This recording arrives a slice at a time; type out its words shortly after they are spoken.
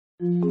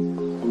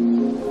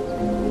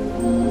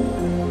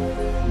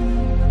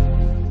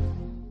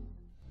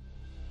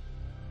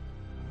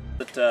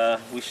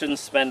That we shouldn't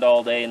spend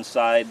all day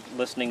inside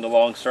listening to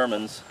long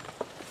sermons.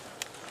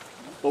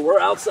 But we're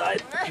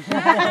outside.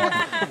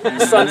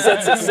 The sun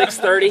sets at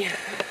 6:30.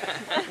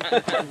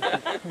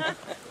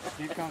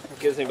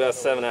 Gives me about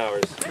 7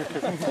 hours.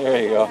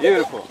 There you go.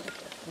 Beautiful.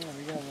 Yeah,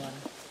 we got one.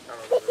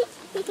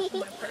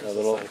 The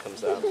little sun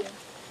comes out.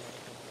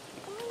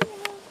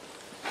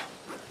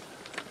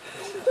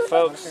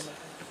 Folks,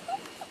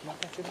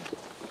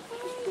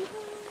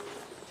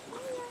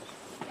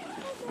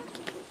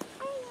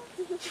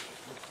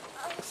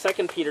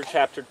 Second Peter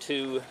chapter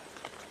 2,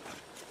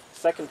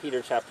 2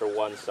 Peter chapter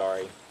 1,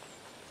 sorry.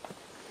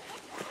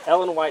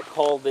 Ellen White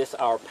called this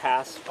our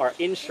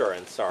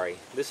insurance, sorry.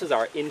 This is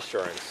our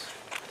insurance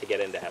to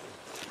get into heaven.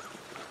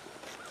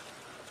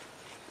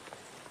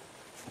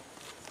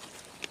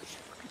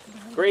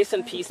 Grace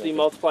and peace be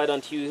multiplied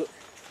unto you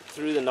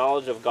through the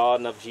knowledge of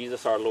God and of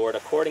Jesus our Lord,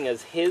 according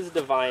as his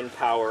divine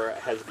power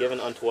has given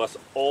unto us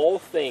all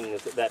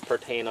things that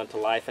pertain unto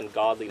life and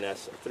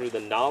godliness, through the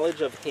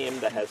knowledge of him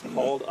that has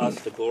called us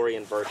to glory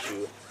and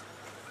virtue,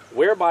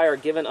 whereby are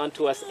given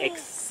unto us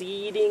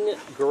exceeding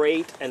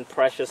great and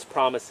precious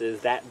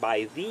promises, that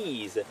by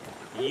these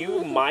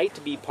you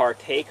might be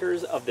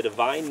partakers of the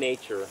divine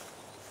nature,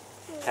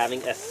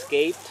 having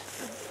escaped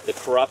the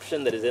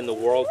corruption that is in the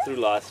world through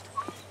lust.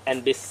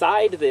 And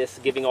beside this,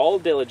 giving all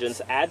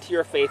diligence, add to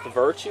your faith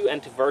virtue,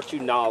 and to virtue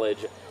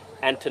knowledge,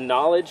 and to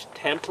knowledge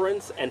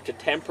temperance, and to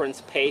temperance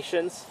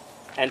patience,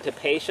 and to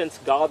patience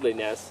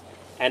godliness,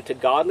 and to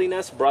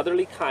godliness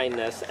brotherly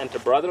kindness, and to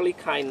brotherly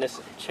kindness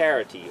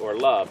charity, or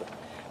love.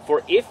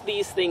 For if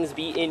these things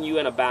be in you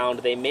and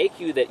abound, they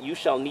make you that you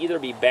shall neither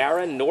be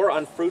barren nor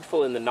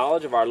unfruitful in the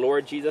knowledge of our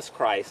Lord Jesus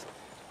Christ.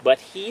 But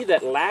he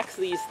that lacks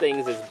these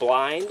things is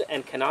blind,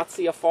 and cannot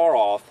see afar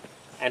off,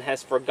 and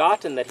has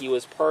forgotten that he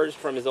was purged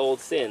from his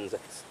old sins.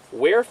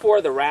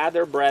 Wherefore the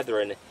rather,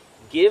 brethren,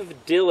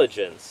 give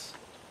diligence.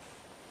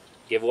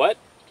 Give what?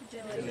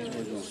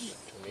 Diligence.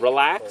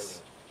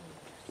 Relax.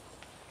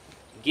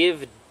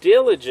 Give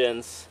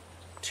diligence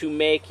to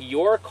make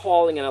your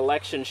calling and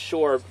election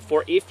sure,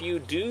 for if you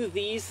do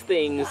these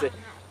things,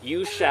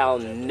 you shall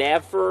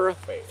never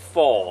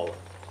fall.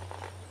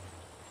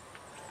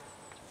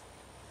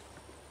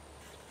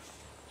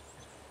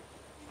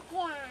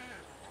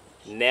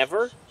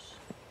 Never?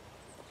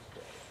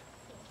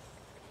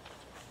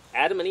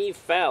 Adam and Eve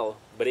fell,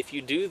 but if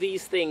you do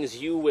these things,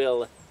 you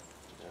will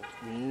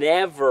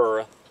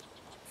never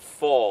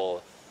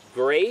fall.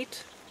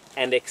 Great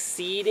and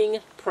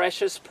exceeding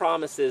precious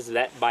promises,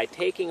 that by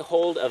taking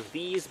hold of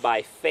these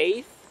by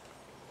faith,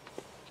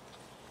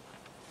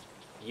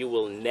 you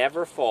will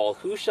never fall.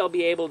 Who shall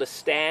be able to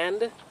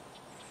stand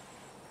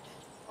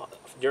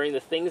during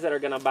the things that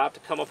are about to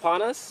come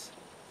upon us?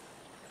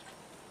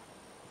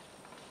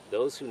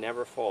 Those who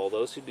never fall,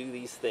 those who do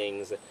these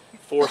things.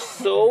 For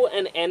so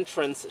an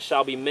entrance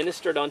shall be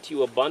ministered unto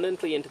you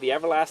abundantly into the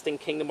everlasting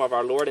kingdom of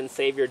our Lord and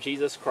Savior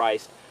Jesus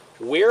Christ.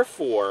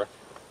 Wherefore,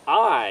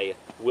 I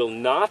will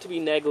not be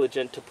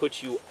negligent to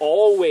put you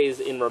always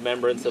in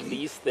remembrance of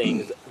these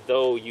things,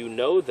 though you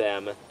know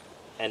them,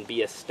 and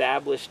be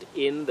established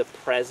in the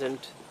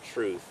present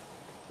truth.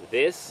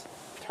 This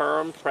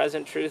term,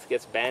 present truth,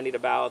 gets bandied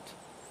about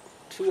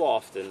too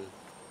often,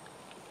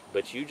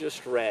 but you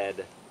just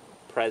read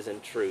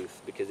present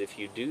truth, because if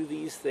you do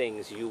these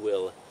things, you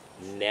will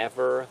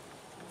never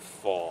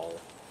fall.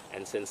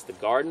 And since the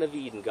Garden of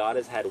Eden, God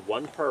has had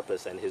one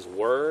purpose, and his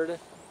word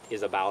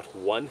is about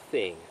one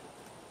thing: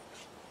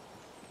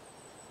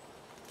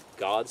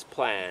 God's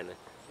plan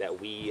that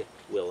we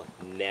will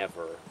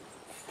never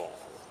fall.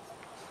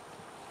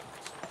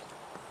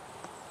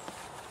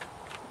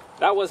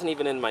 That wasn't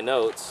even in my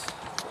notes,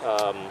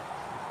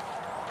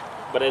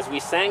 but as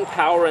we sang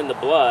Power in the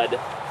Blood,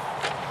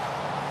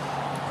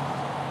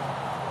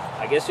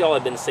 I guess y'all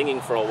have been singing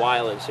for a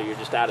while, and so you're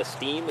just out of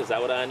steam? Is that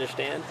what I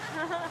understand?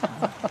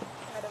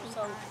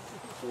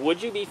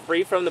 Would you be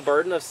free from the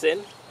burden of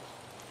sin?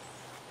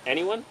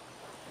 Anyone?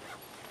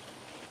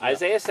 Yeah.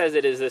 Isaiah says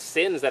it is the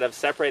sins that have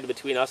separated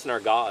between us and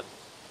our God.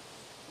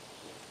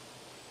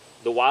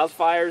 The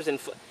wildfires, and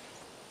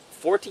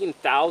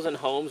 14,000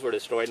 homes were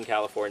destroyed in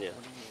California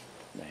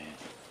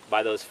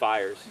by those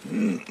fires.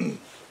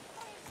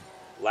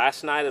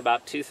 Last night,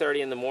 about 2:30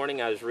 in the morning,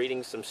 I was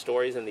reading some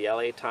stories in the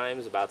LA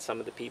Times about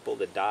some of the people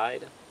that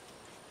died,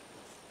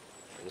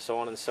 and so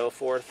on and so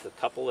forth. The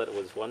couple that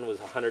one was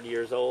 100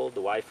 years old,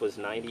 the wife was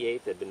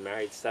 98, they'd been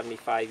married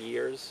 75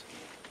 years.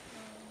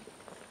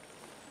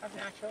 Of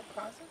natural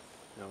causes?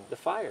 No. The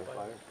fire.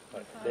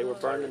 They were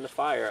burned in the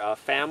fire. A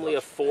family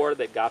of 4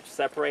 that got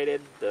separated.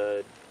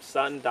 The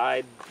son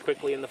died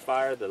quickly in the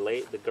fire.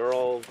 The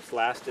girl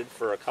lasted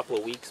for a couple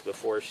of weeks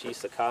before she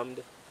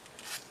succumbed.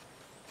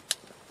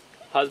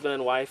 Husband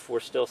and wife were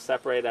still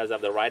separated as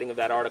of the writing of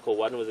that article.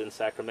 One was in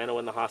Sacramento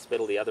in the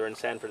hospital, the other in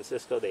San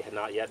Francisco. They had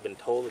not yet been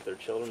told that their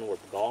children were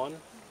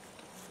gone.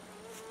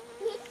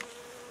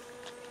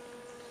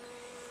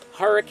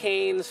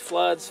 hurricanes,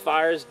 floods,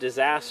 fires,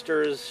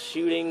 disasters,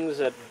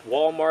 shootings at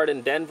Walmart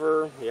in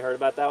Denver. You heard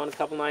about that one a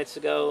couple nights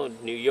ago.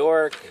 New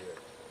York.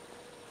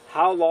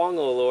 How long,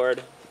 O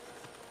Lord?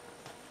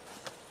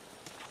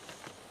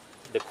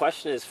 The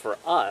question is for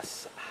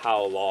us,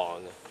 how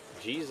long?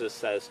 Jesus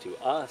says to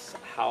us,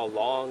 how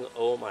long,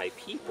 O my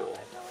people,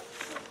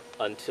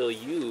 until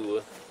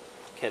you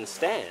can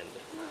stand?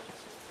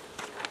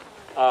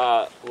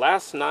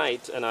 Last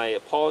night, and I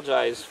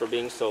apologize for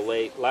being so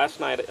late,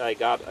 last night I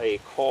got a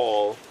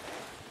call.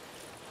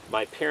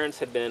 My parents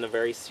had been in a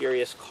very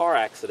serious car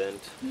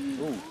accident.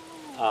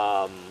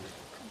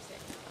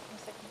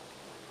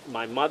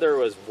 My mother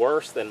was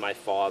worse than my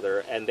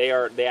father, and they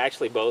were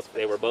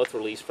both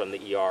released from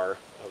the ER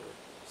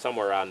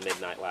somewhere around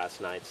midnight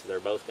last night, so they're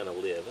both going to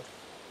live.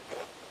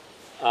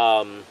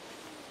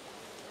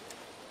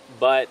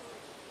 But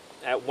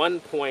at one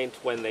point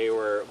when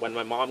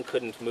my mom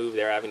couldn't move,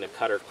 they were having to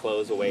cut her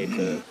clothes away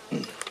to,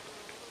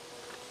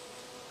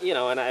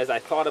 and as I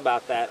thought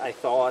about that, I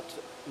thought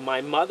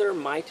my mother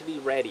might be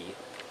ready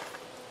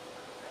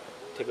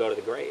to go to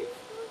the grave.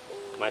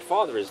 My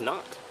father is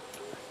not.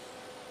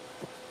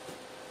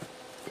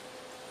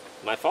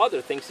 My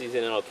father thinks he's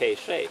in an okay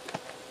shape.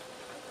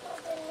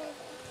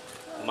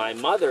 My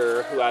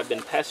mother, who I've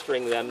been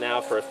pestering them now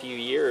for a few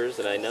years,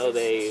 and I know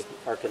they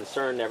are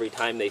concerned every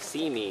time they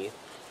see me,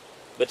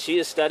 but she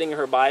is studying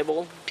her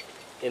Bible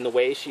in the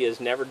way she has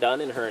never done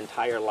in her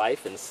entire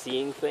life and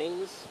seeing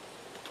things.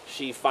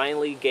 She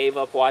finally gave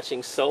up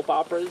watching soap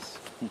operas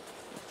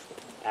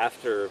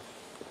after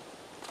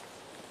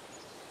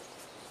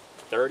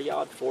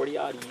 30-odd,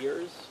 40-odd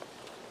years.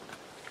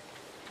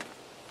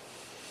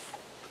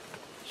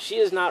 She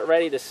is not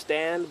ready to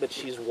stand, but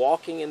she's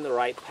walking in the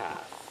right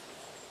path.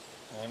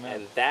 Amen.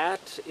 And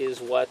that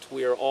is what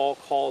we're all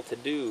called to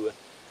do.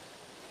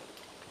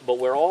 But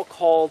we're all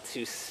called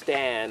to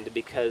stand,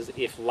 because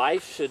if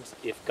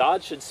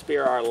God should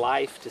spare our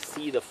life to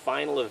see the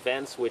final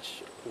events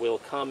which will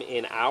come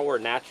in our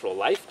natural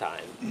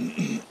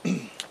lifetime,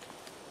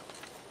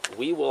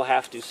 we will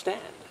have to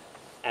stand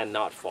and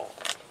not fall.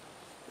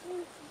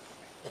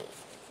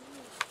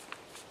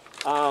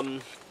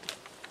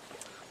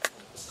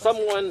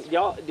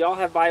 Y'all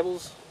have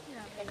Bibles?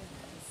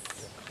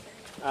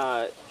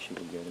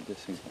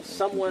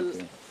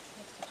 Someone.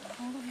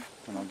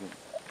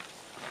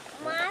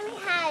 Mommy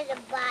has a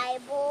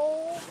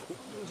Bible.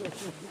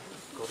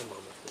 Go to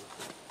Mama, please.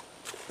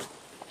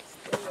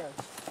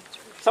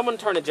 Someone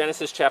turn to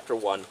Genesis chapter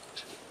 1.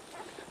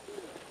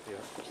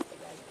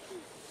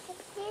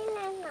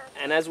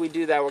 And as we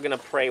do that, we're going to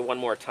pray one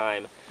more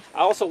time. I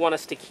also want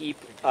us to keep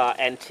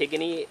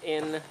Antigone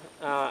in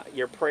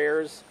your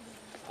prayers.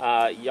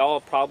 Y'all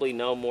probably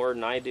know more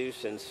than I do,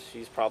 since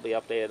she's probably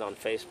updated on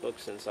Facebook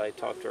since I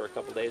talked to her a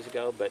couple days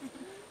ago. But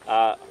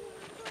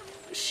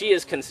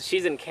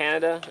she's in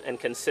Canada, and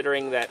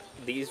considering that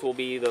these will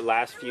be the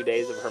last few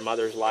days of her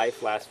mother's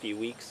life, last few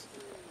weeks.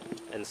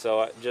 And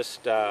so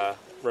just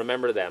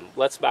remember them.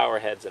 Let's bow our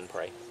heads and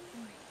pray.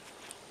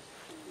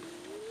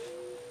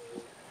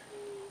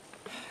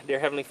 Dear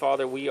Heavenly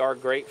Father, we are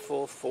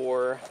grateful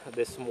for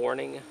this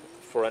morning,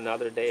 for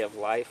another day of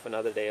life,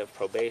 another day of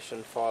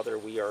probation. Father,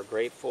 we are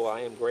grateful. I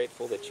am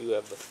grateful that you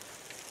have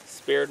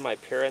spared my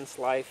parents'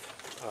 life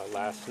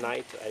last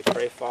night. I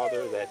pray,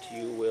 Father, that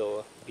you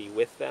will be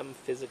with them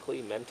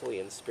physically, mentally,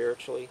 and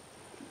spiritually.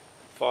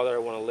 Father, I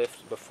want to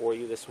lift before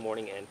you this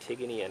morning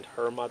Antigone and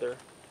her mother.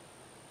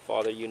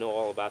 Father, you know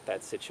all about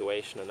that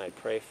situation, and I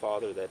pray,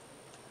 Father, that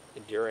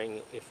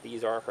if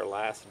these are her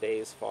last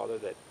days, Father,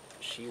 that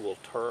she will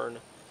turn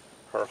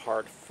her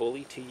heart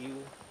fully to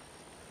you.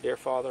 Dear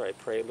Father, I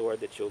pray, Lord,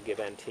 that you'll give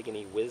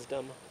Antigone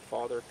wisdom,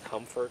 Father,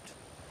 comfort,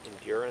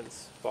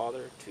 endurance,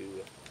 Father,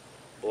 to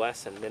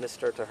bless and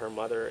minister to her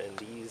mother in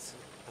these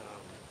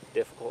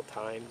difficult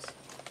times.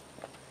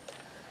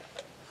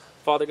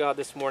 Father God,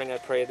 this morning I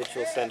pray that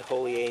you'll send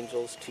holy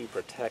angels to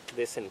protect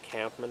this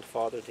encampment,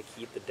 Father, to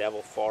keep the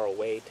devil far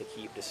away, to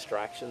keep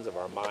distractions of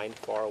our mind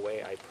far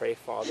away. I pray,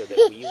 Father,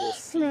 that we will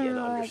see and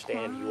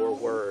understand your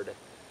word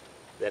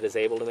that is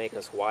able to make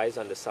us wise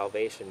unto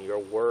salvation, your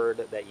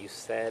word that you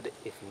said,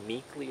 if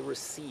meekly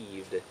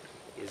received,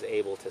 is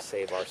able to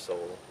save our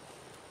soul.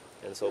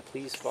 And so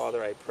please,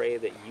 Father, I pray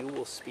that you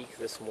will speak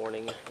this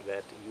morning,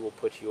 that you will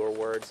put your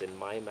words in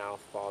my mouth,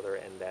 Father,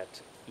 and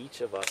that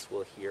each of us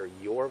will hear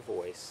your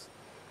voice.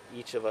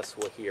 Each of us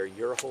will hear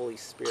your Holy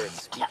Spirit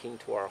speaking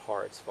to our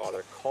hearts,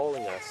 Father,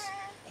 calling us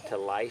to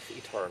life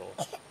eternal.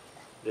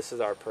 This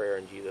is our prayer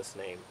in Jesus'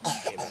 name.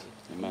 Amen.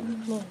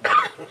 Amen.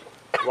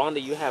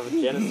 Rhonda, you have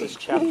Genesis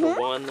chapter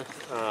 1,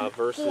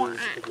 verses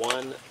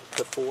 1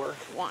 to 4.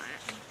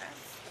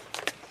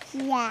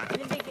 Yeah. In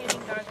the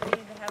beginning, God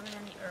created the heaven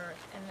and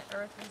the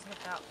earth was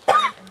without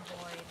form and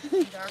void,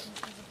 and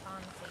darkness was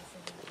upon the face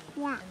of the deep,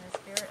 and the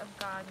Spirit of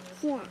God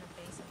moved upon the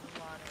face of the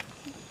water.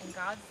 And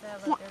God said,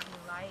 let there be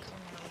light,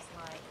 and there was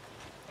light.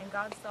 And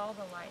God saw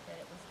the light that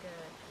it was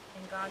good,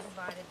 and God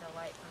divided the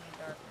light from the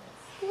darkness.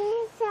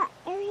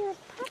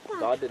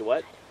 God did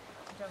what?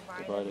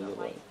 Divided the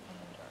light from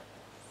the darkness.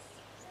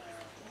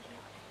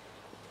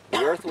 We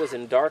the earth was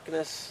in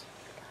darkness,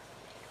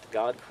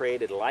 God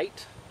created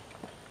light,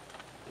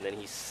 and then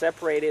he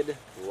separated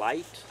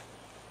light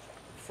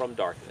from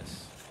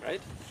darkness,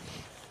 right?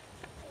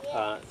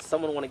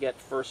 Someone want to get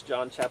 1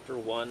 John chapter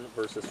 1,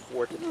 verses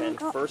 4 to 10.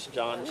 1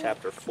 John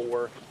chapter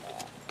 4,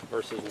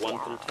 verses 1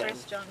 through 10. 1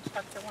 John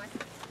chapter 1.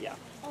 Yeah.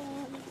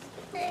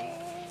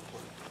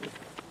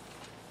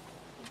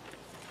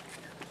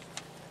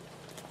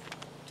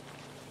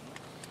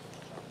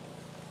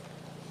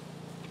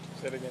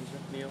 Say it again,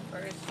 Neil.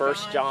 1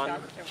 John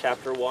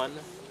chapter 1,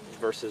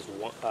 verses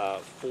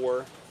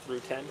 4 through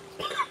 10.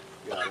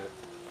 Got it.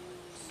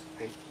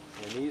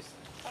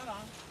 Hold on.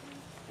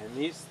 And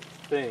these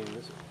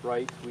things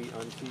write we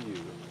unto you,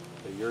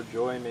 that your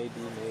joy may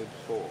be made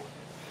full.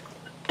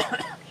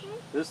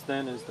 This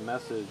then is the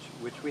message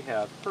which we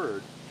have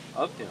heard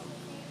of him,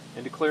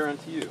 and declare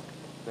unto you,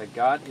 that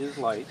God is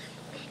light,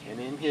 and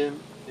in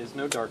him is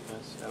no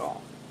darkness at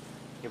all.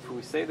 If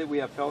we say that we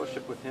have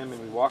fellowship with him and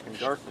we walk in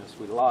darkness,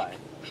 we lie,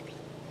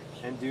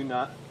 and do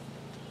not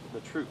the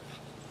truth.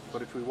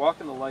 But if we walk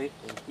in the light,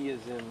 and he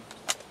is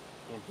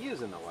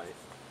in the light,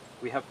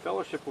 we have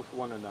fellowship with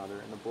one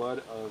another, and the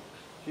blood of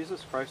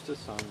Jesus Christ his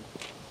Son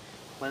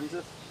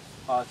cleanseth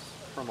us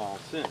from all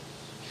sin.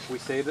 If we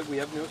say that we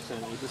have no sin,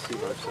 we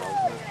deceive ourselves,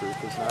 and the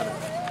truth is not in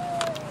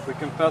us. If we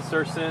confess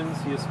our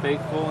sins, he is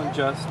faithful and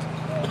just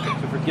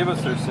to forgive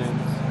us our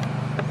sins,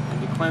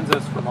 and to cleanse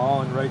us from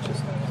all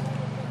unrighteousness.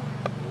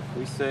 If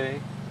we say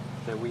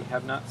that we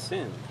have not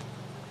sinned,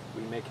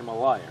 we make him a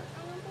liar,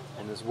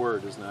 and his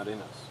word is not in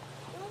us.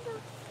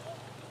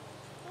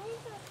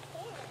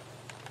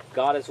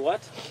 God is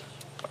what?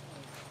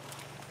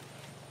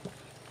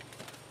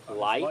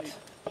 Light.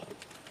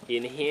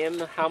 In him,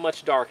 how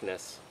much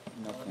darkness?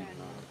 Nothing.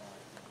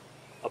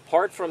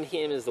 Apart from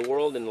him, is the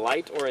world in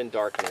light or in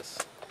darkness?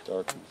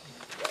 Darkness.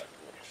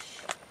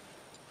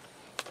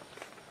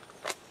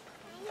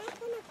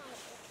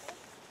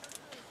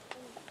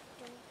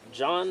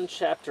 John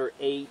chapter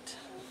 8,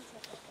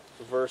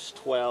 verse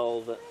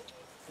 12,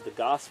 the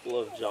Gospel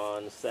of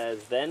John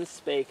says, Then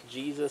spake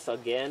Jesus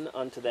again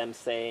unto them,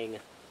 saying,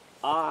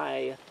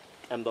 I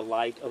am the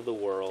light of the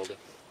world.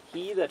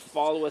 He that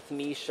followeth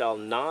me shall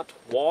not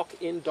walk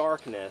in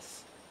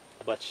darkness,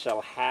 but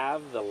shall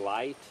have the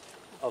light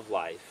of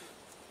life.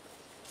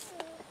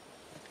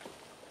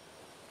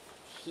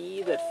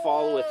 He that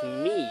followeth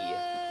me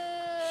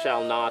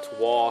shall not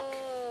walk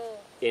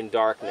in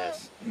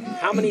darkness.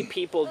 How many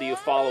people do you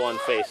follow on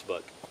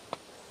Facebook?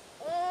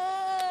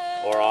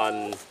 Or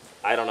on,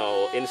 I don't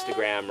know,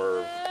 Instagram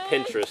or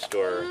Pinterest?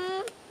 Or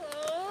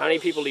how many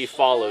people do you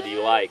follow, do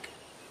you like?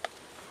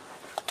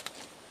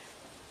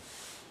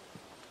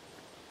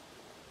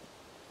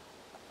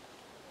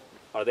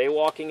 Are they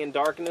walking in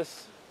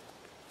darkness?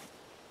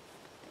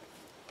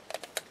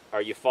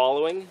 Are you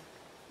following?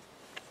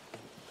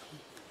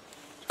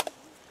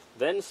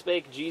 Then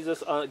spake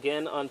Jesus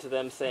again unto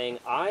them, saying,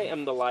 I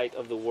am the light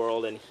of the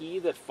world, and he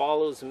that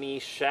follows me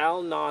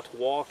shall not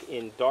walk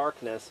in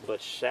darkness,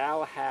 but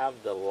shall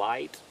have the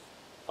light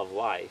of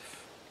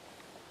life.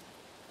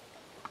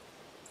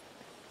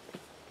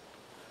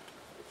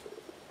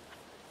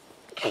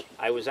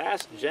 I was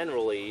asked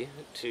generally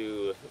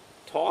to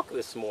talk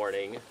this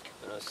morning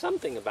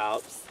something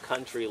about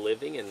country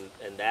living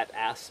and that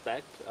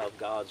aspect of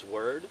God's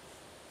Word.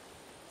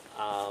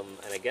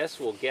 And I guess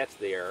we'll get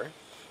there.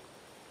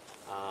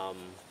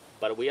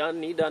 But we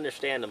need to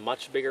understand a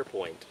much bigger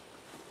point.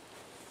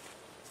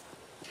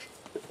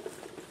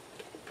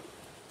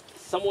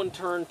 Someone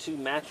turn to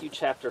Matthew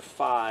chapter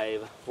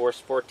 5, verse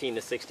 14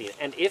 to 16.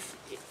 And if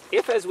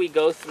as we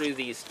go through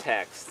these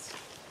texts,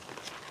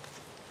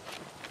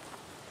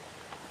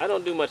 I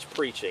don't do much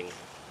preaching.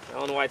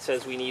 Ellen White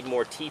says we need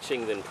more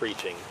teaching than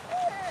preaching.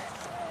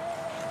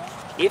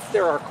 If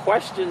there are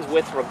questions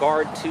with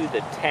regard to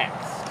the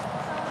text,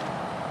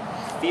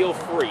 feel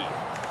free.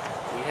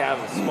 We have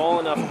a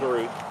small enough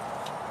group,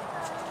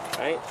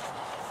 right?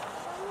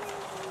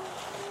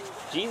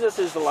 Jesus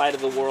is the light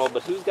of the world,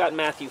 but who's got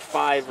Matthew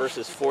 5,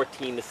 verses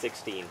 14 to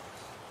 16?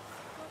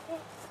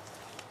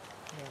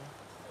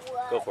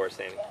 Go for it,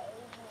 Sammy.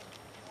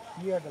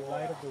 Ye are the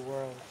light of the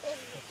world.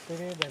 A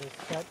city that is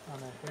set on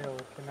a hill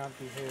cannot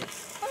be hid.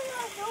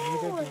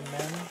 Neither do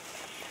men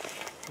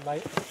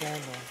light a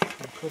candle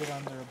and put it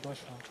under a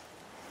bushel,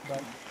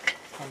 but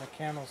on a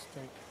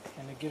candlestick,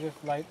 and it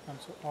giveth light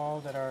unto all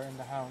that are in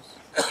the house.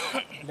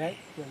 Let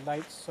your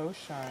light so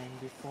shine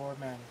before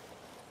men,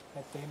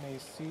 that they may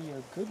see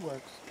your good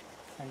works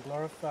and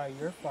glorify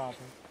your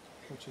Father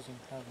which is in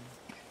heaven.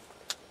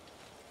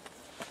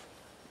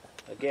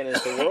 Again,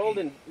 is the world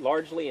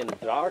largely in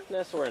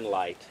darkness or in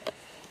light?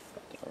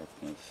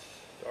 Darkness.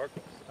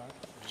 Darkness.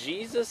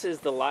 Jesus is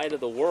the light of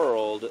the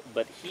world,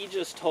 but he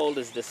just told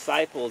his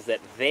disciples that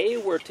they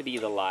were to be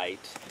the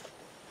light,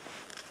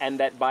 and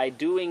that by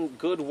doing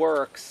good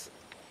works,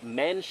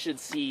 men should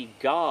see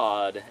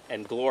God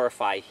and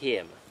glorify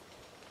him.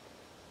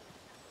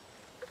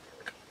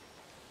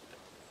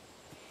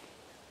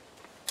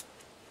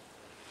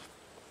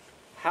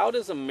 How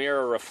does a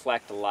mirror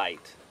reflect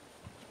light?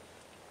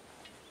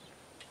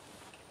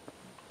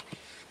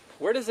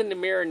 Where does the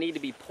mirror need to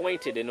be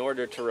pointed in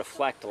order to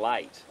reflect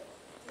light?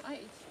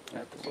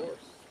 At the source.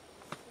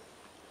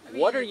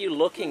 What are you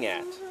looking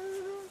at?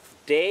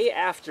 Day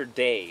after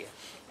day,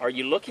 are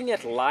you looking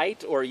at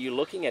light or are you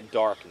looking at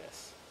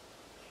darkness?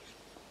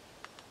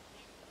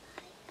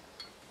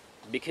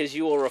 Because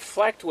you will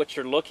reflect what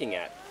you're looking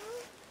at.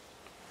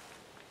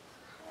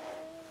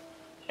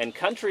 And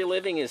country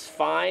living is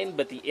fine,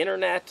 but the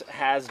internet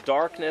has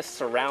darkness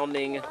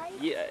surrounding.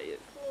 Yeah,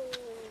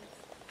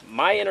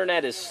 my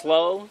internet is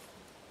slow.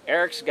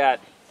 Eric's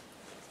got.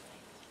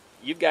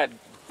 You've got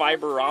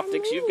fiber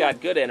optics. You've got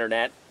good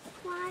internet.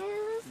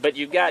 But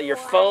you've got your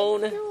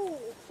phone.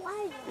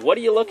 What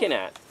are you looking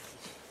at?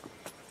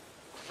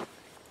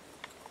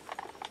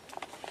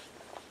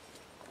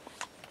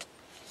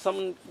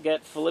 Someone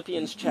get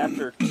Philippians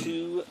chapter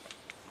 2.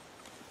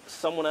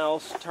 Someone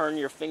else turn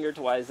your finger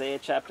to Isaiah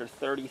chapter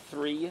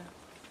 33.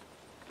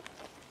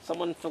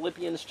 Someone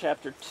Philippians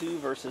chapter 2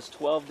 verses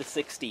 12 to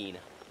 16.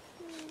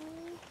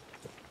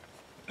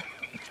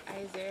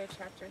 Isaiah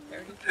chapter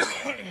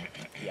 33.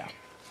 Yeah.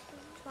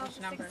 12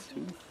 to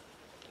 16.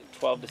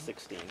 12 to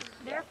 16.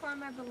 Therefore,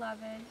 my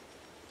beloved,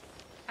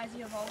 as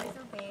you have always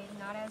obeyed,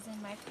 not as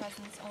in my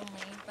presence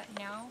only, but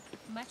now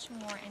much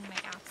more in my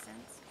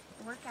absence,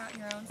 work out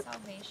your own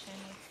salvation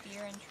with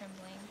fear and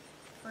trembling,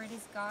 for it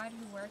is God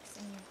who works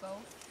in you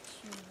both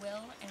to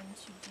will and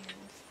to do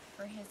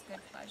for his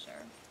good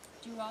pleasure.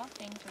 Do all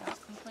things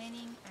without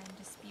complaining and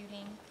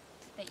disputing,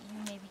 that you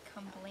may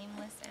become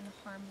blameless and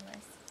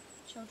harmless,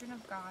 children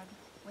of God,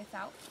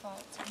 without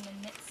fault in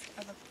the midst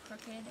of a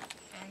crooked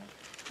and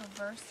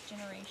perverse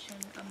generation,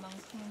 among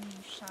whom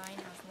you shine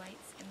as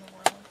lights in the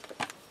world,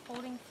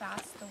 holding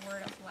fast the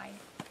word of life,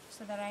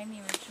 so that I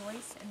may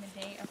rejoice in the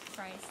day of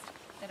Christ,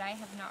 that I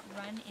have not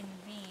run in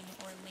vain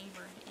or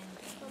labored in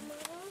vain.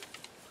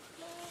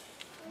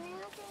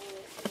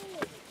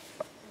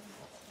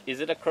 Is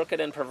it a crooked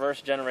and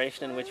perverse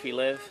generation in which we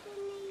live?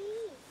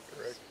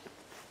 Correct.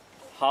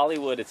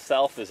 Hollywood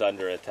itself is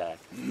under attack.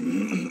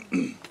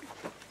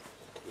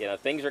 You know,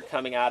 things are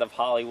coming out of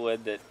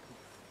Hollywood that,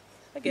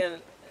 again,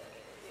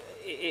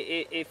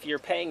 if you're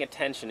paying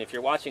attention, if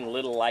you're watching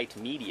Little Light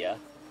Media,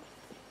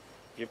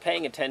 if you're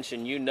paying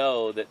attention, you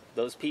know that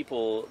those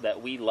people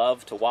that we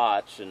love to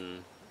watch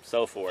and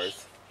so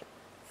forth,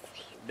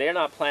 they're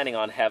not planning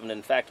on heaven.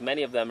 In fact,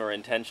 many of them are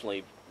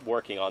intentionally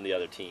working on the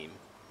other team.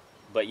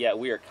 But yet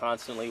we are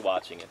constantly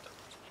watching it.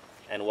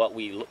 And what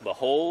we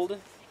behold,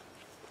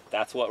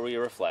 that's what we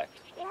reflect.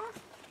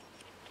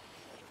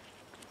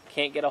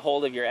 Can't get a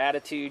hold of your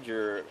attitude,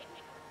 your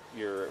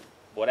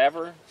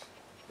whatever.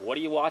 What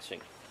are you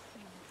watching?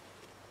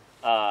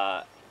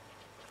 Was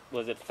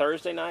it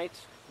Thursday night?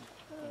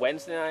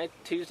 Wednesday night?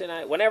 Tuesday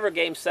night? Whenever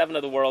Game 7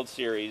 of the World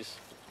Series,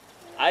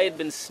 I had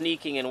been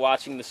sneaking and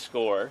watching the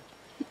score.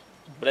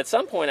 But at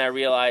some point I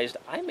realized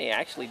I may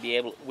actually be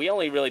able... We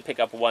only really pick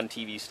up one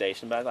TV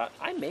station, but I thought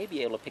I may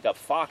be able to pick up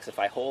Fox if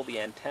I hold the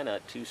antenna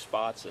at 2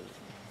 spots. And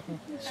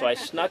so I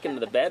snuck into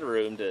the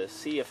bedroom to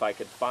see if I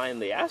could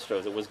find the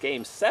Astros. It was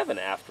Game 7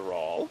 after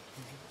all.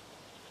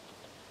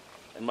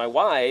 And my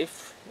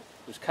wife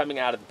was coming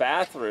out of the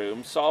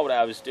bathroom, saw what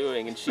I was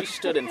doing, and she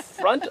stood in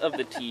front of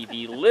the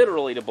TV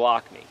literally to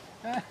block me.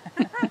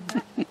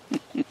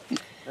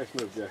 Nice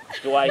move,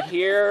 Jeff. Do I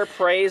hear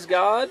praise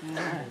God?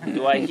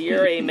 Do I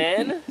hear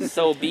amen?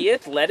 So be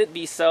it. Let it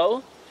be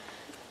so.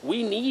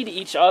 We need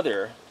each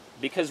other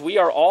because we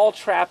are all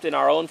trapped in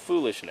our own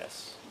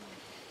foolishness.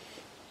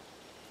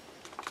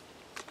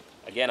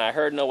 Again, I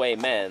heard no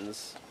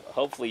amens.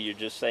 Hopefully you're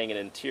just saying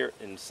it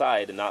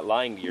inside and not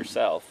lying to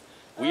yourself.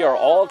 We are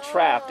all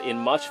trapped in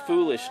much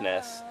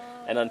foolishness,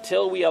 and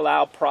until we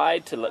allow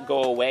pride to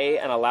go away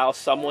and allow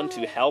someone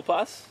to help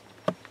us,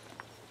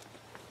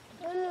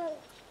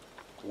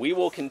 we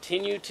will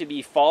continue to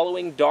be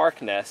following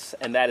darkness,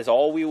 and that is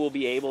all we will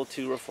be able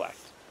to reflect.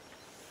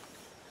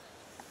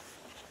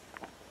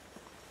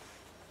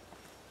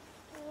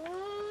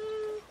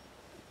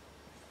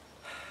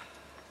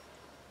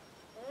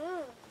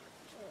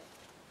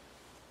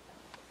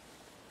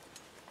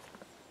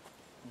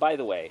 By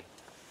the way,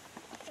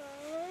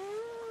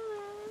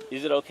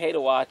 is it okay to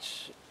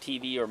watch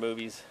TV or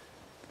movies?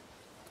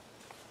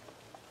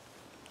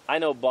 I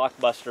know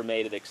Blockbuster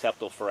made it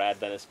acceptable for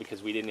Adventists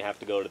because we didn't have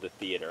to go to the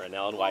theater, and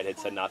Ellen White had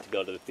said not to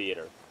go to the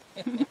theater.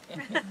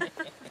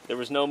 There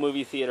was no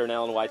movie theater in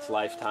Ellen White's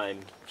lifetime.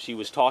 She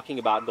was talking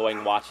about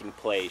watching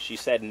plays. She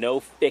said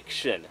no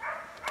fiction.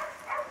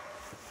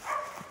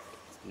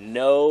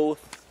 No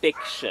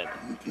fiction.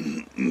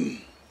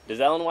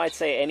 Does Ellen White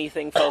say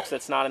anything, folks,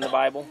 that's not in the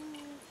Bible?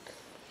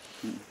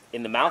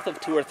 In the mouth of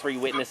 2 or 3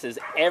 witnesses,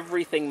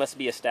 everything must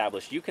be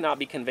established. You cannot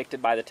be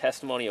convicted by the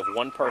testimony of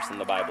one person,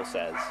 the Bible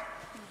says.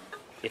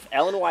 If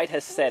Ellen White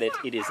has said it,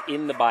 it is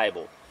in the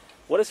Bible.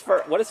 What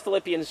does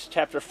Philippians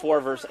chapter 4,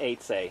 verse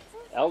 8 say?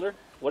 Elder,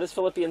 what does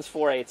Philippians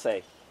 4:8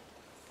 say?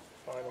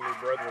 Finally,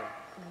 brethren.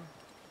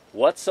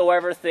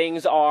 Whatsoever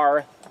things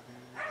are...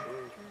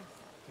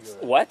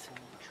 What?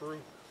 True.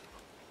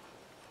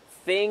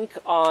 Think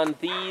on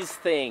these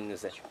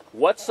things.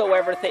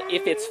 Whatsoever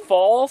if it's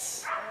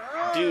false,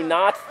 do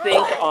not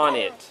think on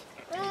it.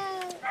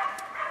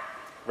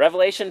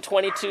 Revelation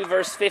 22,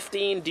 verse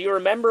 15. Do you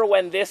remember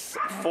when this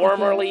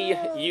formerly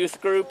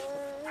youth group...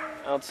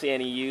 I don't see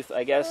any youth.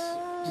 I guess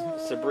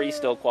Sabri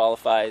still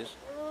qualifies.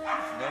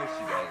 No,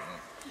 she doesn't.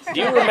 Do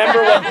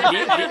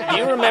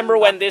you remember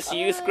when this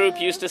youth group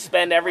used to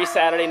spend every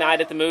Saturday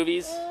night at the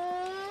movies?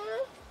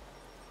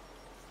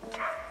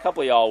 A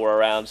couple of y'all were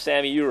around.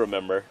 Sammy, you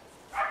remember.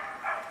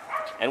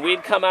 And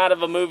we'd come out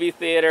of a movie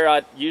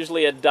theater,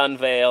 usually at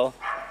Dunvale,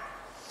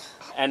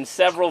 and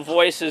several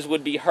voices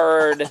would be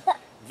heard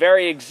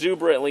very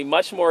exuberantly,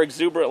 much more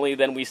exuberantly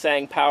than we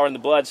sang Power in the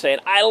Blood, saying,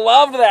 "I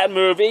loved that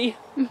movie!"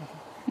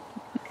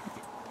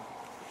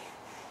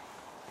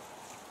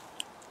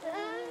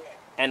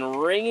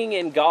 And ringing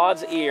in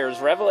God's ears,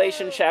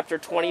 Revelation chapter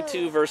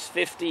 22, verse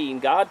 15,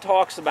 God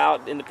talks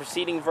about, in the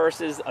preceding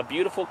verses, a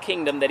beautiful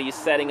kingdom that he's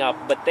setting up.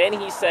 But then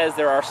he says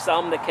there are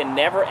some that can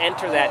never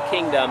enter that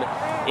kingdom,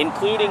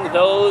 including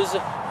those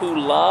who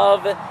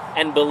love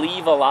and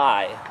believe a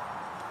lie.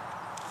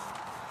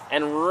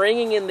 And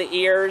ringing in the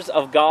ears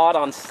of God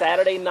on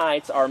Saturday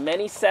nights are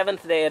many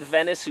Seventh-day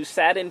Adventists who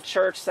sat in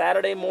church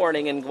Saturday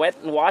morning and went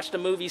and watched a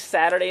movie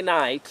Saturday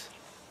night.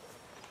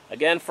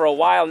 Again, for a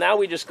while, now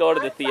we just go to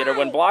the theater.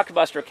 When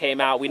Blockbuster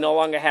came out, we no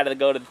longer had to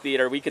go to the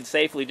theater. We could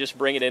safely just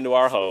bring it into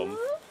our home.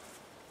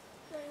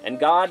 And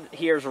God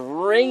hears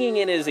ringing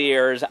in his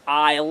ears,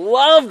 "I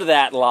loved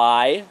that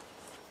lie."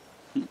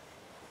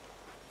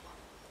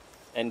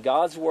 And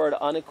God's word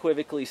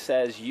unequivocally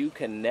says, you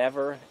can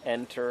never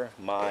enter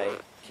my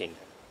kingdom.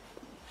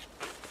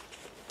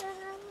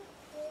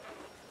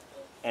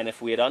 And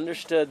if we had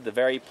understood the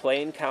very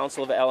plain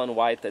counsel of Ellen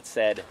White that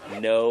said,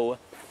 no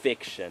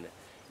fiction,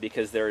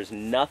 because there is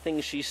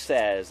nothing she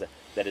says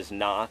that is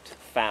not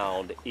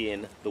found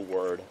in the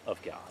Word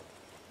of God.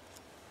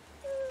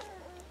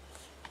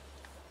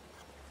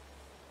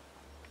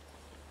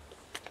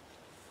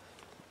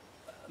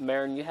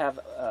 Marin, you have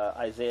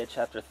Isaiah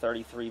chapter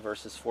 33,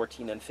 verses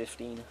 14 and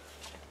 15.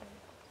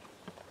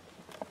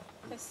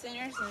 The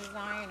sinners in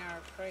Zion are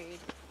afraid.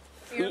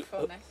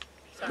 Fearfulness.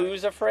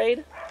 Who's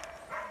afraid?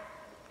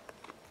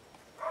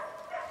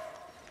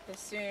 The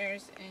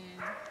sinners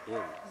in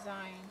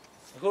Zion.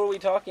 Who are we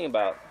talking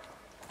about?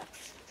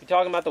 You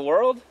talking about the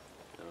world?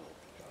 No.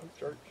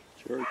 Church.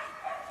 Church.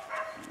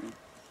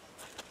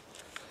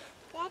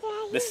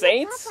 The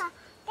saints? Dada,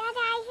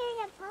 I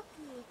hear the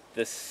puppy.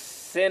 The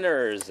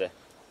sinners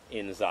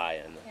in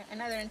Zion. Yeah,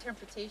 another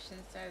interpretation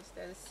says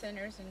the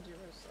sinners in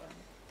Jerusalem.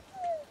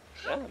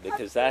 Yeah,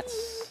 because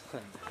that's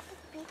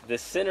the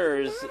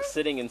sinners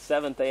sitting in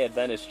Seventh-day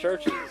Adventist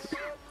churches.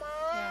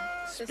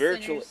 Yeah.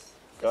 Spiritually.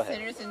 Go ahead.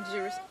 Sinners in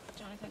Jerusalem.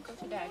 Jonathan, go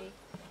to Daddy.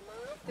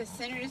 The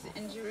sinners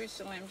in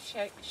Jerusalem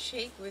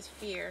shake with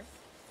fear.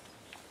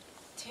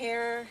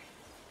 Terror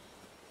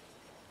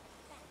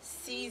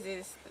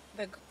seizes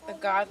the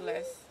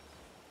godless.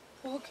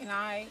 Who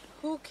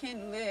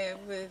can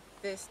live with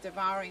this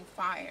devouring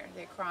fire?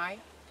 They cry.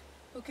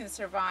 Who can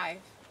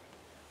survive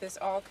this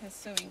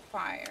all-consuming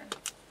fire?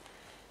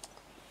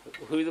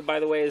 Who, by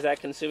the way, is that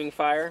consuming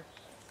fire?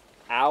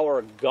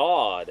 Our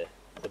God,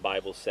 the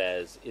Bible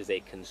says, is a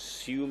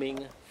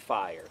consuming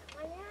fire.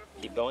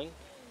 Keep going.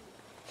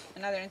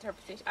 Another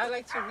interpretation. I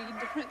like to read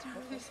different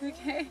interpretations,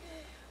 okay?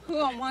 Who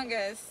among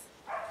us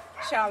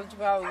shall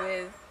dwell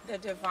with the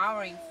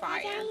devouring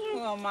fire? Who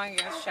among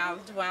us shall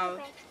dwell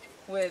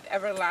with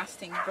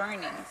everlasting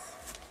burnings?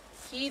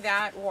 He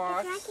that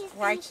walks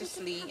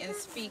righteously and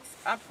speaks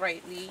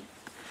uprightly,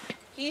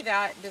 he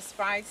that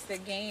despises the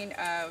gain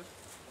of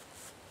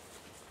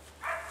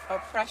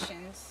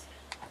oppressions,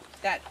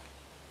 that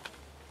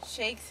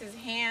shakes his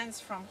hands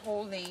from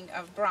holding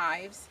of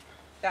bribes,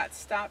 that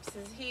stops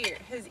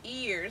his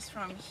ears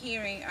from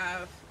hearing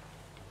of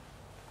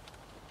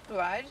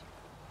blood,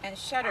 and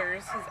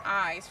shutters his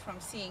eyes from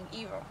seeing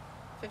evil.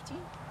 15?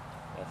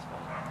 That's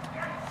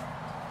fine.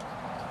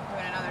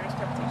 Doing another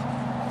interpretation.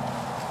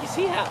 You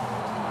see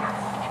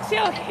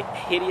how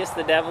hideous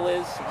the devil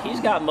is? He's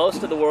got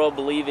most of the world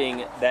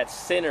believing that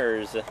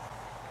sinners,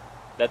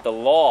 that the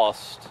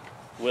lost,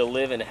 will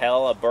live in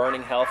hell, a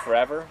burning hell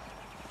forever.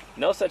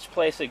 No such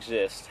place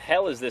exists.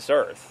 Hell is this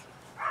earth.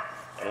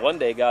 And one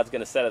day God's going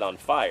to set it on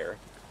fire.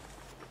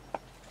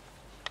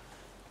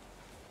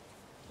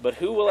 But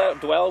who will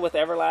dwell with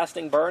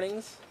everlasting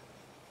burnings?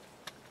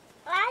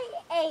 I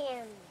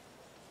am.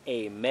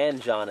 Amen,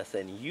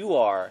 Jonathan. You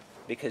are,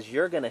 because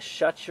you're going to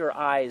shut your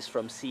eyes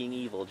from seeing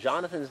evil.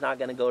 Jonathan's not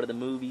going to go to the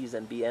movies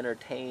and be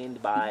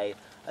entertained by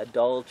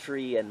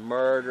adultery and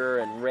murder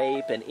and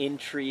rape and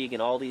intrigue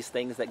and all these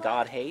things that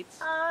God hates.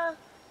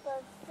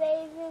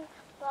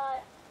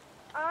 But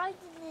I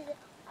did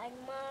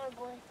admire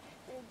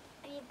the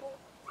people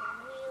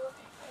real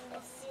and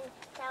the sin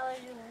that was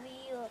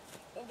real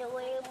in the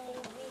way of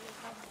movie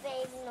of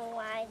saving the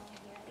life.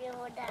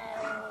 People that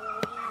are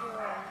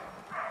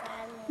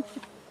real.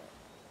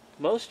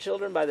 Most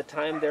children, by the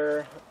time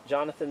they're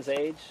Jonathan's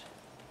age,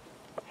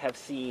 have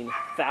seen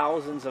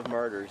thousands of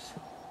murders.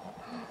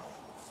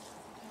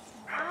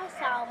 I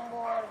saw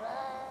more.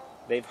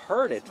 They've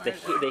heard it.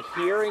 The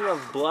hearing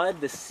of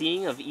blood, the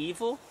seeing of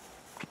evil.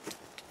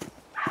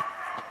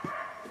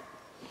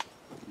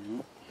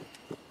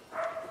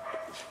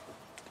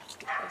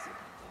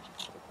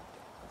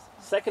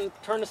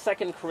 Turn to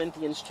 2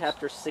 Corinthians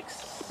chapter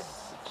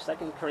 6.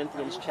 2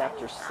 Corinthians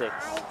chapter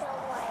 6.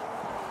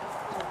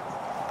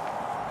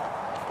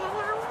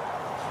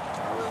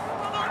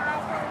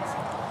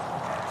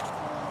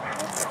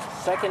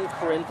 2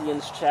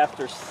 Corinthians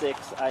chapter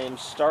 6, I am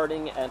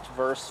starting at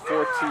verse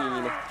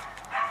 14.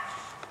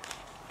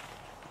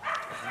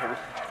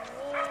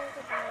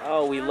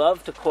 Oh, we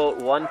love to quote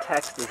one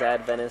text as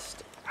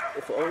Adventists.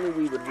 If only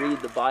we would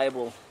read the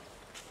Bible.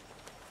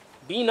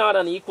 Be not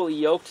unequally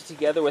yoked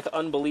together with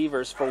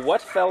unbelievers, for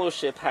what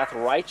fellowship hath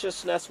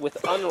righteousness with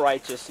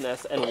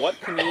unrighteousness, and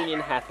what communion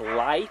hath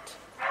light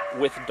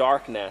with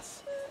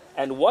darkness?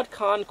 And what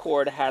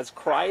concord has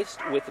Christ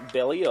with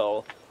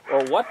Belial?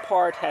 Or what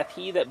part hath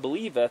he that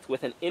believeth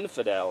with an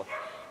infidel?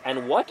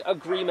 And what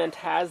agreement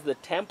has the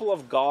temple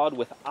of God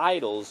with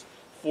idols?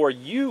 For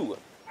you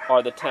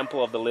are the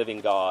temple of the living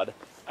God.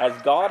 As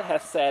God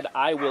hath said,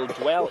 I will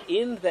dwell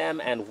in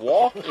them and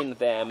walk in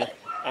them,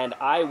 and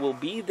I will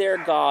be their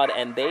God,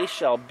 and they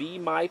shall be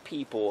my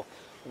people.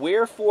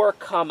 Wherefore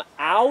come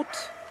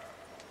out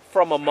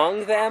from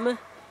among them,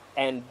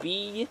 and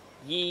be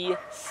ye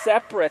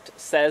separate,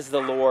 says the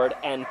Lord,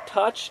 and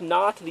touch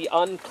not the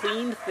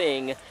unclean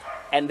thing,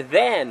 and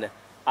then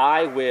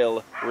I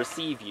will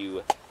receive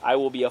you. I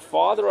will be a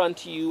father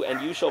unto you,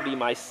 and you shall be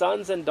my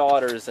sons and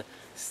daughters,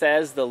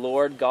 says the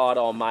Lord God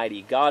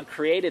Almighty. God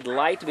created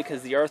light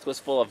because the earth was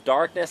full of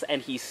darkness,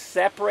 and he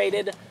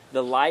separated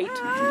the light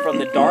from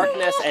the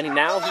darkness, and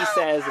now he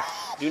says,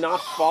 do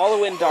not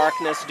follow in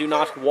darkness, do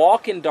not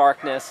walk in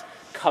darkness,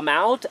 come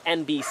out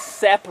and be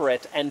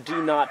separate, and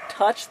do not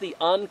touch the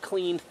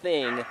unclean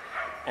thing,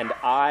 and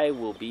I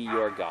will be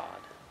your God.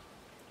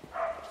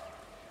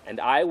 And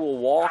I will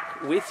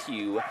walk with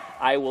you,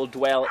 I will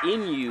dwell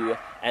in you,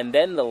 and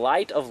then the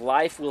light of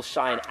life will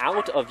shine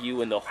out of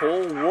you, and the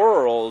whole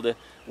world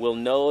will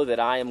know that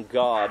I am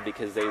God,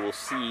 because they will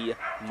see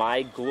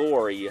my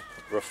glory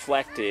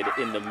reflected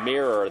in the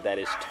mirror that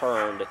is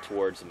turned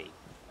towards me.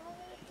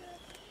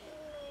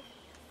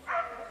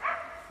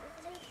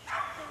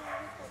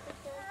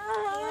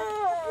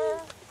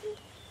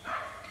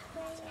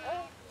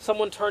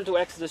 Someone turn to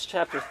Exodus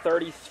chapter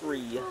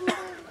 33.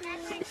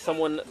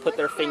 Someone put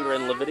their finger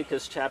in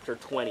Leviticus chapter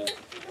 20.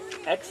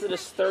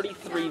 Exodus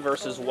 33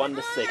 verses 1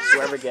 to 6.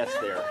 Whoever gets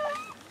there.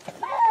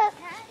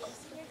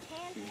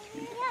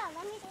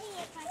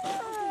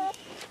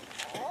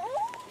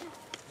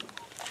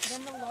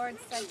 Then the Lord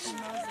said to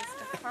Moses,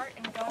 Depart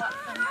and go up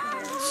from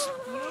here,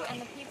 you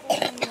and the people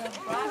whom you have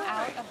brought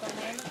out of the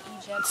land of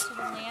Egypt, to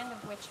the land of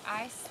which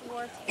I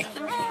swore to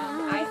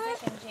Abraham, Isaac,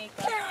 and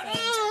Jacob, saying,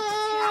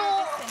 To your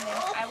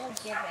descendants I will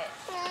give it,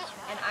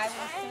 and I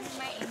will send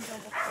my angel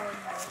before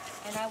you,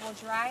 and I will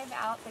drive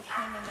out the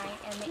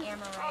Canaanite, and the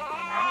Amorite,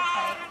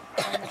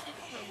 and the Hittite, and the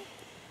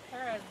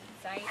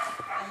Perizzite,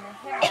 and the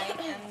Hivite,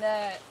 and the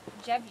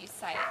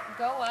Jebusite.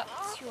 Go up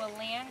to a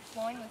land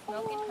flowing with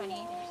milk and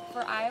honey,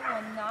 for I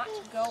will not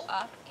go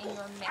up in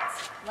your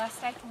midst,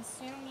 lest I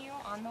consume you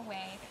on the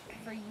way,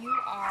 for you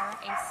are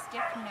a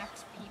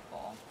stiff-necked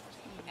people.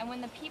 And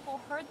when the people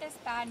heard this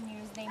bad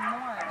news, they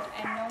mourned,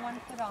 and no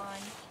one put on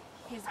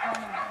his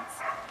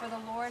ornaments. For the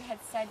Lord had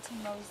said to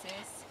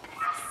Moses,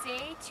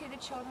 Say to the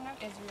children of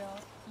Israel,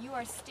 You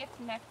are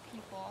stiff-necked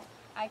people.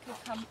 I could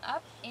come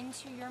up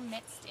into your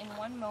midst in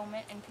one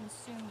moment and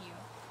consume you.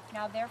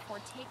 Now therefore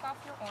take off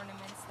your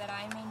ornaments, that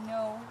I may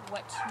know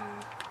what to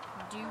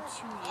do to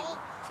you.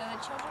 So the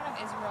children of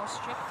Israel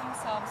stripped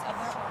themselves of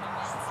their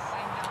ornaments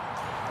by Mount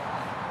Horeb.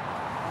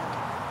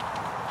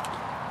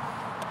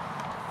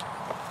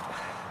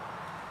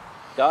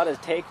 God has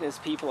taken his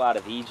people out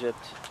of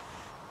Egypt.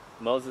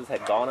 Moses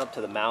had gone up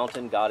to the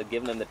mountain. God had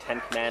given them the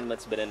 10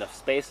 Commandments, but in a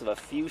space of a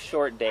few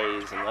short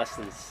days, in less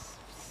than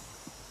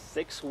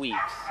 6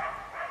 weeks,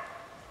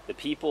 the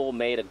people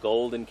made a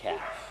golden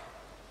calf.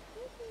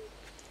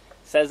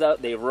 It says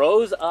they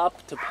rose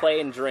up to play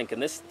and drink.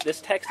 And this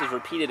text is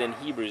repeated in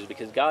Hebrews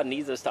because God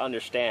needs us to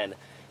understand.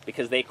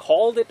 Because they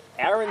called it,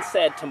 Aaron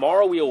said,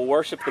 tomorrow we will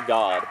worship the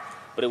God.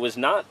 But it was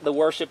not the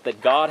worship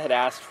that God had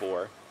asked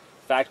for.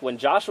 In fact, when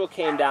Joshua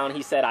came down,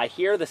 he said, I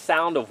hear the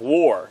sound of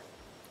war.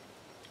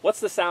 What's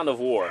the sound of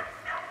war?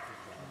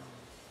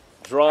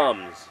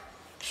 Drums,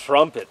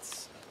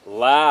 trumpets,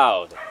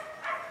 loud.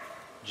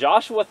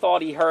 Joshua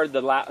thought he heard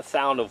the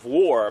sound of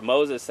war.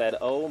 Moses said,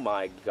 oh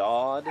my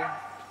God,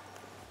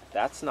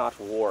 that's not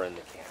war in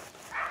the camp.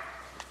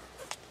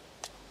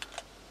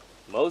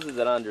 Moses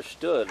had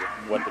understood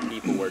what the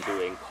people were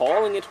doing,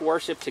 calling it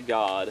worship to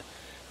God,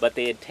 but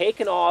they had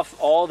taken off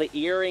all the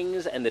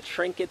earrings and the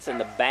trinkets and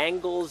the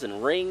bangles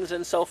and rings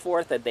and so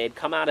forth that they had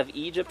come out of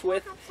Egypt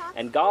with,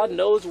 and God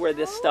knows where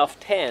this stuff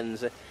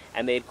tends,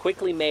 and they had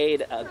quickly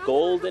made a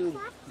golden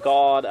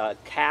god, a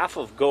calf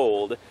of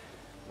gold.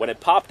 When it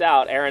popped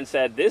out, Aaron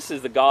said, this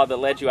is the God that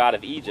led you out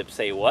of Egypt.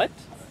 Say what?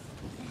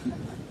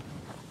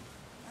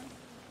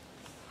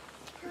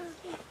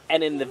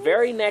 And in the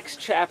very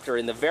next chapter,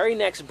 in the very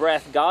next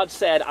breath, God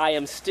said, I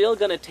am still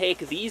going to take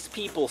these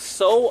people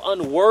so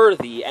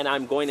unworthy, and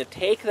I'm going to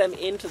take them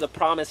into the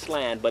promised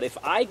land. But if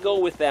I go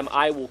with them,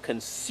 I will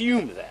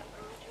consume them.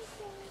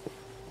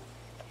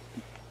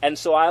 And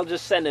so I'll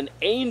just send an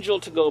angel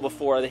to go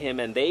before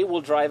him, and they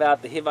will drive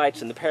out the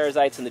Hivites and the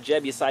Perizzites and the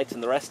Jebusites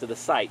and the rest of the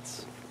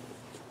sites.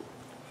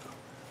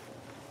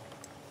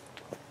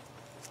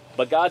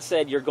 But God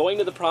said, you're going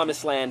to the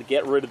promised land,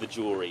 get rid of the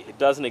jewelry. It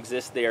doesn't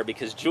exist there,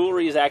 because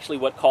jewelry is actually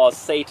what caused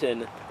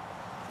Satan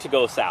to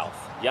go south.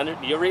 Do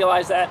you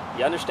realize that?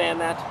 You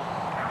understand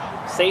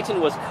that?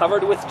 Satan was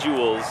covered with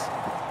jewels.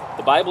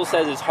 The Bible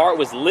says his heart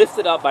was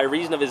lifted up by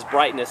reason of his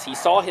brightness. He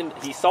saw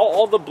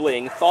all the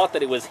bling, thought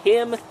that it was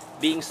him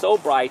being so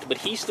bright, but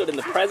he stood in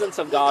the presence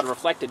of God,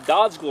 reflected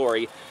God's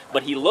glory,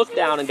 but he looked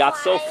down and got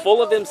so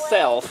full of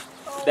himself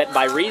that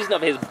by reason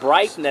of his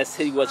brightness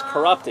he was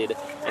corrupted.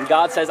 And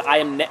God says,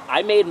 I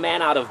made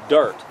man out of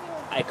dirt.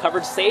 I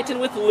covered Satan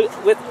with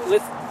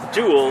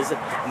jewels.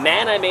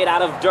 Man I made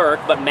out of dirt,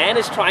 but man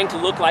is trying to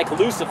look like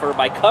Lucifer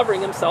by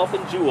covering himself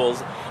in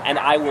jewels, and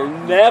I will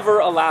never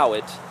allow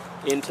it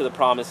into the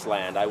promised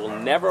land. I will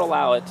never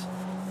allow it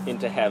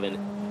into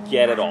heaven.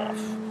 Get it off.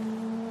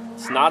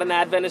 It's not an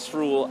Adventist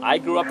rule. I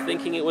grew up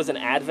thinking it was an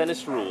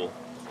Adventist rule.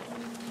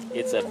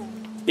 It's a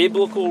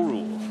biblical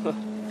rule.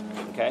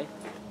 Okay?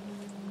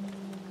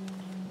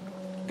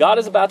 God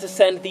is about to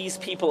send these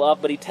people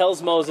up, but he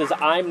tells Moses,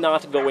 I'm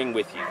not going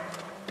with you.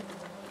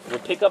 We'll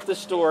pick up the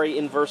story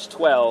in verse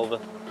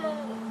 12.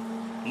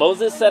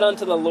 Moses said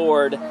unto the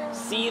Lord,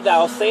 See,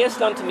 thou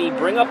sayest unto me,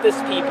 bring up this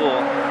people.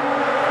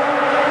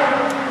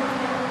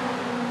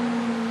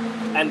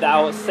 And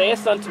thou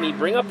sayest unto me,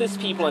 bring up this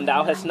people, and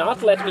thou hast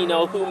not let me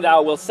know whom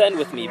thou wilt send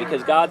with me.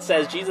 Because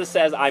Jesus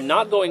says, I'm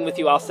not going with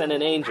you, I'll send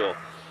an angel.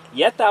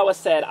 Yet thou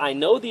hast said, I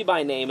know thee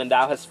by name, and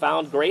thou hast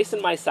found grace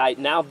in my sight.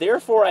 Now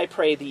therefore I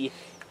pray thee,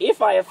 if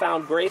I have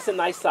found grace in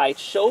thy sight,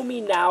 show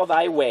me now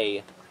thy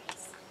way.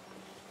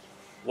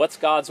 What's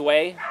God's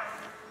way?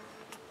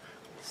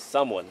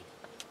 Someone.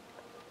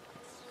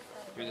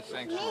 Through the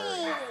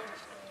sanctuary.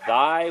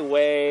 Thy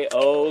way,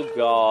 O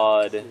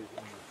God,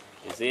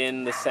 is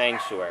in the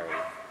sanctuary.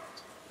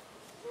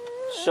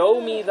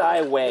 Show me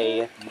thy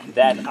way,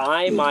 that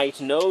I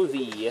might know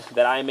thee,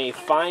 that I may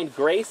find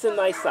grace in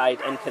thy sight,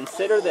 and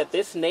consider that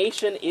this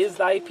nation is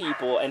thy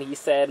people. And he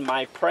said,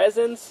 My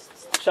presence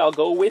shall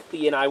go with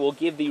thee, and I will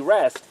give thee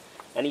rest.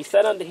 And he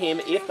said unto him,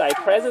 If thy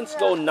presence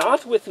go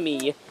not with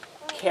me,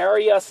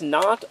 carry us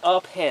not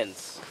up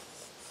hence.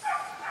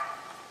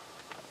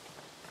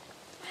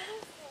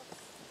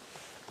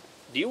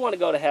 Do you want to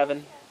go to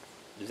heaven?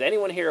 Does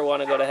anyone here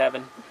want to go to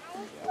heaven?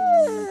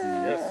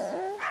 Yes.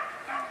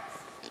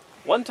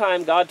 One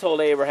time God told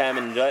Abraham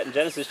in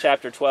Genesis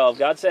chapter 12,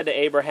 God said to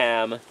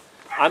Abraham,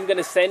 I'm going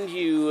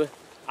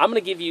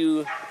to give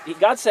you,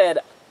 God said,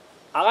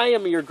 I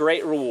am your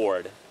great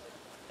reward.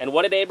 And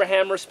what did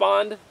Abraham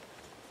respond?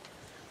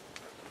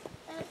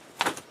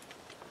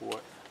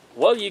 What?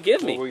 What will you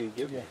give me? What will you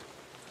give me?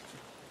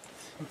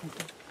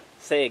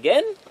 Say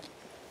again?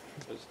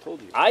 I just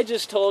told you. I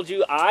just told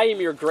you I am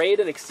your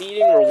great and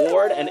exceeding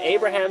reward. And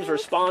Abraham's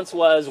response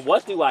was,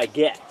 what do I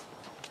get?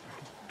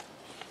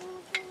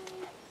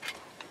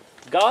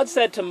 God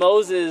said to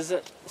Moses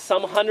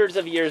some hundreds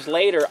of years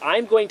later,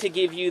 I'm going to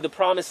give you the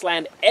promised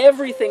land,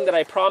 everything that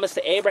I promised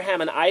to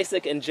Abraham and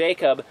Isaac and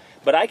Jacob,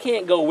 but I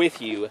can't go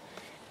with you.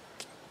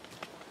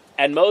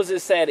 And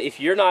Moses said, if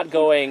you're not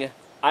going,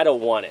 I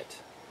don't want it.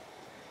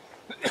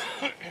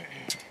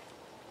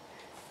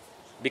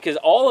 Because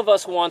all of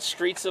us want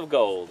streets of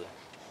gold.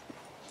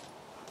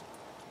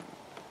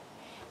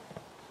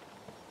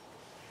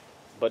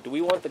 But do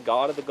we want the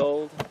God of the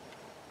gold?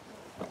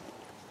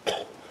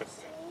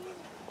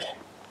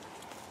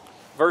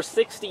 Verse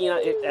 16,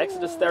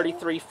 Exodus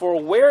 33,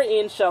 For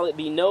wherein shall it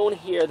be known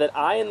here that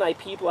I and thy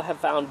people have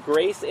found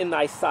grace in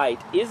thy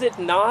sight? Is it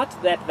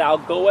not that thou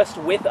goest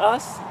with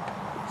us?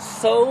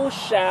 So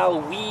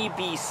shall we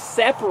be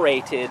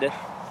separated,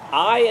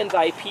 I and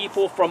thy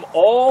people, from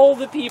all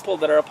the people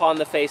that are upon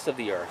the face of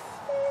the earth.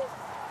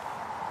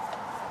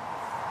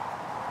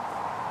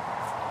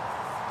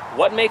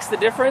 What makes the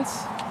difference?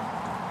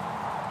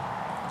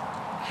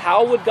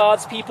 How would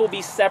God's people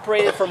be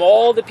separated from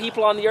all the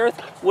people on the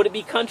earth? Would it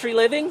be country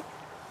living?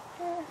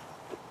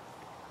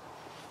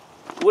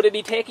 Would it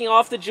be taking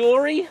off the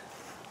jewelry?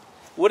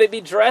 Would it be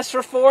dress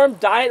reform,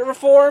 diet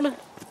reform?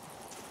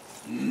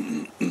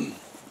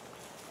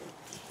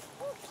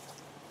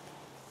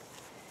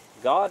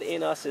 God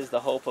in us is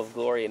the hope of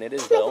glory, and it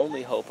is the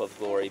only hope of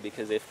glory,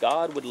 because if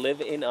God would live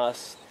in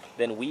us,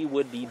 then we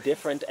would be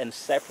different and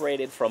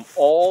separated from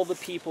all the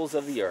peoples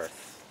of the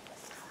earth.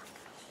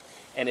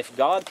 And if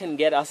God can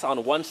get us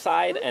on one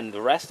side and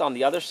the rest on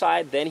the other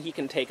side, then he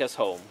can take us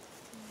home.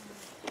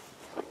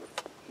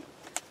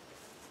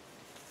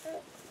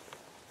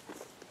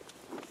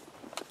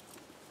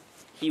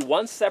 He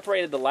once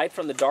separated the light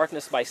from the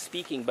darkness by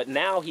speaking, but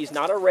now he's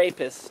not a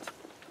rapist.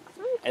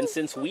 And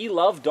since we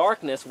love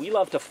darkness, we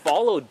love to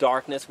follow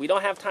darkness. We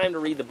don't have time to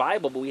read the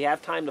Bible, but we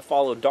have time to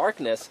follow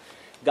darkness.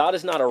 God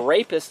is not a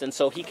rapist, and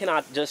so he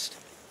cannot just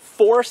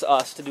force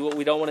us to do what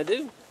we don't want to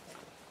do.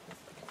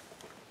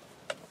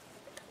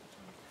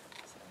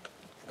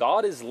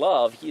 God is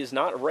love. He is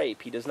not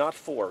rape. He does not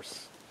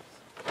force.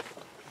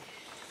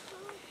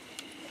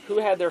 Who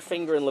had their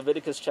finger in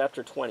Leviticus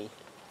chapter 20?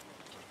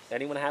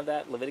 Anyone have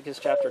that? Leviticus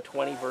chapter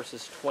 20,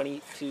 verses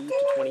 22 to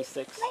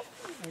 26. I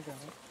got it.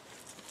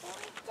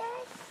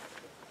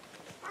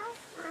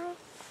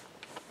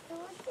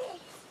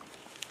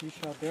 You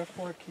shall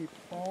therefore keep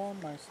all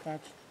my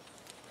statutes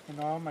and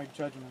all my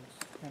judgments,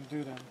 and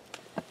do them,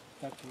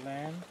 that the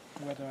land,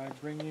 whether I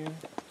bring you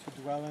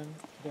to dwell in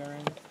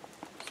therein,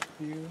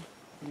 spew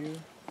you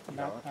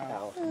not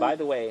out. By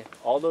the way,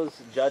 all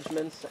those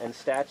judgments and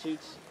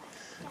statutes,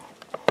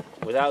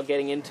 without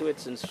getting into it,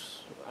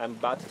 since I'm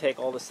about to take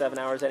all the 7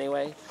 hours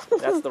anyway,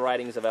 that's the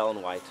writings of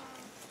Ellen White.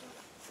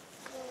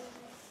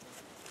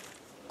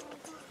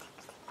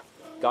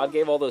 God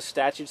gave all those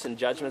statutes and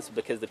judgments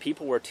because the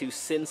people were too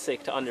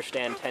sin-sick to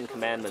understand 10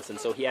 commandments, and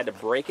so he had to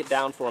break it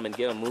down for them and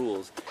give them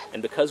rules.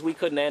 And because we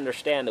couldn't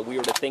understand that we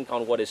were to think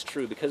on what is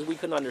true, because we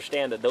couldn't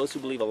understand that those who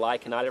believe a lie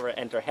cannot ever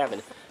enter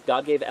heaven,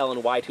 God gave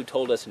Ellen White, who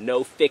told us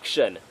no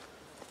fiction.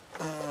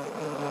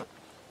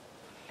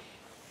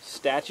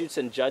 Statutes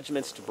and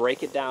judgments to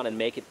break it down and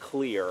make it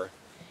clear,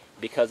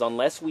 because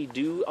unless we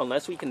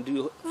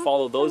can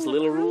follow those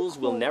little rules,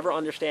 we'll never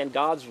understand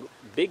God's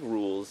big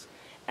rules,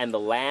 and the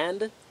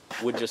land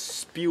would just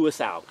spew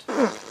us out.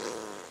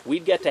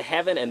 We'd get to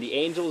heaven and the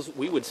angels,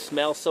 we would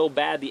smell so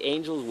bad the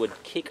angels would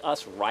kick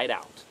us right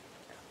out.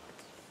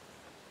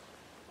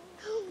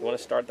 You want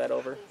to start that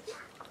over?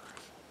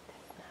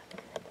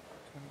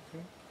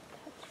 22.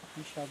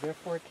 You shall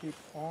therefore keep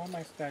all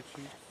my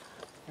statutes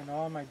and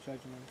all my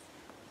judgments,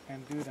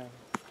 and do them,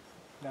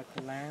 that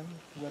the land,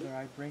 whether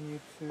I bring you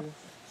to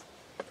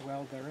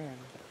dwell therein,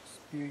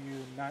 spew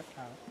you not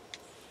out.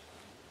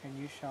 And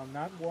you shall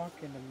not walk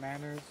in the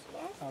manners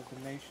of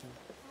the nation,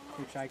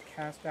 which I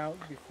cast out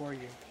before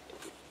you.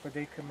 For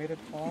they committed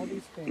all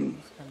these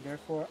things, and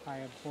therefore I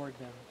abhorred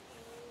them.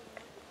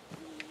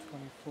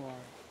 24.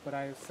 But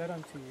I have said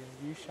unto you,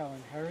 ye shall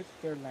inherit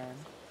their land,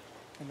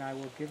 and I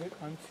will give it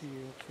unto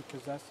you to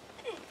possess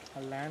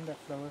a land that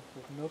floweth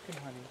with milk and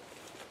honey.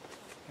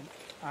 And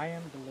I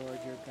am the Lord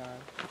your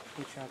God,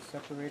 which hath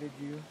separated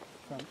you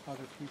from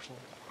other people.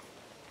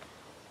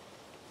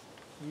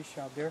 Ye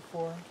shall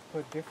therefore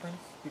put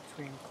difference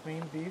between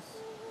clean beasts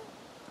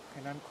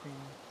and unclean,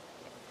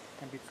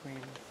 and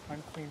between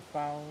unclean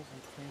fowls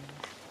and clean.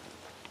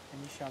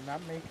 And ye shall not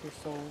make your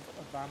souls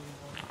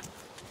abominable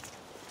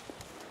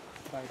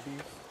by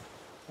beast,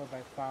 or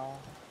by fowl,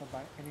 or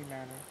by any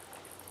manner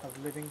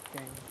of living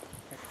thing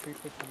that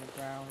creepeth from the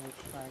ground,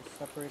 which I have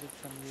separated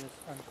from you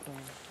as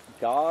unclean.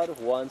 God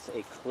wants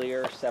a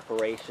clear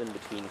separation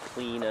between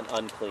clean and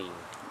unclean.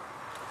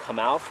 Come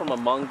out from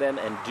among them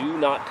and do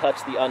not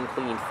touch the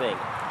unclean thing.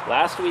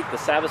 Last week, the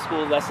Sabbath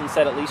school lesson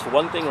said at least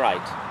one thing right.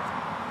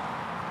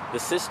 The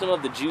system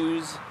of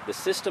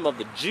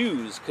the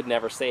Jews could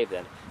never save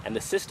them, and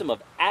the system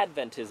of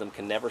Adventism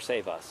can never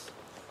save us.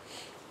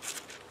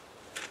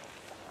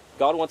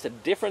 God wants a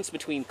difference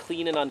between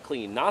clean and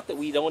unclean. Not that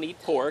we don't eat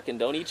pork and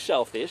don't eat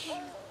shellfish.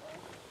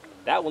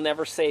 That will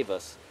never save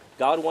us.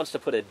 God wants to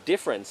put a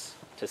difference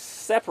to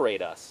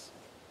separate us.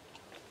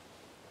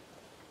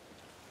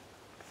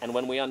 And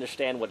when we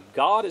understand what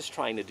God is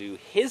trying to do,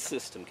 his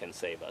system can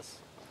save us.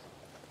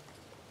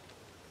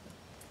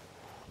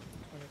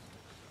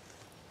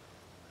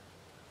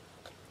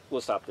 We'll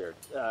stop there.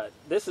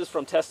 This is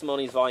from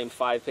Testimonies, Volume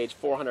 5, page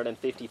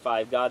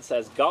 455. God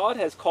says, God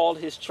has called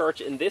his church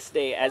in this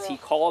day as he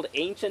called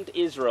ancient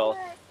Israel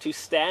to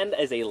stand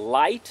as a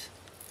light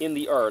in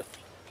the earth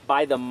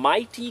by the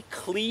mighty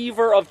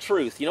cleaver of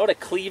truth. You know what a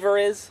cleaver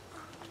is?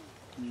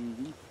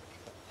 Mm-hmm.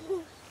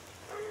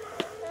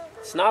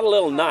 It's not a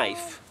little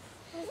knife.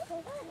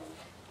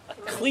 A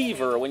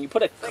cleaver, when you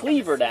put a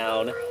cleaver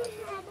down...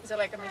 Is it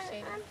like a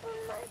machete?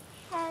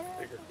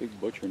 Big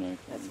butcher knife.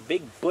 That's a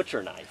big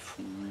butcher knife.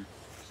 Mm-hmm.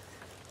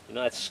 You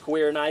know that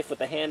square knife with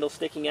the handle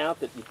sticking out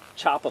that you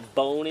chop a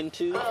bone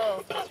into?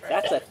 Oh, that's right.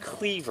 That's a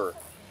cleaver.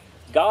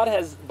 God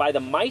has, by the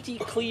mighty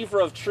cleaver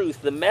of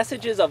truth, the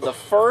messages of the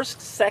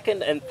first,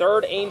 second, and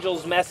third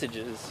angels'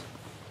 messages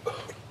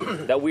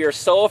that we are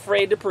so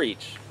afraid to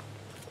preach.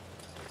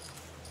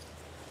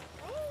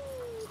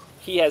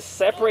 He has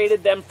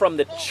separated them from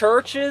the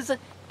churches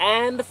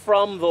and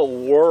from the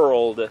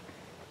world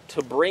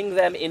to bring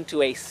them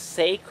into a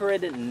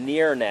sacred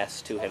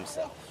nearness to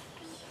himself.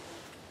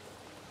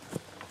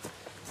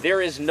 There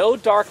is no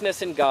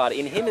darkness in God.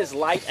 In him is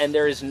light, and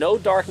there is no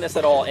darkness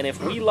at all. And if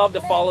we love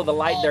to follow the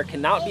light, there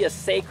cannot be a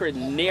sacred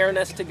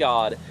nearness to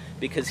God,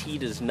 because he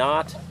does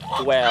not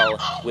dwell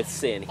with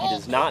sin. He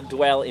does not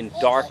dwell in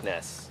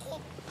darkness.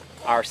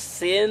 Our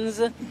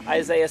sins,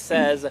 Isaiah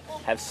says,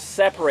 have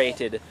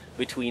separated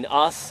between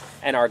us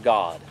and our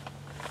God.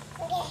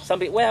 Some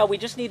people, well, we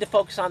just need to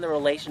focus on the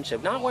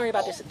relationship. Not worry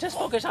about this. Just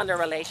focus on the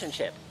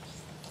relationship.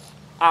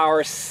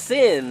 Our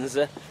sins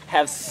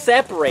have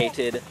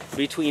separated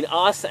between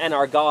us and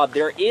our God.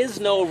 There is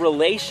no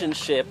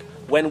relationship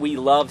when we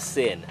love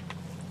sin.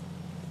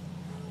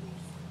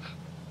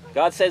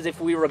 God says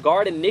if we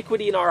regard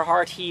iniquity in our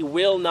heart, he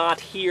will not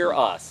hear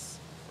us.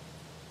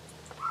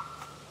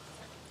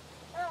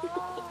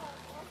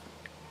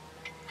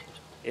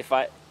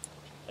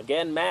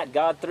 Again, Matt,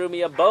 God threw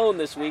me a bone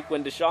this week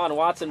when Deshaun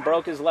Watson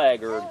broke his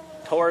leg or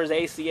tore his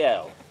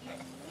ACL.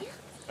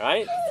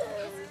 Right?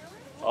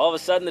 All of a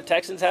sudden, the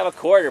Texans have a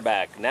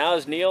quarterback. Now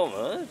is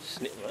Neale.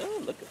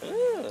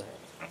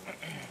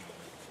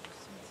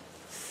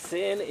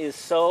 Sin is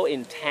so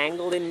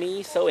entangled in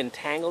me, so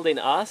entangled in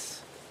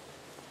us.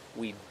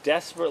 We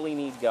desperately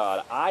need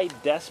God. I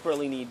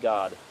desperately need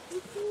God.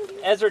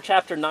 Ezra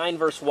chapter 9,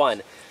 verse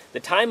 1. The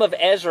time of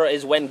Ezra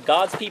is when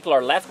God's people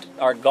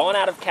are gone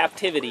out of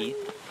captivity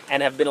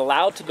and have been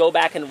allowed to go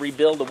back and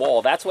rebuild the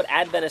wall. That's what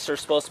Adventists are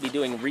supposed to be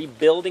doing,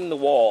 rebuilding the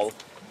wall.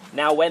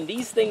 Now when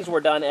these things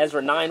were done,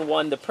 Ezra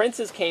 9:1, the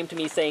princes came to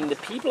me saying, the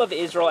people of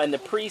Israel and the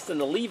priests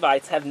and the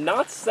Levites have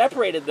not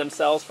separated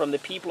themselves from the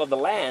people of the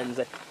lands,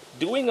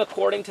 doing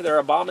according to their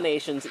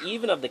abominations,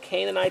 even of the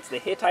Canaanites, the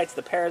Hittites,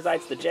 the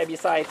Perizzites, the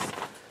Jebusites,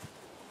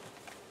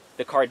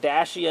 the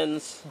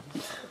Kardashians,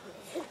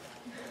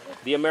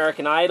 the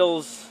American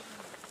Idols,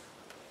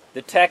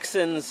 the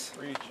Texans.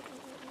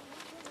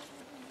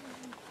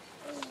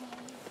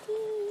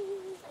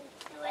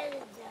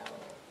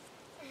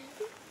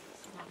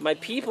 My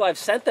people, I've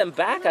sent them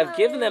back. I've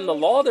given them the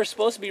law. They're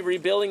supposed to be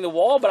rebuilding the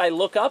wall, but I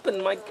look up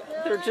and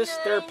they're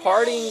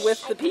partying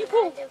with the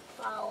people.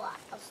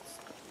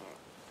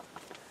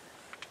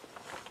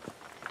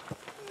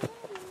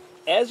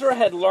 Ezra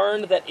had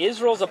learned that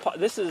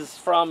this is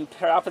from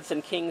Prophets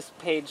and Kings,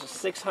 page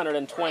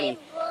 620.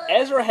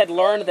 Ezra had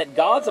learned that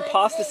God's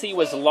apostasy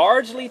was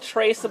largely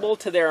traceable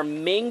to their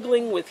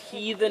mingling with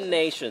heathen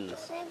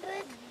nations.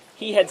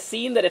 He had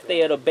seen that if they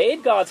had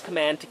obeyed God's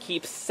command to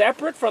keep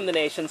separate from the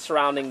nations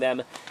surrounding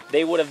them,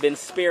 they would have been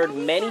spared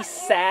many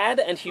sad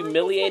and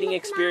humiliating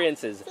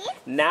experiences.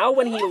 Now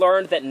when he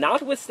learned that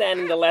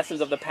notwithstanding the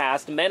lessons of the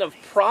past, men of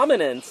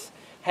prominence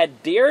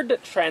had dared to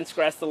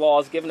transgress the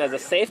laws given as a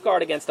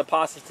safeguard against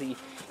apostasy,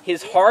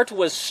 his heart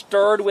was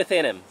stirred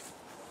within him.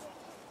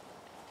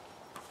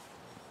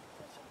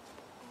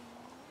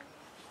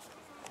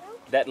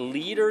 That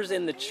leaders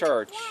in the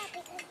church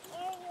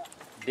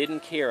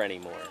didn't care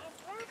anymore.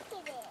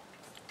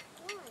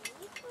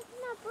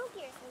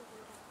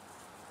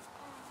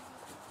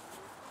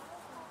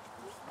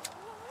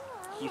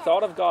 He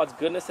thought of God's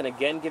goodness and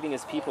again giving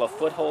his people a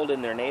foothold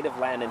in their native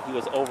land, and he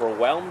was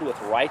overwhelmed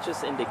with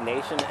righteous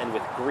indignation and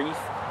with grief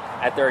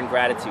at their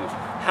ingratitude.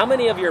 How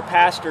many of your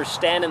pastors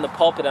stand in the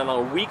pulpit and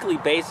on a weekly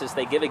basis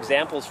they give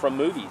examples from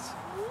movies?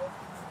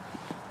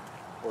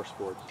 Or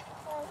sports.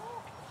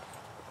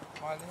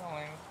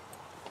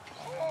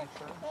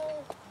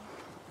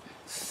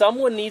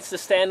 Someone needs to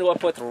stand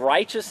up with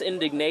righteous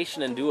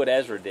indignation and do what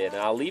Ezra did.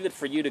 And I'll leave it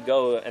for you to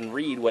go and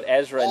read what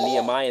Ezra and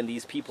Nehemiah and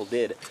these people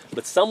did.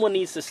 But someone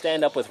needs to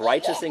stand up with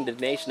righteous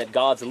indignation at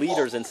God's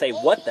leaders and say,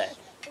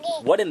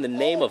 what in the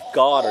name of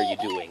God are you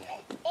doing?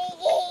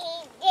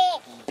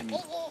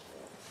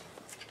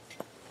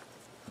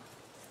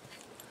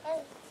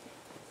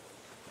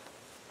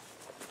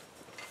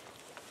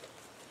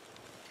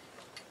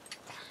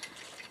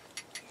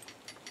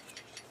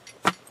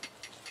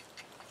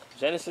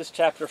 Genesis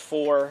chapter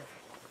 4.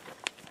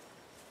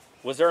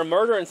 Was there a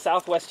murder in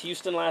Southwest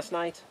Houston last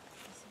night?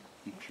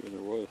 I'm sure there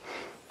was.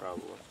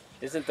 Probably.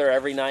 Isn't there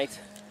every night?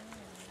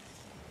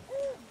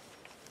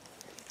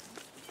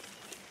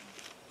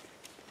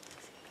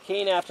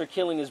 Cain, after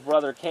killing his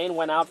brother, Cain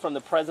went out from the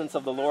presence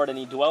of the Lord, and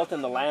he dwelt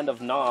in the land of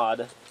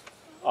Nod,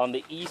 on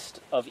the east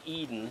of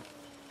Eden.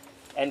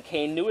 And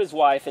Cain knew his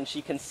wife, and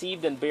she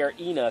conceived and bare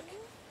Enoch,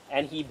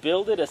 and he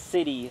builded a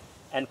city,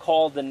 and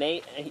called the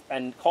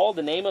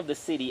name of the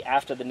city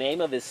after the name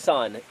of his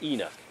son,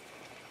 Enoch.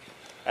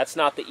 That's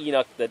not the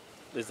Enoch that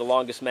is the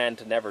longest man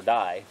to never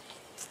die.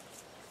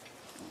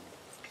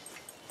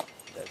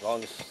 The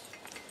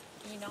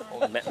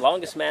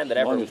longest man that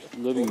ever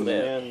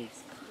lived.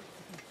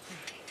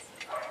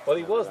 Well,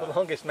 he was the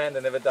longest man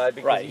that ever died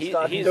because he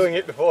started doing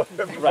it before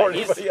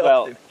anybody else did.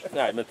 All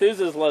right,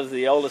 Methuselah was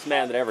the oldest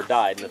man that ever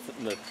died,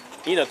 and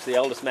Enoch's the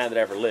oldest man that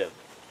ever lived.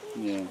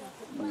 Yeah.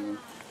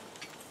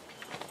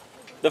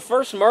 The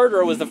first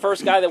murderer was the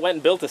first guy that went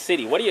and built a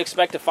city. What do you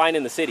expect to find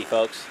in the city,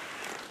 folks?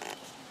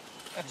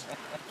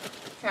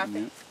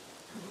 Traffic.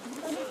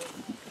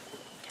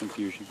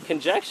 Confusion.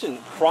 Conjecture,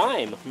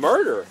 crime,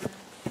 murder.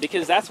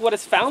 Because that's what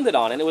it's founded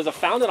on. And it was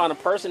founded on a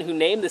person who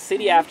named the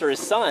city after his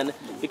son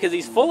because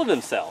he's full of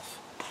himself.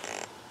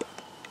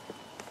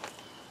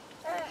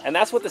 And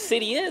that's what the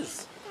city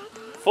is.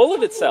 Full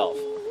of itself.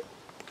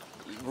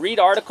 Read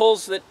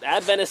articles that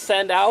Adventists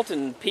send out,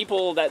 and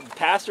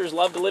pastors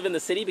love to live in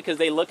the city because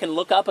they can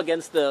look up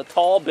against the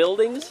tall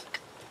buildings.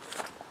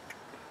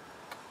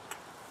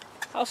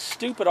 How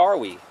stupid are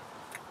we?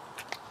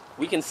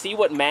 We can see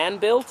what man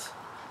built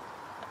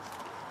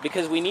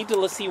because we need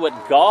to see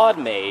what God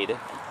made.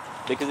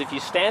 Because if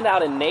you stand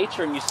out in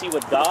nature and you see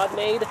what God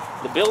made,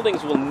 the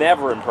buildings will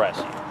never impress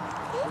you.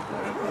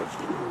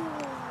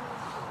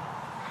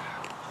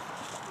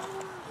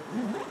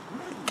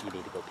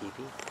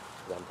 pee-pee?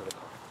 Run to the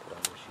car. Put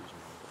on your shoes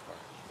and run to the car.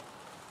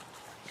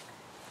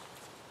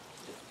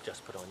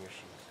 Just put on your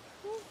shoes.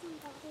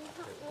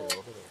 They're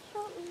over there.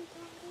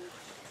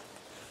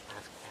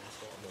 Ask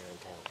Aunt Mary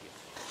to help you.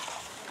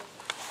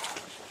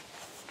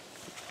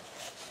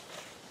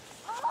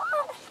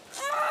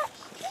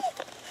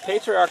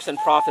 Patriarchs and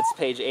Prophets,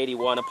 page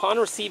 81. Upon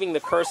receiving the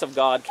curse of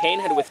God, Cain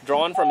had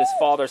withdrawn from his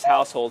father's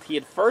household. He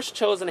had first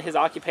chosen his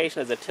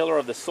occupation as a tiller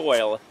of the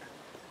soil,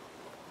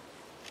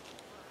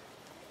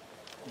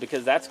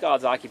 because that's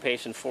God's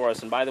occupation for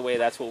us. And by the way,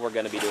 that's what we're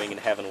going to be doing in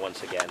heaven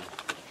once again.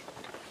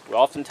 We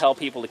often tell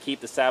people to keep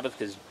the Sabbath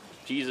because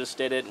Jesus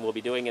did it and we'll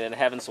be doing it in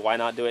heaven, so why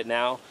not do it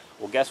now?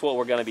 Well, guess what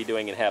we're going to be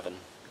doing in heaven?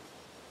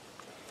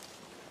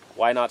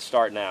 Why not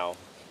start now?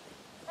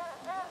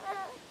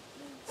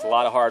 It's a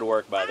lot of hard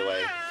work, by the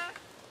way.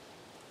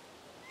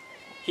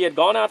 He had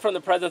gone out from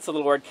the presence of the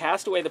Lord,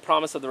 cast away the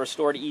promise of the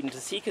restored Eden, to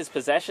seek his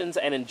possessions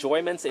and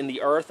enjoyments in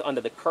the earth under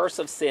the curse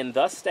of sin,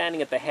 thus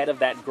standing at the head of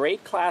that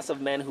great class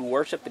of men who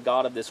worship the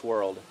God of this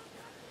world.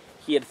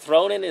 He had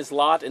thrown in his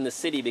lot in the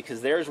city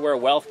because there's where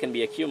wealth can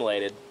be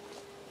accumulated.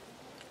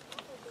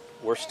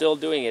 We're still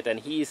doing it, and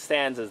he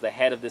stands as the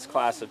head of this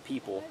class of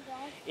people.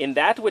 In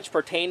that which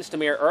pertains to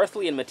mere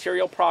earthly and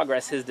material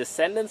progress, his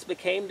descendants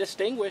became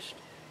distinguished.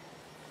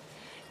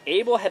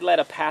 Abel had led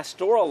a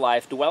pastoral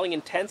life, dwelling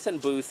in tents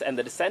and booths, and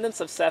the descendants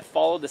of Seth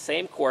followed the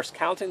same course,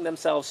 counting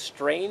themselves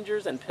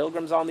strangers and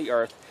pilgrims on the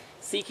earth,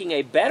 seeking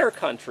a better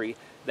country,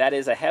 that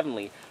is, a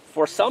heavenly.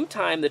 For some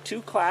time the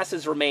two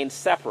classes remained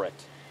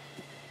separate.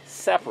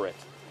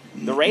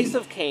 The race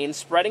of Cain,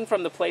 spreading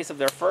from the place of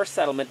their first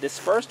settlement,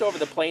 dispersed over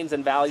the plains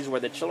and valleys where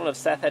the children of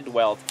Seth had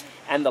dwelt,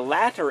 and the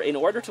latter, in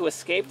order to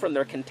escape from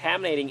their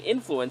contaminating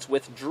influence,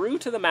 withdrew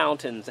to the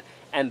mountains,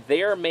 and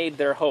there made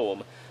their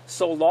home.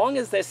 So long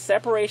as this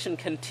separation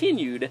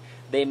continued,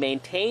 they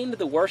maintained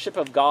the worship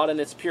of God in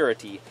its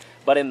purity.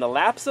 But in the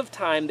lapse of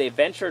time, they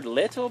ventured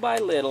little by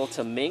little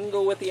to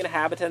mingle with the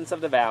inhabitants of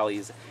the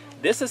valleys.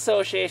 This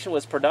association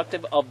was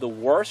productive of the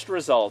worst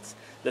results.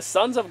 The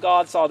sons of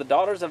God saw the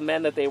daughters of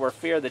men that they were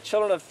feared. The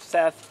children of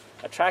Seth,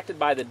 attracted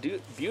by the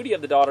beauty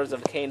of the daughters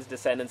of Cain's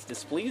descendants,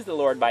 displeased the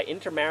Lord by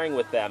intermarrying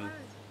with them.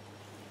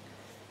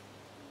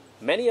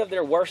 Many of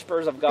their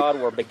worshippers of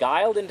God were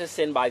beguiled into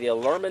sin by the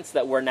allurements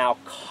that were now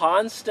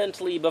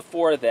constantly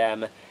before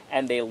them,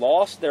 and they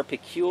lost their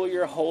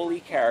peculiar holy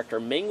character.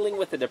 Mingling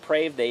with the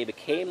depraved, they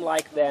became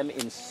like them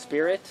in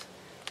spirit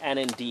and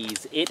in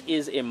deeds. It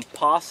is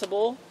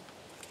impossible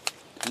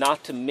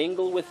not to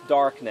mingle with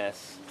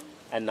darkness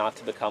and not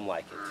to become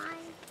like it.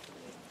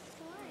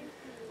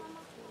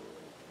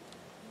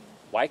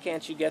 Why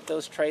can't you get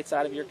those traits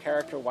out of your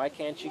character? Why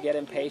can't you get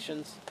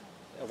impatience?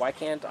 Why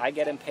can't I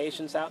get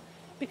impatience out?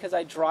 Because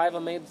I drive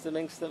amongst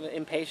the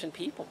impatient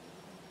people.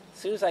 As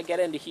soon as I get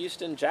into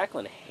Houston,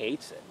 Jacqueline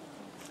hates it.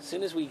 As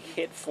soon as we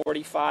hit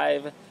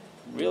 45,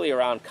 really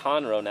around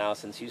Conroe now,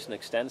 since Houston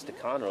extends to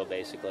Conroe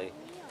basically,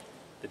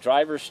 the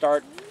drivers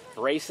start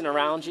racing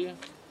around you,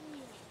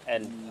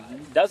 and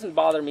it doesn't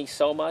bother me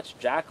so much.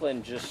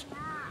 Jacqueline just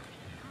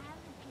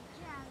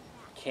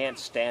can't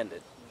stand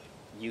it.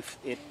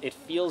 It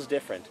feels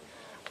different.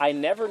 I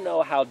never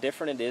know how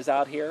different it is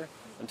out here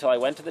until I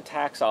went to the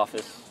tax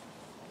office,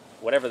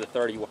 whatever the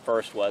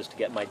 31st was, to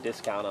get my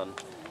discount on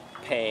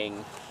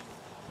paying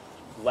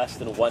less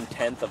than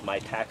 1/10 of my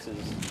taxes,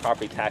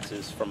 property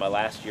taxes, for my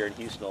last year in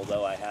Houston,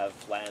 although I have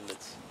land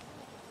that's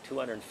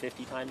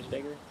 250 times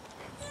bigger.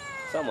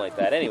 Something like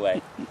that.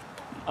 Anyway,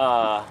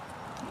 the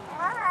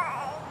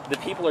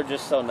people are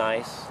just so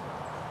nice.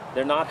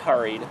 They're not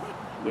hurried,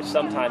 which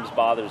sometimes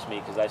bothers me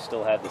because I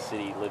still have the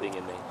city living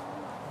in me.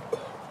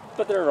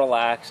 But they're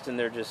relaxed and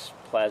they're just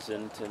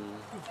pleasant, and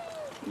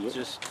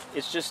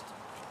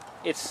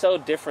it's so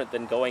different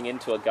than going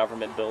into a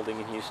government building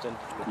in Houston.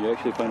 You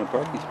actually find a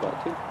parking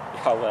spot too.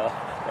 Oh well,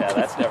 yeah,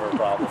 that's never a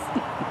problem.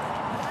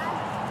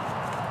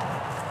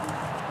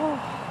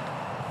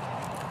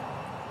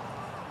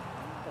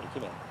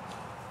 Come in.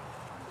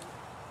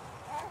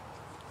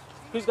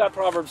 Who's got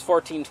Proverbs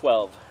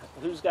 14:12?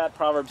 Who's got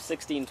Proverbs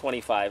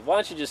 16:25? Why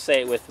don't you just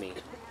say it with me?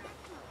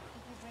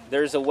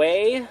 There's a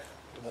way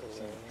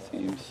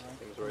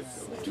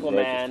to a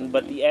man,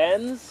 but the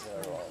ends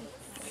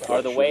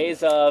are the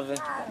ways of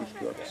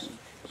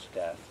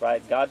death.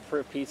 Right? God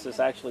repeats this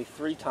actually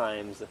 3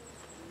 times.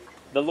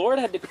 The Lord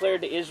had declared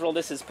to Israel,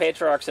 this is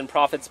Patriarchs and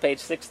Prophets, page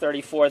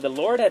 634. The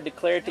Lord had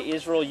declared to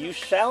Israel, you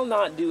shall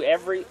not do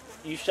every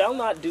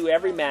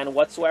man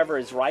whatsoever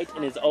is right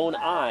in his own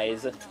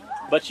eyes,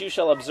 but you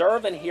shall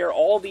observe and hear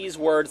all these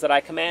words that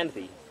I command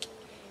thee.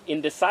 In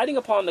deciding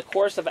upon the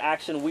course of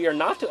action, we are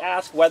not to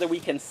ask whether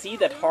we can see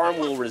that harm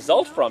will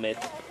result from it,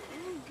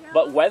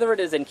 but whether it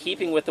is in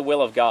keeping with the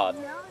will of God.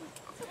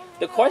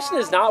 The question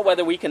is not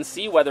whether we can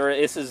see whether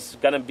this is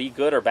going to be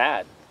good or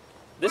bad.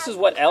 This is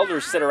what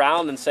elders sit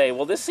around and say,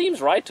 well, this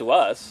seems right to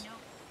us.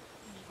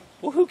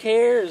 Well, who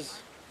cares?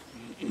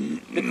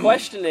 The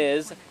question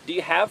is, do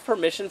you have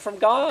permission from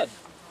God?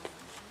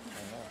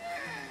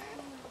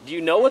 Do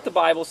you know what the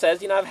Bible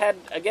says? You know, I've had,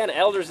 again,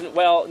 elders,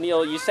 well,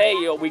 Neale, you say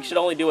we should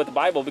only do what the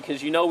Bible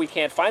because you know we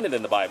can't find it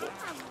in the Bible.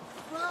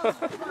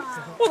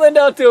 Well, then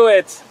don't do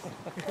it.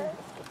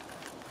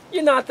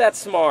 You're not that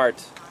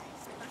smart.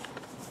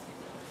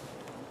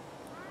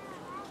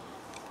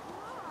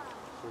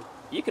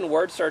 You can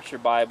word search your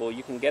Bible.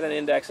 You can get an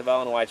index of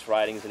Ellen White's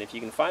writings, and if you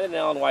can find it in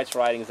Ellen White's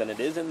writings, then it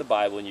is in the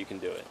Bible, and you can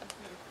do it.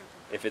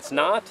 If it's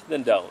not,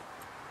 then don't.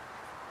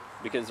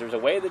 Because there's a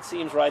way that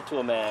seems right to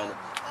a man,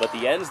 but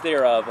the ends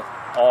thereof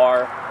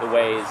are the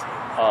ways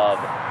of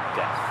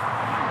death.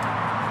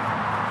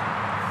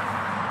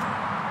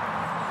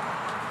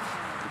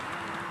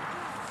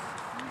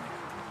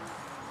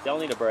 Y'all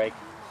need a break.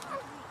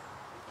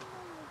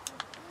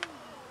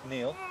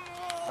 Neale,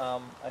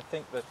 I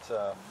think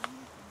that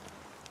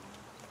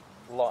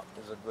Lot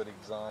is a good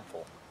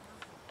example.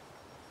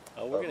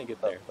 Oh, we're going to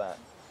get there. That.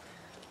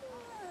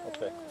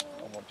 Okay,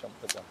 I won't jump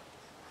the gun.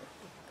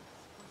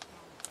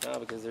 No,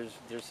 because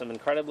there's some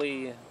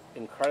incredibly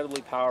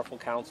powerful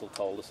counsel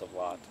told us of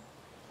Lot.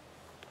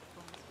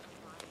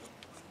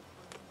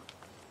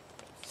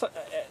 So,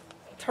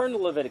 turn to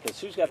Leviticus.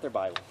 Who's got their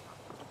Bible?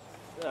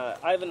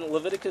 Ivan,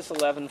 Leviticus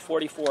 11,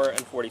 44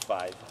 and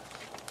 45.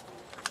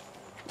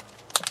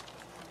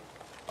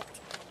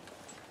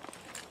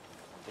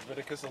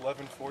 Leviticus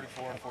 11,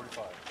 44 and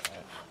 45.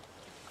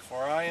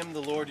 For I am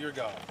the Lord your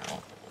God.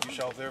 You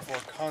shall therefore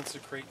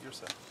consecrate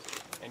yourselves,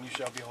 and you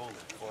shall be holy,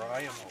 for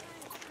I am holy.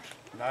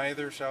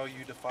 Neither shall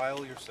you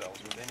defile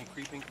yourselves with any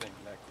creeping thing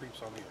that creeps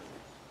on the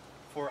earth.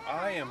 For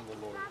I am the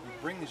Lord who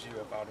brings you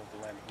up out of the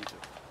land of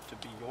Egypt, to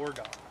be your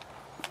God.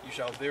 You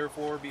shall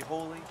therefore be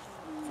holy,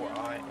 for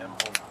I am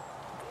holy.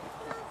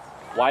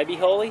 Why be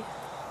holy?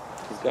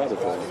 Because God is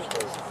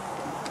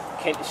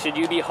holy. Should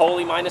you be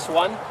holy minus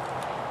one?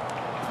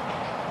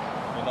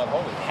 You're not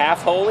holy.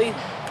 Half holy?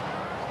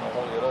 Not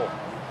holy at all.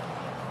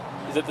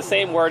 Is it the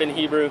same word in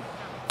Hebrew?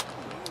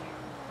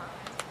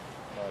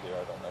 No idea,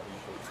 I don't know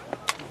Hebrew.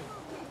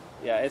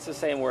 Yeah, it's the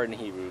same word in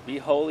Hebrew. Be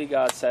holy,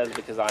 God says,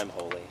 because I'm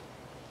holy.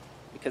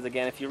 Because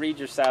again, if you read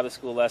your Sabbath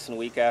school lesson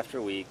week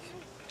after week,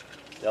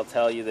 they'll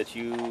tell you that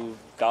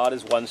God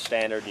is one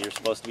standard and you're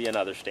supposed to be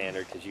another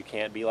standard because you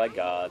can't be like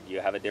God. You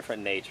have a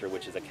different nature,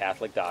 which is a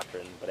Catholic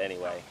doctrine. But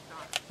anyway.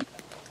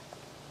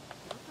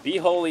 Be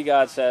holy,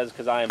 God says,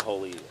 because I am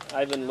holy.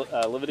 I've in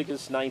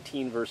Leviticus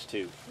 19, verse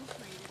 2.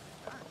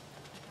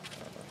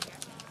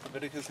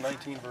 Leviticus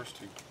 19, verse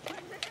 2.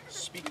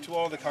 Speak to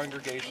all the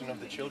congregation of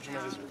the children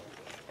of Israel,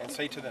 and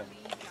say to them,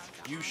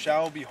 you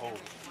shall be holy,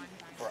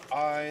 for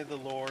I, the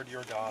Lord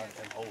your God,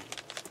 am holy.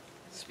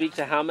 Speak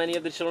to how many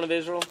of the children of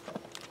Israel?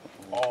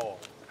 All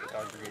the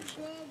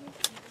congregation.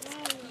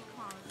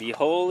 Be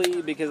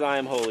holy, because I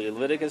am holy.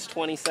 Leviticus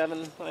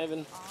 27,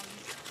 Ivan.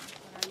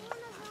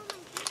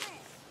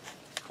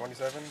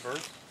 27,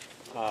 verse?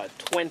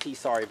 20,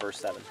 sorry, verse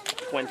 7.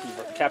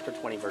 Chapter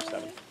 20, verse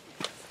 7.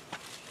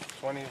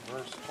 20,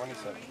 verse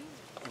 27.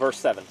 Verse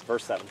 7,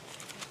 verse 7.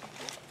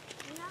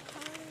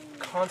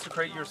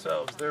 Consecrate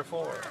yourselves,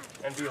 therefore,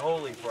 and be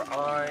holy, for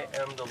I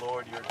am the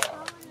Lord your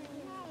God.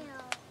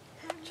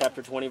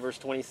 Chapter 20, verse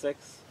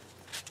 26.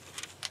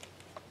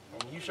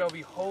 And you shall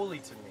be holy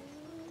to me,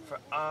 for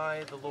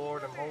I, the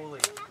Lord, am holy,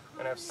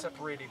 and have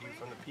separated you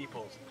from the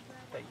peoples,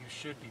 that you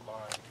should be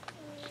mine.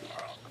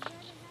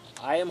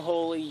 I am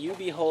holy, you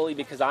be holy,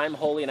 because I am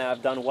holy, and I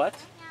have done what?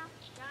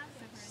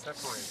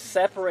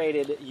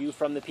 Separated you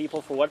from the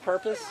people for what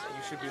purpose?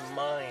 You should be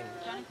mine.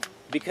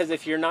 Because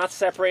if you're not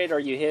separated, are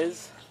you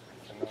his?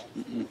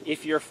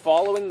 If you're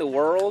following the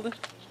world,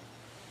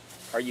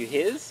 are you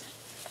his?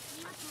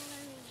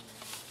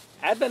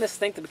 Adventists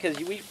think that because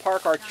we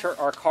park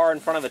our car in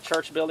front of a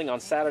church building on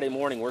Saturday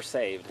morning, we're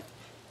saved.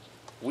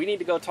 We need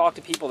to go talk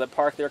to people that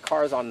park their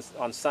cars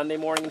on Sunday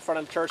morning in front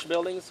of church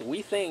buildings.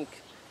 We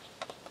think,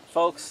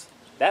 folks,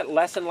 that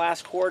lesson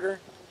last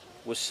quarter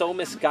was so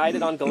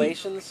misguided on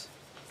Galatians.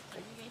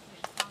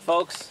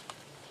 Folks,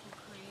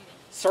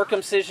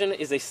 circumcision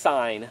is a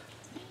sign.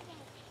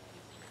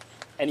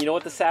 And you know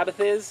what the Sabbath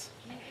is?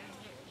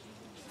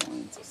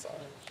 It's a sign.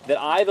 That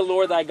I, the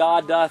Lord thy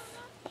God, doth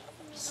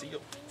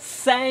seal.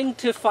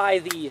 Sanctify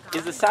thee.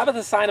 Is the Sabbath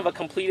a sign of a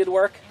completed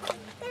work?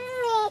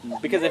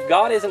 Because if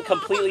God isn't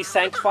completely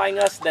sanctifying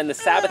us, then the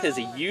Sabbath is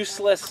a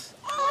useless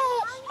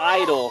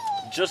idol,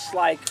 just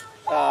like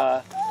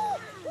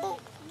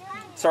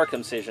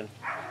circumcision.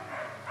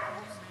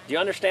 Do you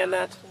understand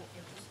that?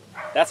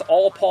 That's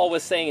all Paul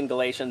was saying in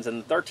Galatians,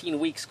 and 13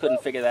 weeks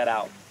couldn't figure that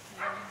out.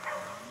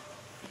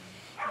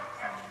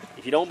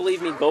 If you don't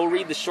believe me, go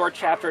read the short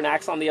chapter in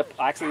Acts of the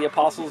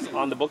Apostles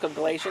on the book of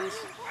Galatians.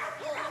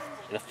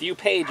 In a few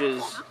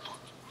pages,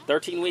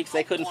 13 weeks,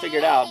 they couldn't figure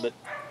it out, but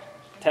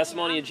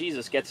Testimony of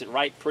Jesus gets it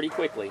right pretty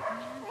quickly.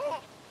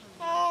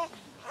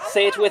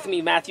 Say it with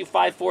me, Matthew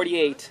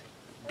 5:48.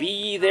 Be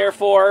ye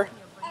therefore,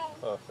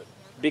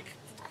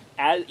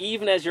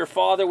 even as your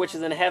Father which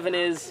is in heaven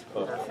is.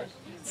 Perfect.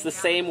 It's the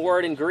same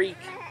word in Greek.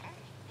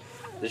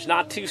 There's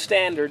not two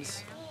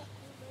standards.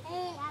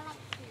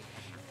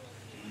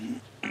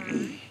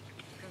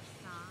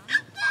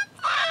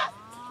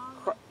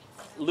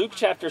 Luke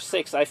chapter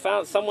 6, I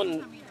found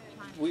someone,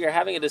 we were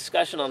having a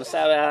discussion on a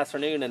Saturday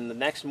afternoon, and the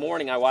next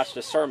morning I watched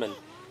a sermon.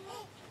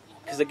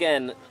 Because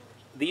again,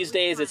 these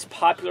days it's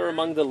popular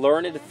among the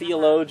learned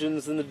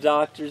theologians and the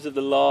doctors of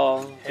the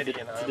law to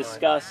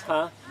discuss,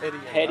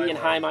 heady and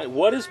high mind.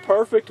 What does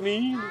perfect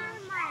mean?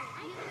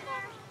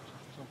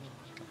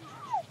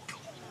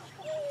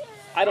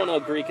 I don't know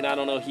Greek and I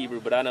don't know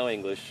Hebrew, but I know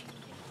English.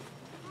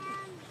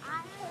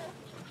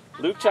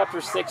 Luke chapter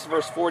 6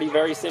 verse 40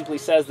 very simply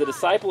says, the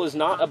disciple is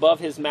not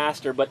above his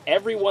master, but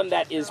everyone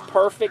that is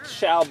perfect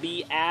shall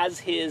be as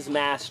his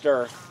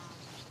master.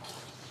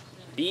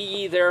 Be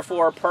ye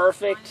therefore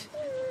perfect,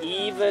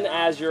 even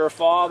as your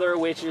Father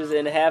which is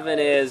in heaven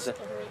is.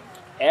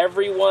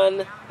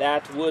 Everyone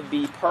that would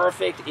be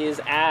perfect is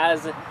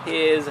as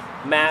his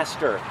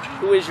master.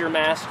 Who is your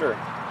master?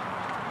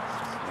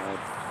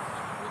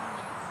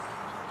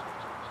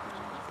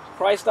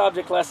 Christ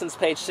Object Lessons,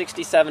 page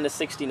 67 to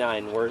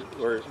 69.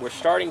 We're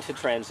starting to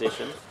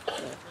transition.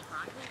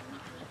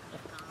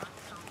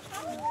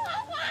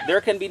 There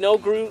can be no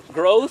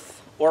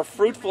growth or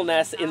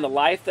fruitfulness in the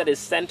life that is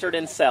centered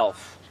in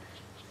self.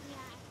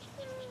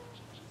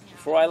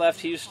 Before I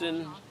left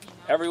Houston,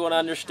 everyone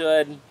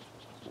understood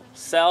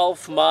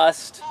self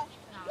must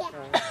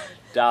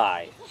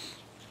die.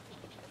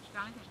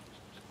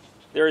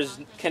 There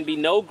can be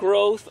no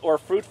growth or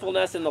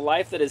fruitfulness in the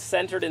life that is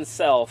centered in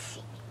self.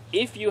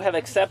 If you have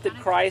accepted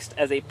Christ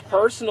as a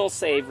personal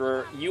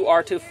Savior, you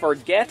are to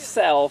forget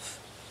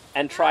self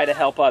and try to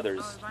help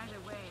others.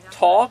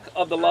 Talk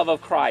of the love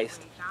of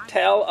Christ.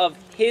 Tell of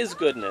His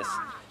goodness.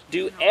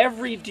 Do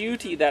every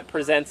duty that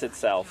presents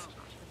itself.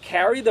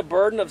 Carry the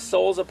burden of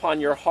souls upon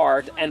your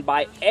heart, and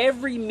by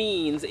every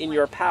means in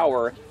your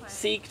power,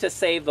 seek to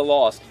save the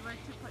lost.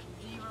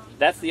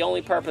 That's the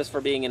only purpose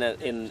for being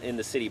in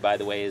the city, by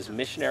the way, is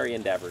missionary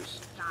endeavors.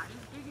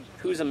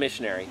 Who's a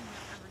missionary?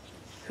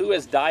 Who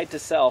has died to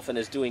self and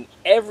is doing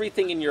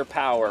everything in your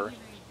power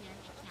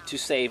to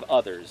save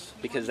others,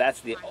 because that's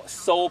the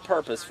sole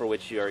purpose for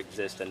which you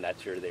exist and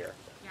that you're there.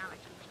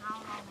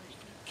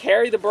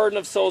 Carry the burden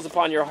of souls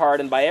upon your heart,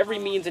 and by every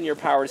means in your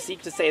power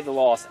seek to save the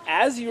lost.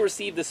 As you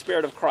receive the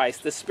Spirit of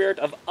Christ, the spirit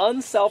of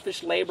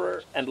unselfish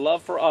labor and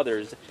love for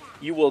others,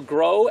 you will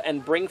grow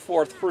and bring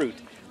forth fruit.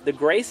 The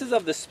graces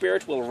of the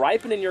Spirit will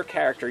ripen in your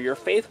character. Your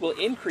faith will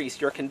increase.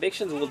 Your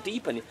convictions will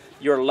deepen.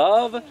 Your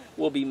love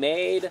will be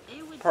made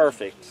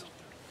perfect.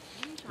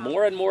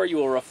 More and more you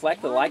will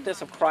reflect the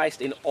likeness of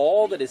Christ in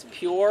all that is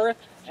pure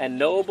and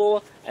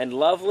noble and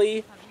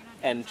lovely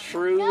and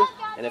true.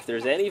 And if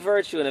there's any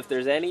virtue and if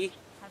there's any,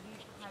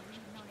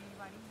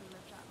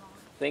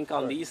 think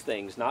on these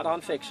things, not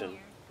on fiction.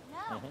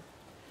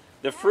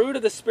 The fruit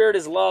of the Spirit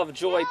is love,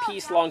 joy,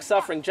 peace,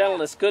 long-suffering,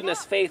 gentleness,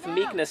 goodness, faith,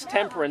 meekness,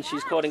 temperance.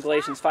 She's quoting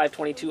Galatians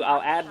 5:22.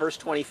 I'll add verse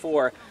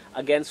 24,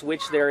 against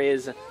which there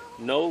is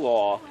no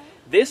law.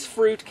 This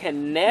fruit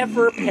can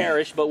never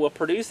perish, but will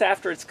produce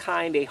after its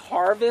kind a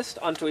harvest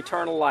unto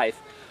eternal life.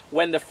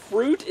 When the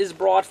fruit is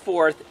brought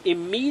forth,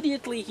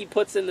 immediately he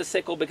puts in the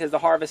sickle because the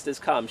harvest has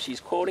come.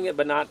 She's quoting it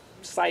but not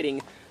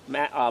citing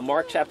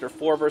Mark chapter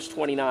 4, verse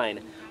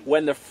 29.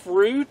 When the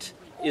fruit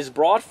is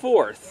brought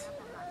forth,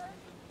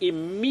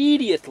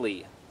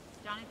 immediately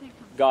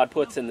God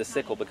puts in the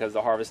sickle because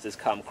the harvest has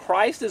come.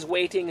 Christ is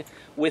waiting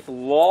with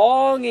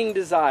longing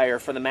desire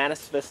for the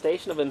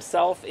manifestation of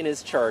himself in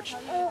his church,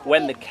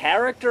 when the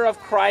character of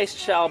Christ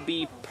shall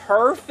be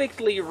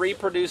perfectly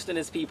reproduced in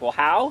his people.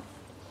 How?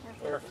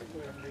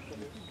 Perfectly.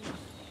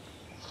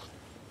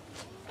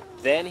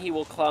 Then he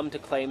will come to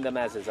claim them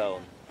as his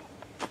own.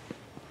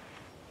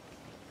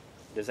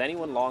 Does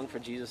anyone long for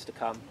Jesus to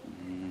come?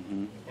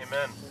 Mm-hmm.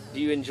 Amen. Do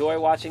you enjoy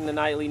watching the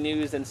nightly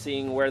news and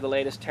seeing where the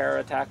latest terror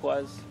attack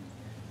was?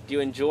 Do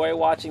you enjoy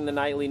watching the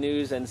nightly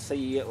news and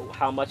see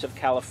how much of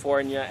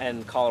California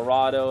and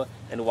Colorado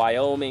and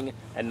Wyoming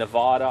and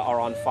Nevada are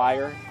on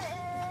fire?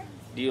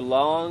 Do you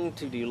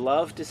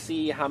love to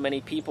see how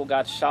many people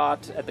got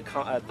shot at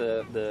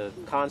the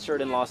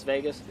concert in Las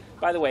Vegas?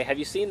 By the way, have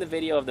you seen the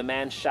video of the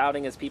man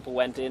shouting as people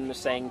went in,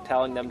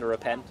 telling them to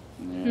repent?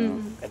 Yeah.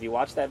 Have you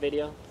watched that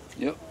video?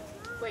 Yep.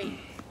 Wait.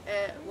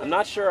 I'm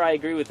not sure I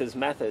agree with his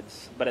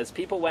methods, but as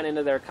people went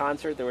into their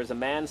concert, there was a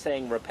man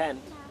saying, repent.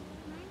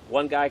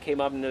 One guy came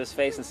up into his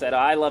face and said,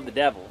 I love the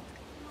devil.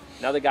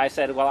 Another guy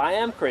said, well, I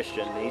am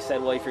Christian. And he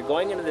said, well, if you're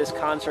going into this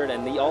concert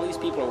and all these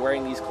people are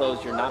wearing these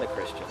clothes, you're not a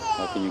Christian.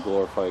 How can you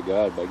glorify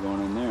God by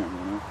going in there, you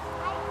know?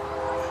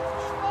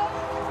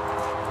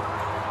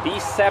 Be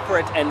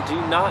separate and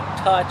do not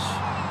touch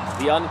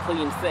the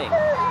unclean thing.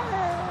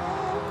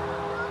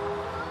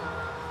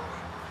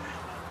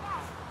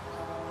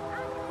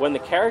 When the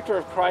character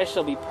of Christ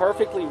shall be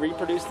perfectly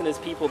reproduced in his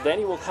people, then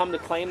he will come to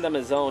claim them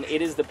as own.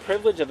 It is the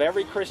privilege of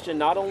every Christian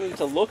not only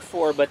to look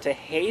for, but to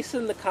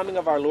hasten the coming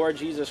of our Lord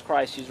Jesus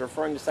Christ. She's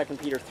referring to 2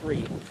 Peter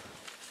 3.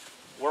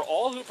 were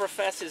all who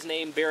profess his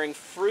name bearing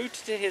fruit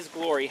to his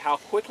glory, how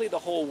quickly the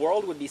whole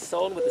world would be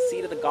sown with the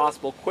seed of the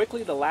gospel.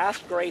 Quickly the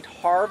last great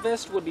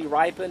harvest would be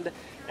ripened,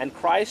 and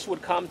Christ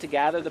would come to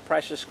gather the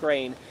precious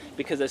grain.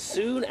 Because as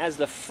soon as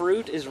the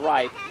fruit is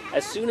ripe,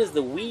 as soon as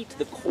the wheat,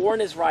 the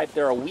corn is ripe,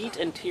 there are wheat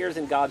and tears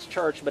in God's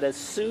church, but as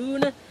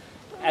soon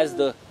as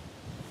the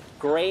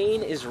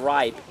grain is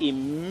ripe,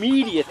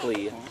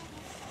 immediately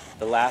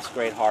the last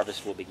great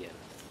harvest will begin.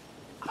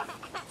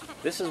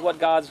 This is what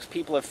God's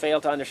people have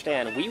failed to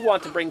understand. We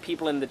want to bring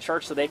people into the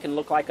church so they can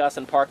look like us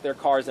and park their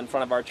cars in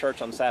front of our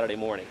church on Saturday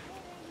morning.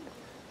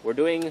 We're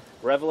doing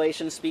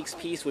Revelation Speaks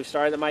Peace. We've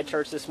started at my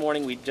church this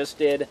morning. We just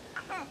did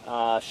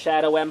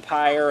Shadow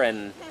Empire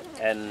and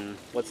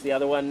what's the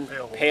other one?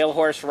 Pale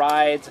Horse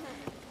Rides.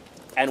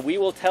 And we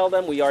will tell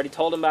them, we already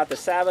told them about the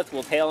Sabbath,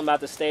 we'll tell them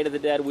about the state of the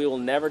dead. We will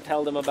never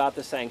tell them about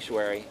the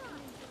sanctuary.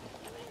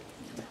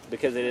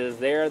 Because it is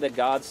there that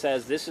God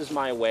says, this is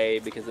my way,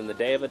 because in the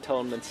Day of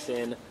Atonement,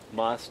 sin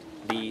must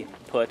be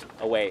put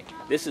away.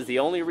 This is the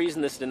only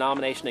reason this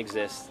denomination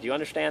exists. Do you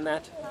understand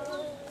that?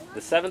 The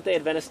Seventh-day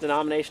Adventist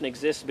denomination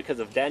exists because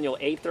of Daniel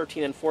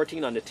 8:13 and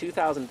 14. Unto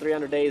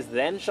 2,300 days,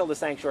 then shall the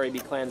sanctuary be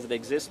cleansed. It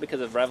exists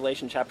because of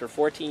Revelation chapter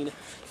 14.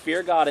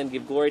 Fear God and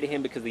give glory to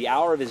him, because the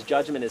hour of his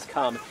judgment is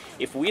come.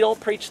 If we don't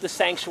preach the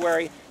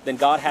sanctuary, then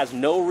God has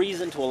no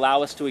reason to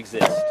allow us to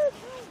exist.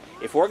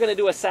 If we're going to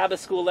do a Sabbath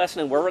school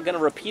lesson and we're going to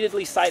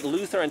repeatedly cite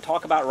Luther and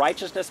talk about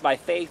righteousness by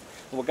faith,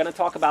 and we're going to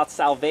talk about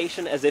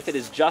salvation as if it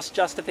is just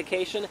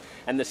justification,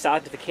 and the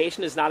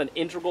sanctification is not an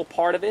integral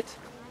part of it,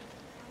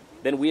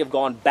 then we have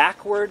gone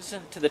backwards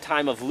to the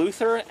time of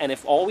Luther, and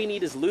if all we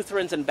need is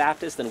Lutherans and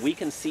Baptists, then we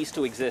can cease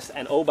to exist.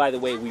 And oh, by the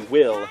way, we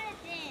will,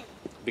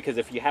 because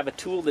if you have a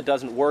tool that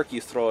doesn't work,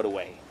 you throw it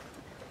away.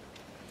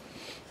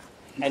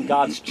 And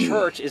God's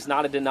church is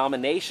not a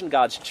denomination.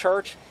 God's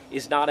church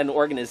is not an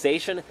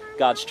organization.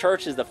 God's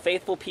church is the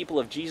faithful people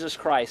of Jesus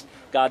Christ.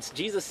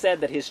 Jesus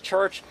said that his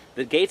church,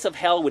 the gates of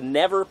hell would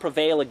never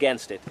prevail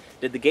against it.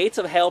 Did the gates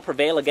of hell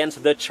prevail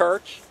against the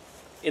church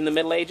in the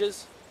Middle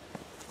Ages?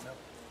 No.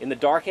 In the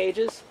Dark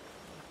Ages?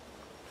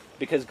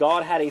 Because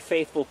God had a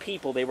faithful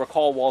people. They were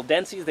called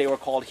Waldenses. They were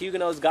called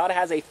Huguenots. God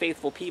has a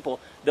faithful people.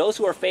 Those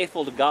who are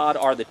faithful to God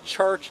are the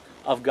church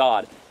of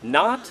God.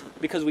 Not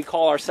because we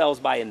call ourselves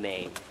by a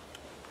name.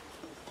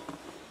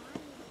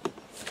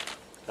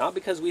 Not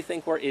because we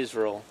think we're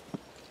Israel.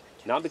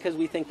 Not because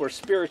we think we're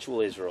spiritual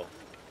Israel.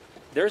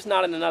 There's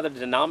not another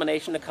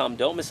denomination to come.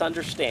 Don't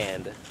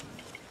misunderstand.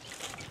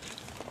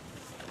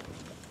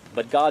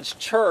 But God's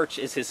church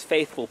is his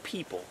faithful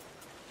people.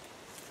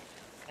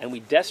 And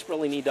we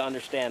desperately need to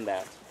understand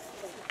that.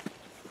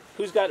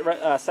 Who's got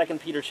 2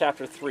 Peter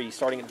chapter 3,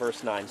 starting at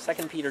verse 9?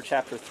 2 Peter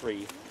chapter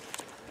 3.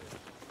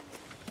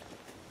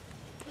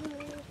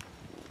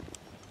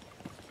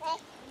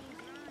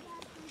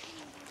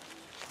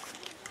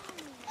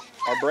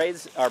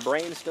 Are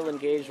brains still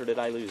engaged, or did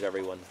I lose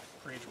everyone?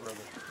 Preach, brother.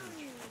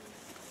 Preach.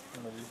 2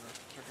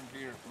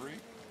 Peter 3.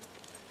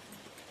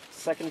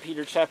 2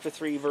 Peter chapter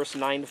 3, verse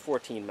 9 to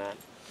 14, Matt.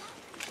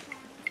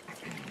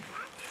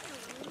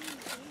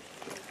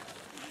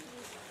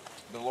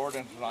 The Lord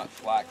is not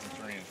slack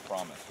concerning his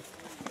promise,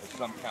 as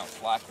some count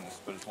slackness,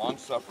 but is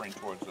long-suffering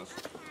towards us,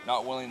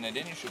 not willing that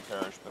any should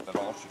perish, but that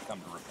all should come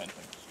to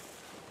repentance.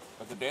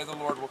 But the day of the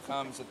Lord will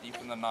come as a thief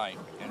in the night,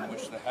 in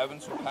which the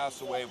heavens will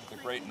pass away with a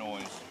great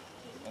noise,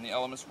 and the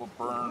elements will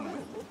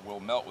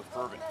melt with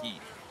fervent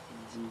heat.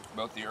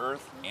 Both the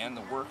earth and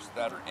the works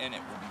that are in it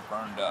will be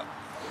burned up.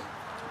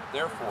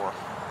 Therefore,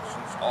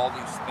 since all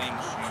these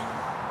things will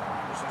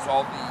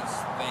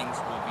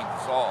be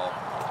dissolved,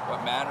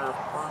 what manner of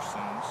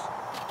persons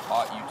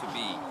ought you to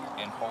be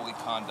in holy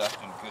conduct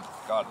and good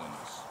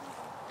godliness,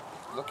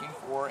 looking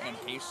for and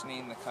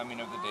hastening the coming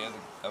of the day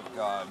of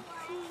God,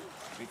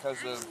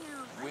 because of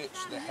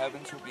which the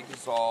heavens will be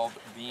dissolved,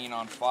 being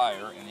on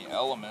fire, and the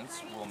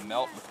elements will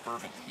melt with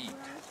fervent heat.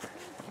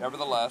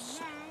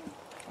 Nevertheless,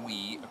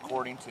 we,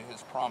 according to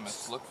his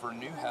promise, look for a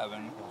new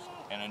heaven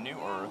and a new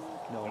earth,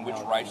 in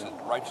which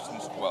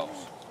righteousness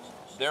dwells.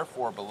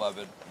 Therefore,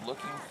 beloved,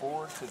 looking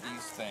forward to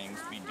these things,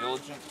 be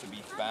diligent to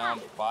be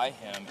found by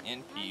him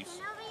in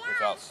peace,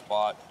 without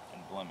spot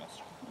and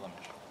blemish.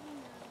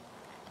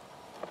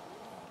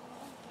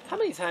 How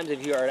many times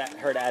have you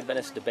heard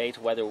Adventists debate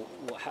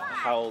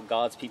how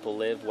God's people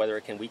live, whether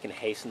we can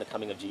hasten the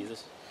coming of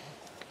Jesus?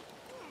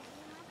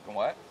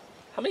 What?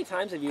 How many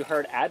times have you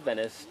heard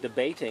Adventists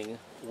debating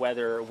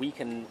whether we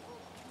can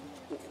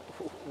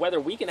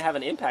have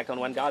an impact on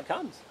when God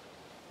comes?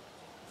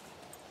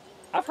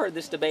 I've heard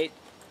this debate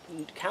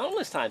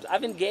countless times.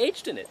 I've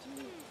engaged in it.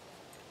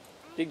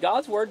 Did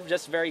God's word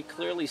just very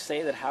clearly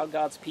say that how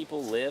God's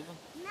people live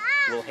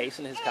will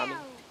hasten his coming?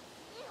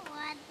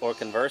 Or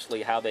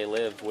conversely, how they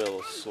live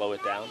will slow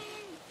it down?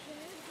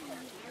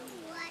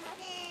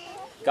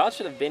 God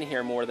should have been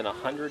here more than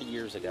 100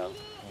 years ago.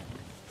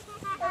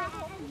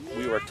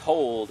 We were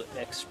told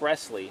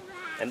expressly,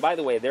 and by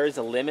the way, there is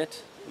a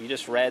limit. You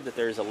just read that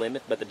there is a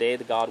limit, but the day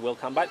that God will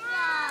come. But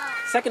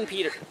Second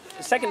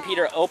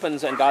Peter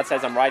opens and God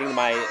says, I'm writing to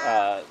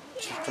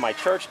my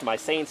church, to my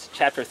saints.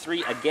 Chapter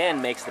 3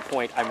 again makes the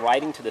point, I'm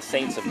writing to the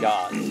saints of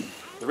God.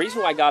 The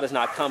reason why God has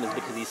not come is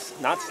because he's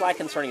not slack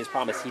concerning his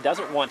promise. He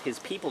doesn't want his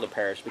people to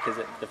perish, because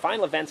if the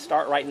final events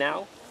start right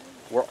now,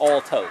 we're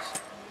all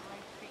toast.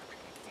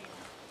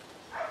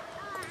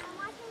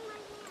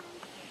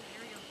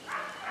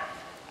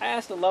 I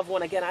asked a loved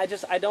one again, I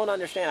don't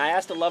understand. I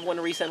asked a loved one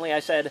recently,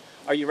 I said,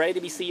 are you ready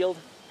to be sealed?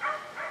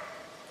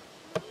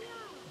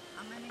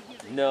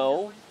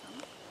 No.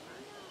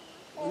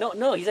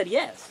 No, he said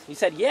yes. He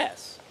said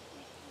yes.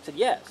 He said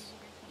yes.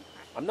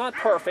 I'm not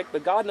perfect,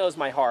 but God knows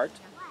my heart.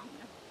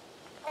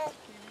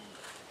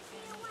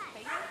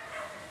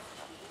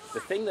 The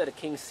thing that a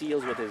king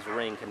seals with his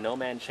ring can no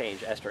man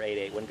change, Esther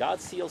 8:8. When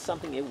God seals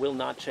something, it will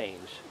not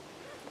change.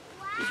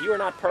 If you are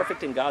not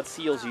perfect and God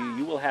seals you,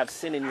 you will have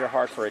sin in your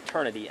heart for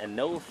eternity, and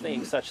no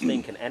such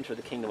thing can enter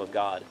the kingdom of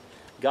God.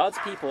 God's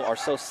people are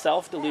so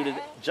self-deluded,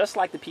 just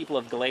like the people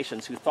of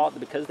Galatians, who thought that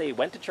because they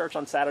went to church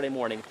on Saturday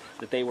morning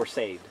that they were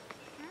saved.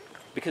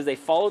 Because they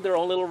followed their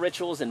own little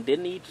rituals and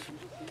didn't eat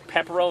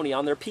pepperoni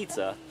on their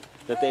pizza,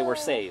 that they were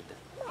saved.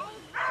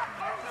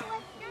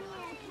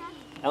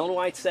 Ellen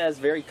White says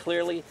very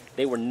clearly,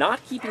 they were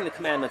not keeping the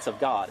commandments of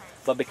God,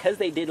 but because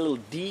they did little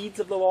deeds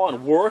of the law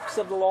and works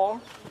of the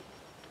law,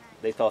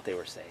 they thought they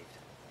were saved.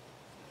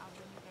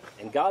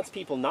 And God's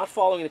people not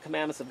following the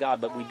commandments of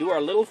God, but we do our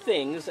little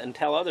things and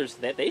tell others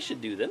that they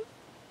should do them,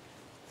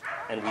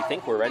 and we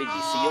think we're ready to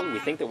be sealed, we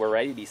think that we're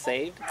ready to be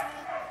saved.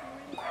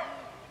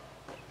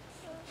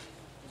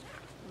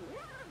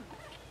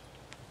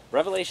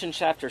 Revelation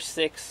chapter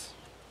 6,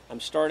 I'm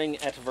starting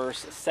at verse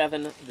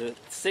 7. The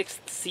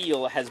sixth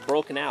seal has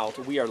broken out.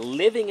 We are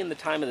living in the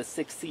time of the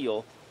sixth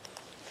seal,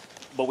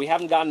 but we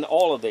haven't gotten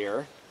all of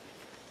there.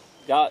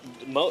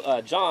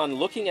 John,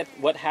 looking at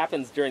what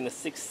happens during the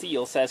sixth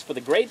seal, says, "For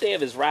the great day of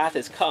his wrath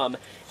is come,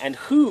 and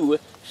who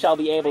shall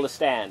be able to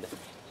stand?"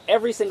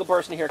 Every single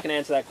person here can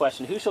answer that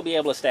question. Who shall be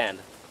able to stand?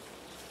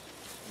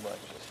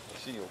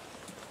 Seal.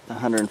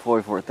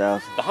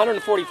 144,000. The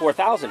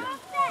 144,000.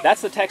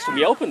 That's the text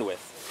we opened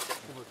with.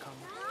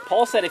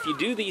 Paul said, if you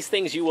do these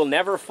things, you will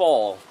never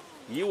fall.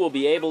 You will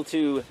be able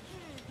to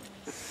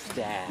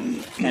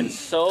stand. And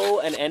so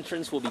an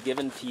entrance will be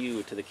given to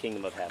you to the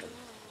kingdom of heaven.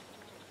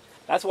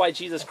 That's why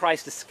Jesus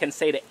Christ can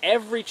say to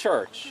every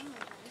church,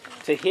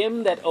 to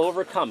him that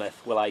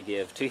overcometh will I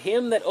give. To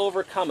him that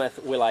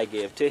overcometh will I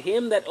give. To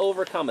him that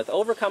overcometh.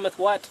 Overcometh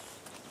what?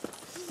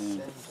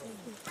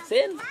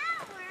 Sin.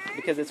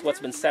 Because it's what's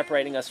been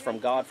separating us from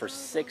God for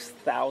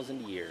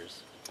 6,000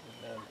 years.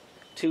 Amen.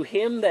 To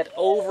him that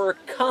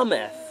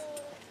overcometh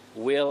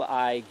will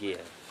I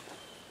give.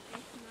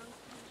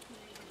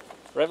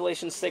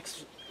 Revelation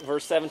 6,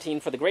 verse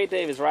 17, "For the great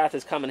day of his wrath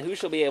is come, and who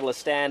shall be able to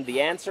stand?" The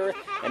answer,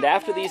 "And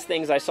after these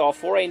things I saw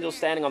 4 angels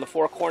standing on the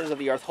 4 corners of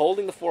the earth,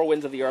 holding the 4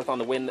 winds of the earth on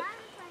the wind,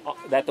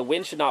 that the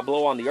wind should not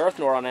blow on the earth,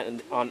 nor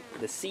on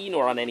the sea,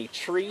 nor on any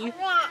tree.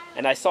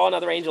 And I saw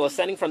another angel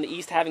ascending from the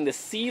east, having the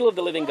seal of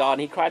the living God.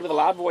 And he cried with a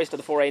loud voice to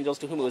the 4 angels,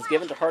 to whom it was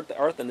given to hurt the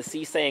earth and the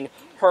sea, saying,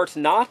 Hurt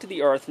not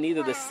the earth,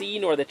 neither the sea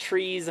nor the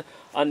trees,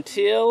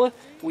 until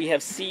we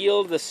have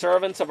sealed the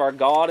servants of our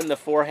God in the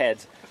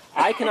foreheads."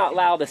 I cannot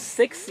allow the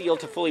 6th seal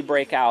to fully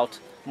break out,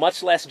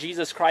 much less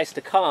Jesus Christ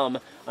to come,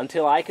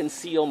 until I can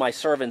seal my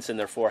servants in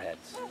their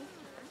foreheads.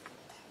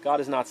 God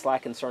is not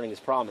slack concerning his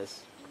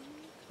promise.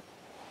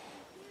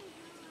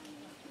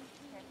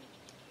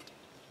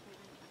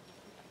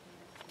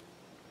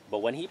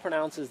 But when he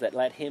pronounces that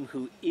let him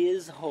who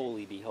is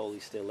holy be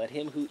holy still, let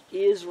him who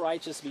is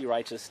righteous be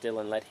righteous still,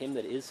 and let him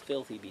that is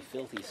filthy be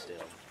filthy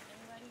still.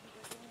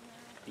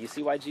 Do you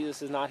see why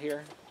Jesus is not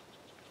here?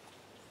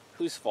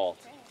 Whose fault?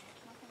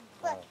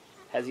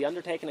 Has he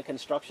undertaken a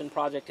construction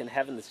project in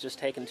heaven that's just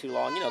taken too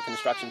long? You know,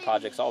 construction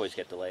projects always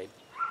get delayed.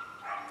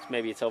 So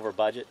maybe it's over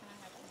budget.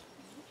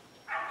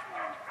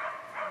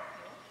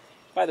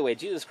 By the way,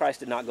 Jesus Christ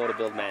did not go to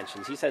build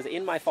mansions. He says,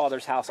 "In my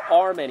Father's house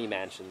are many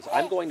mansions.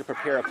 I'm going to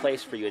prepare a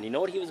place for you." And you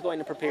know what he was going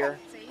to prepare?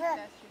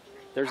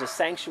 There's a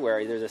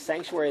sanctuary. There's a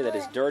sanctuary that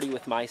is dirty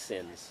with my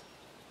sins.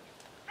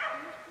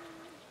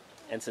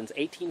 And since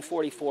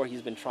 1844,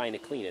 he's been trying to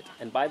clean it.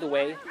 And by the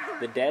way,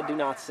 the dead do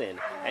not sin.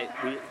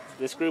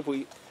 This group,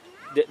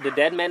 the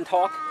dead men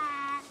talk.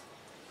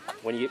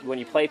 When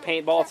you play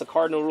paintball, it's a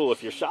cardinal rule.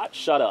 If you're shot,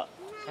 shut up.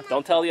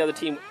 Don't tell the other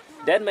team.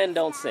 Dead men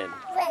don't sin.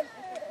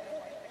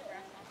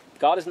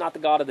 God is not the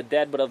God of the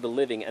dead, but of the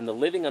living. And the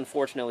living,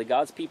 unfortunately,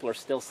 God's people are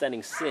still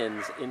sending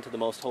sins into the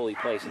most holy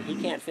place. And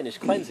he can't finish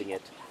cleansing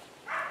it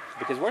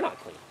because we're not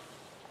clean.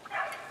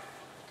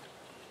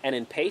 And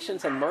in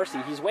patience and mercy,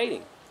 he's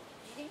waiting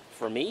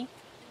for me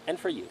and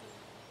for you.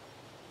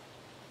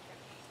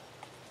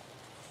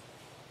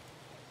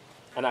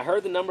 "And I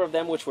heard the number of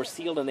them which were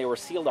sealed, and they were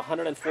sealed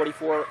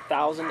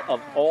 144,000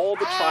 of all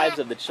the tribes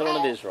of the children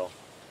of Israel."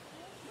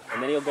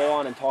 And then he'll go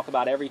on and talk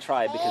about every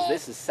tribe, because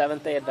this is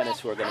Seventh-day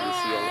Adventists who are going to be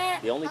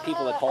sealed, the only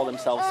people that call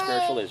themselves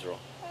spiritual Israel.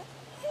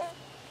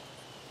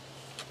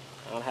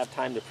 I don't have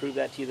time to prove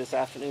that to you this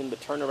afternoon, but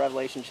turn to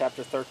Revelation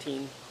chapter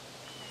 13.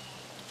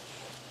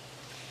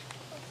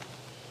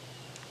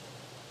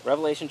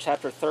 Revelation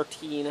chapter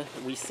 13,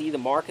 we see the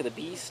mark of the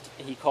beast.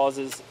 He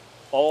causes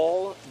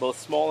all, both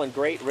small and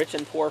great, rich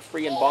and poor,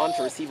 free and bond,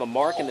 to receive a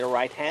mark in their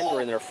right hand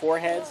or in their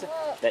foreheads,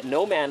 that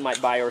no man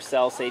might buy or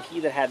sell, save he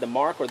that had the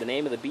mark or the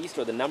name of the beast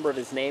or the number of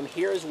his name.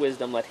 Here is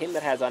wisdom. Let him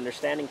that has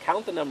understanding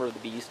count the number of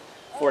the beast,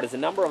 for it is the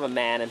number of a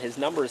man, and his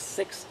number is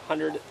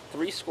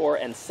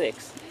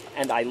 666.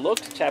 And I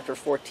looked, chapter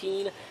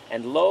 14,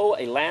 and lo,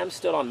 a lamb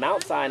stood on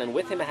Mount Zion, and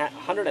with him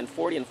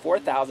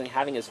 144,000,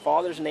 having his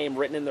father's name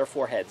written in their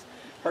foreheads.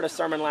 Heard a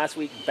sermon last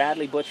week,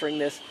 badly butchering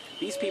this.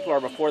 These people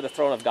are before the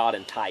throne of God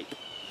in type.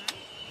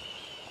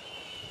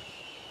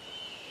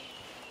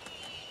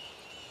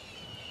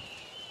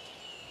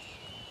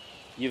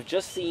 You've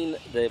just seen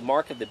the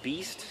mark of the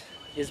beast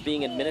is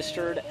being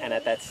administered, and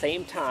at that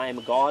same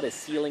time, God is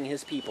sealing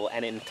his people.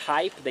 And in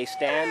type, they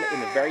stand in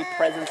the very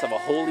presence of a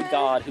holy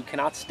God who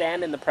cannot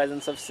stand in the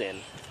presence of sin.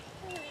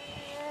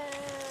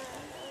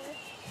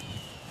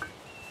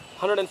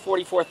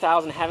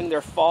 144,000 having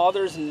their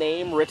father's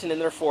name written in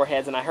their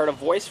foreheads. And I heard a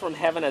voice from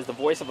heaven as the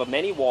voice of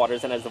many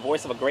waters, and as the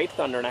voice of a great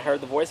thunder. And I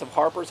heard the voice of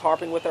harpers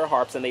harping with their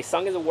harps, and they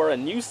sung as it were a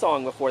new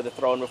song before the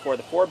throne, before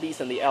the four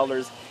beasts and the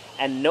elders.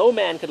 And no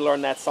man could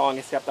learn that song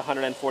except the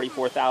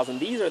 144,000.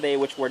 These are they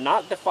which were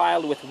not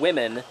defiled with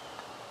women,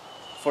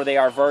 for they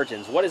are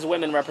virgins. What does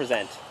women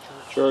represent?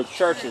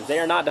 Churches. They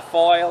are not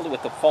defiled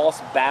with the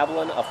false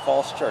Babylon of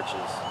false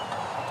churches.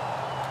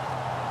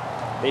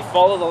 They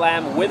follow the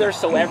Lamb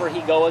whithersoever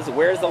he goes.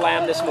 Where's the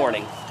Lamb this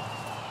morning?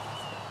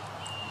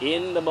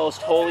 In the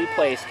most holy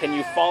place. Can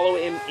you follow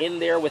him in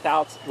there with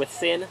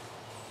sin?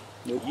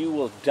 You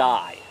will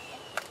die.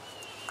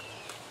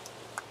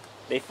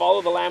 They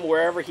follow the Lamb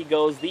wherever he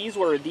goes. These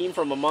were redeemed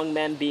from among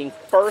men, being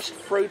first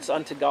fruits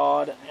unto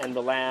God and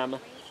the Lamb. A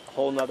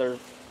whole nother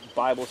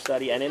Bible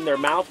study. And in their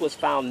mouth was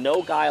found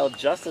no guile,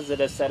 just as it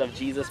is said of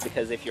Jesus,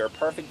 because if you're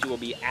perfect, you will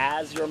be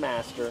as your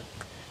master.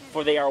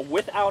 For they are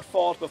without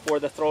fault before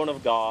the throne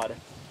of God.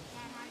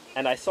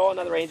 And I saw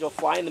another angel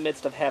fly in the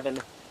midst of heaven,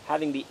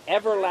 having the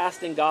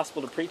everlasting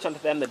gospel to preach unto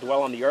them that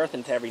dwell on the earth,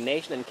 and to every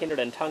nation and kindred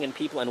and tongue and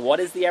people. And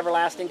what is the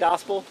everlasting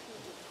gospel?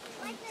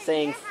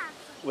 Saying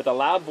with a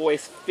loud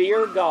voice,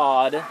 fear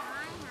God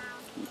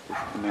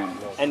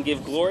and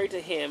give glory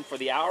to him, for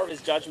the hour of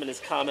his judgment is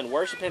come, and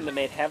worship him that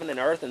made heaven and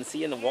earth and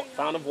sea and the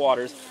fount of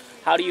waters.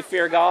 How do you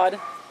fear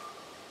God?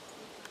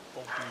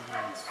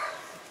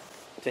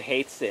 To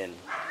hate sin.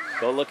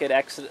 Go look at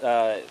I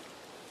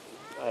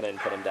didn't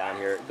put them down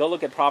here. Go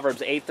look at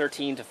Proverbs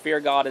 8:13. To fear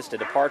God is to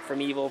depart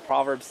from evil.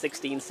 Proverbs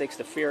 16:6.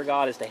 To fear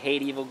God is to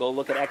hate evil. Go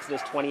look at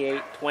Exodus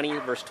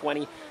 28:20, verse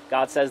 20.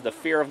 God says the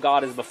fear of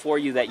God is before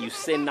you, that you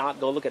sin not.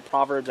 Go look at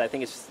Proverbs, I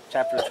think it's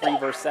chapter 3,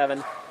 verse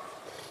 7.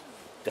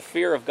 The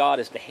fear of God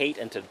is to hate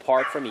and to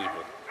depart from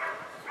evil.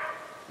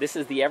 This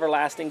is the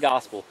everlasting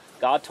gospel.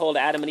 God told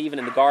Adam and Eve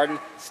in the garden,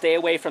 stay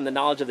away from the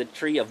knowledge of the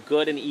tree of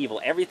good and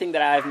evil. Everything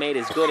that I have made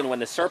is good. And when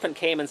the serpent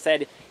came and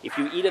said, if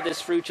you eat of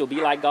this fruit, you'll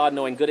be like God,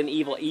 knowing good and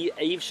evil,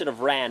 Eve should have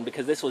ran,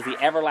 because this was the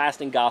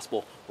everlasting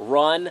gospel.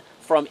 Run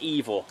from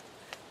evil.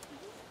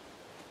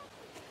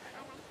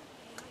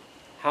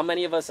 How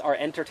many of us are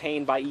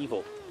entertained by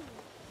evil?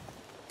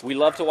 We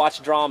love to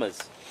watch dramas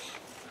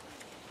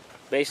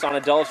based on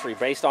adultery,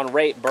 based on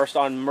rape, based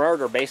on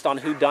murder, based on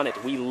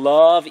whodunit. We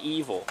love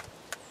evil.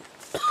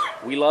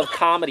 We love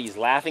comedies,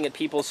 laughing at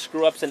people's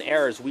screw-ups and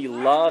errors. We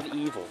love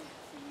evil.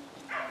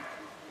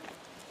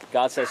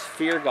 God says,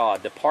 fear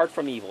God, depart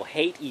from evil,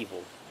 hate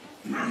evil,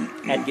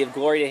 and give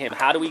glory to him.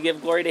 How do we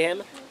give glory to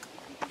him?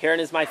 Herein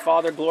is my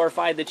Father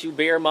glorified, that you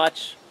bear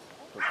much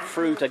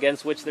fruit,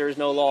 against which there is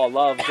no law,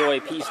 love,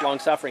 joy, peace,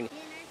 long-suffering.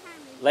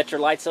 Let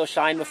your light so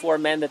shine before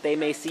men that they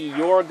may see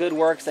your good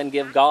works and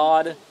give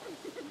God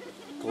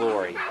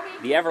glory.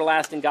 The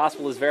everlasting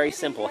gospel is very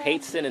simple.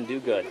 Hate sin and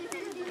do good.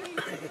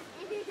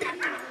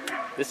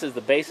 This is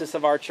the basis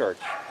of our church.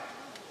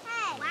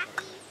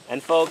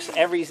 And folks,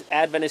 every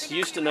Adventist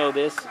used to know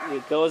this.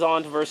 It goes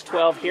on to verse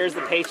 12. Here's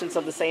the patience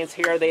of the saints.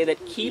 Here are they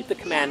that keep the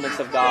commandments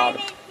of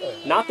God.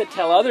 Not that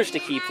tell others to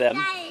keep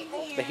them,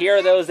 but here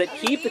are those that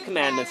keep the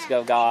commandments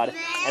of God.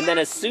 And then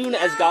as soon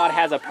as God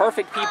has a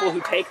perfect people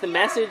who take the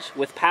message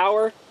with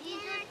power,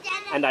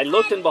 and I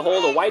looked, and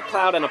behold, a white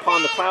cloud, and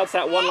upon the cloud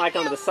sat one like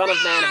unto the Son of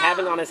Man,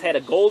 having on his head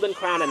a golden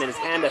crown, and in his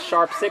hand a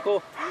sharp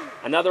sickle.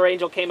 Another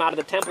angel came out of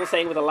the temple,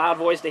 saying with a loud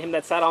voice to him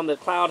that sat on the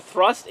cloud,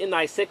 thrust in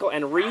thy sickle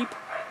and reap,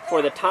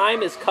 for the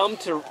time is come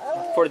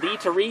for thee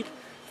to reap,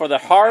 for the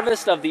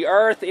harvest of the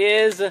earth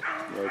is...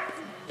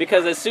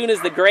 Because as soon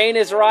as the grain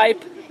is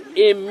ripe,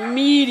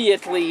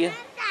 immediately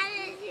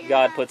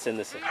God puts in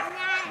the sickle.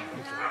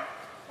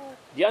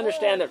 Do you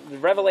understand that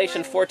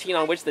Revelation 14,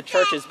 on which the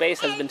church is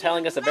based, has been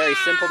telling us a very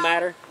simple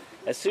matter?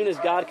 As soon as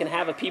God can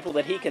have a people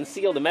that he can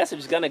seal, the message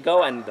is going to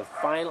go, and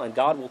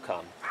God will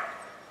come.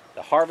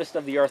 The harvest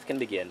of the earth can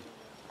begin.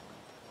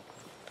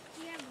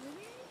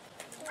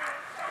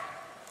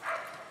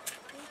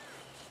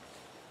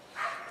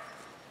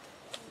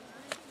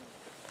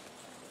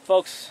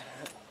 Folks,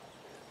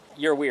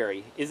 you're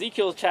weary.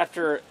 Ezekiel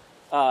chapter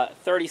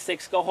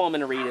 36, go home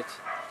and read it.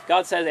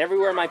 God says,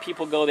 everywhere my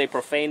people go, they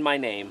profane my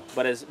name.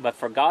 But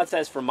for God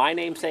says, for my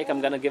name's sake,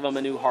 I'm going to give them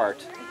a new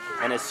heart.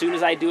 And as soon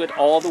as I do it,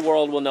 all the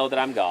world will know that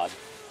I'm God.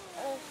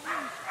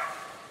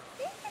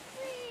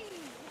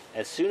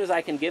 As soon as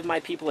I can give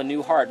my people a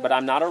new heart, but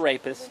I'm not a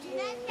rapist.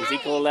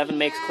 Ezekiel 11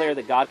 makes clear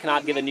that God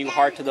cannot give a new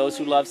heart to those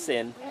who love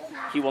sin.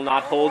 He will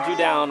not hold you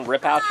down,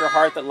 rip out your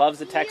heart that loves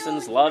the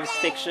Texans, loves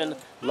fiction,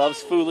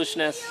 loves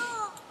foolishness.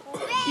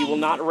 He will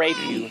not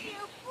rape you.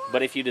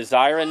 But if you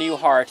desire a new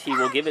heart, He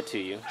will give it to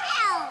you.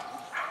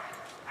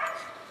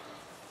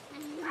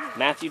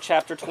 Matthew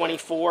chapter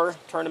 24.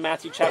 Turn to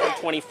Matthew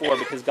chapter 24,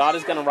 because God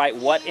is going to write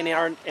what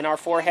in our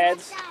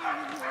foreheads?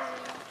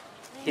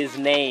 His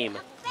name.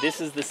 This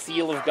is the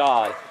seal of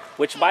God.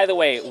 Which, by the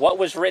way, what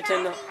was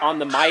written on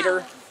the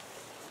mitre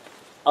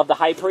of the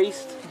high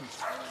priest?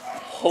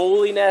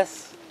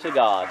 Holiness to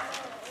God.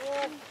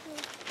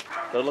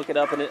 Go look it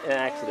up in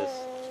Exodus.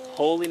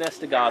 Holiness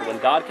to God. When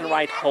God can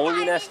write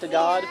holiness to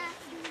God,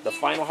 the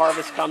final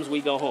harvest comes,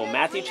 we go home.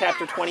 Matthew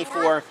chapter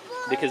 24,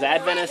 because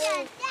Adventists,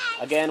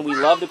 again, we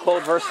love to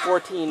quote verse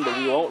 14, but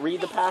we won't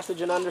read the passage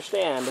and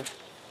understand.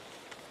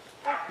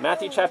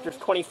 Matthew chapter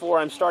 24,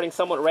 I'm starting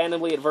somewhat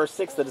randomly at verse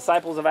 6. The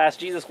disciples have asked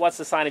Jesus, what's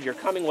the sign of your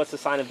coming? What's the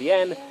sign of the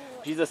end?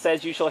 Jesus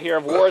says, you shall hear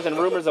of wars and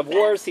rumors of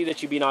wars. See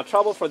that you be not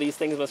troubled, for these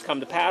things must come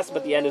to pass,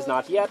 but the end is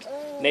not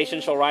yet.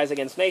 Nation shall rise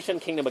against nation,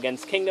 kingdom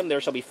against kingdom.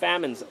 There shall be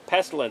famines,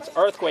 pestilence,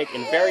 earthquake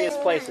in various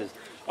places.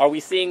 Are we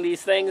seeing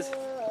these things?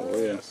 Oh,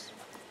 yes.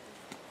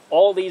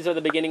 All these are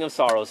the beginning of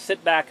sorrows.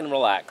 Sit back and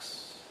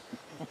relax.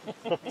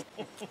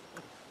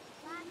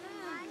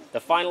 The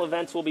final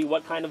events will be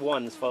what kind of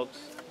ones, folks?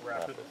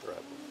 Rapid.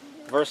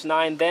 Verse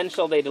 9, then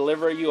shall they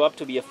deliver you up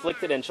to be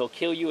afflicted, and shall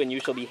kill you, and you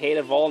shall be hated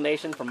of all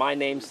nations for my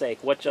name's sake.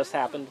 What just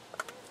happened?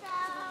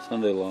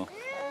 Sunday law.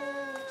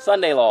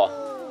 Sunday law.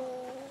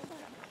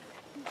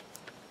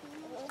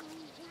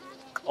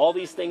 All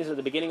these things are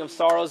the beginning of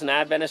sorrows, and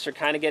Adventists are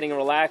kind of getting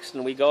relaxed,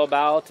 and we go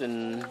about,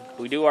 and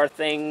we do our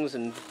things,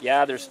 and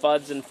yeah, there's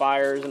floods and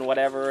fires and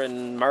whatever,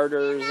 and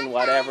murders and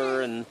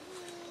whatever, and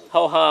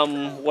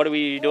ho-hum, what are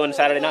we doing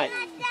Saturday night?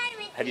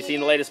 Have you seen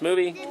the latest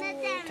movie?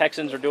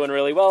 Texans are doing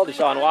really well.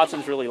 Deshaun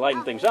Watson's really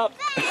lighting things up.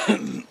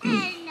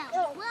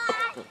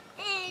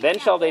 Then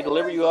shall they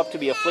deliver you up to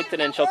be afflicted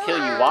and shall kill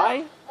you.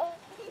 Why?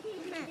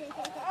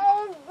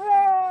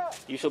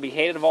 You shall be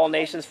hated of all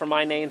nations for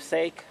my name's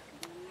sake.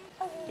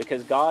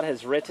 Because God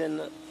has written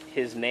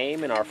His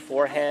name in our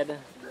forehead.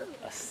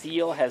 A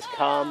seal has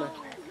come.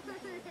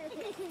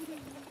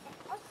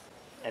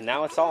 And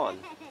now it's on.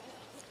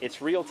 It's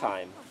real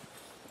time.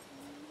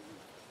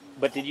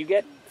 But did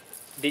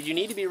you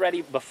need to be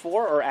ready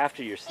before or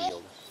after you're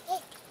sealed?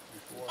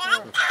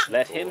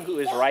 Let him who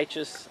is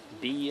righteous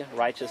be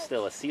righteous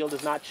still. A seal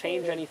does not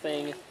change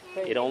anything.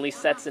 It only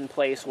sets in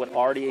place what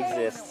already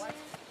exists.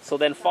 So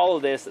then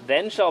follow this.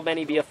 Then shall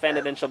many be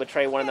offended and shall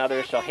betray one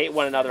another, shall hate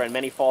one another, and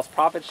many false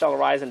prophets shall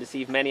arise and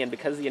deceive many. And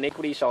because the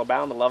iniquity shall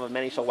abound, the love of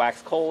many shall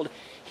wax cold.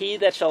 He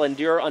that shall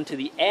endure unto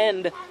the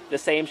end, the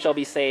same shall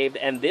be saved.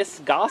 And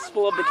this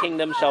gospel of the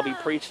kingdom shall be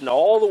preached in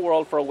all the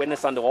world for a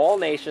witness unto all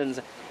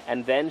nations,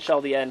 and then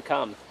shall the end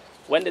come.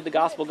 When did the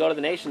gospel go to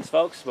the nations,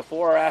 folks?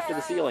 Before or after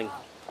the sealing?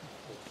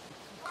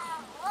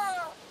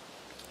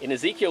 In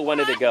Ezekiel, when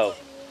did it go?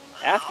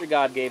 After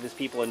God gave His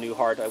people a new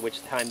heart, at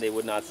which time they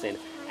would not sin.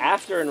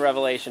 After, in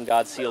Revelation,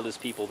 God sealed His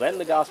people. Then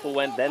the gospel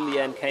went, then the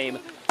end came.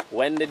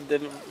 When did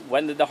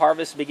the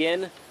harvest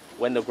begin?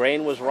 When the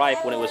grain was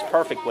ripe, when it was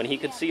perfect, when He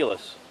could seal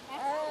us.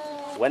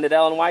 When did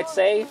Ellen White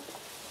say?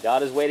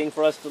 God is waiting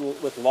for us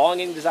with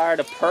longing desire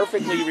to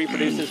perfectly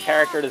reproduce His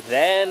character.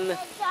 Then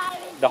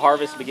the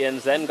harvest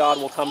begins. Then God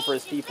will come for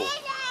His people.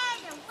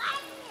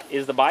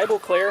 Is the Bible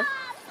clear?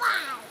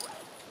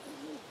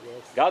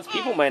 God's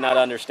people may not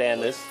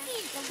understand this.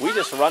 We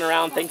just run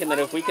around thinking that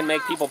if we can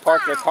make people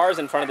park their cars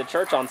in front of the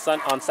church on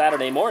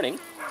Saturday morning,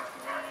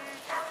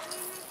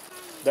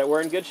 that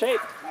we're in good shape.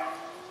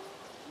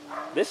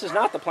 This is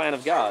not the plan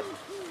of God.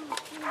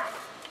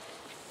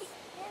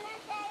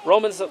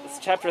 Romans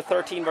chapter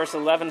 13, verse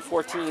 11,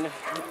 14.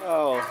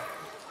 Oh.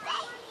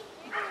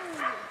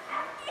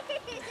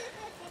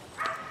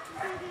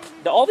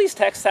 Do all these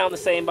texts sound the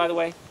same, by the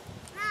way?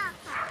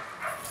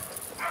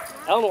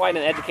 Ellen White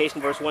in Education,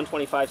 verse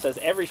 125 says,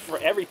 every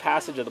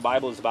passage of the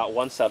Bible is about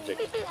one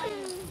subject.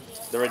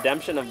 The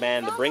redemption of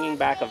man, the bringing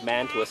back of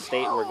man to a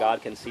state where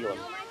God can seal him.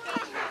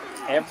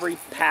 Every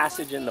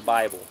passage in the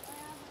Bible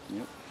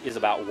is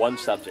about one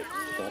subject.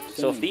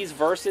 So if these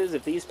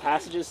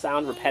passages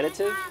sound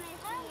repetitive,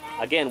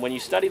 again, when you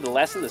study the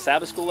lesson, the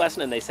Sabbath school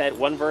lesson, and they said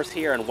one verse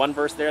here and one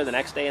verse there the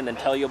next day and then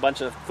tell you a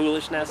bunch of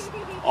foolishness,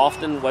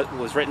 often what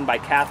was written by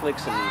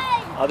Catholics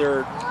and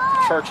other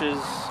churches,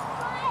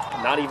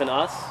 not even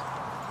us,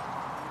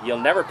 you'll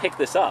never pick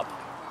this up.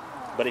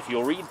 But if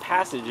you'll read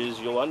passages,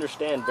 you'll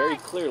understand very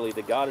clearly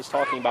that God is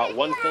talking about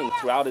one thing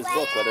throughout His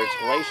book, whether it's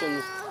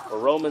Galatians or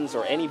Romans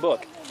or any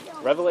book.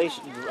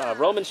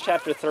 Romans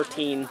chapter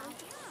 13,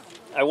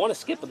 I want to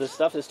skip, but this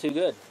stuff is too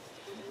good.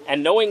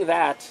 And knowing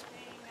knowing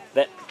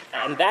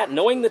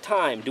the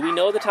time, do we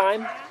know the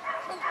time?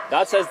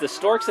 God says the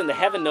storks in the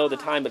heaven know the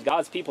time, but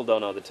God's people don't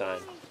know the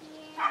time.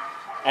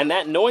 And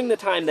that knowing the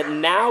time, that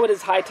now it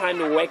is high time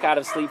to wake out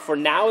of sleep, for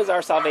now is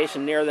our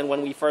salvation nearer than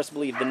when we first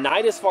believed. The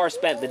night is far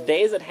spent, the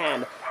day is at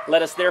hand.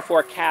 Let us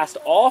therefore cast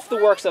off the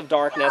works of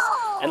darkness,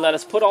 and let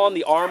us put on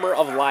the armor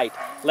of light.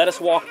 Let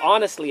us walk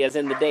honestly as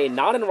in the day,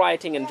 not in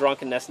rioting and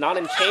drunkenness, not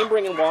in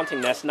chambering and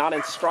wantingness, not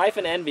in strife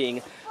and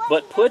envying,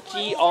 but put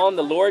ye on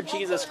the Lord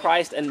Jesus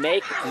Christ, and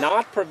make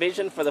not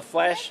provision for the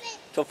flesh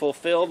to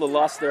fulfill the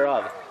lust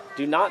thereof.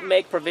 Do not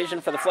make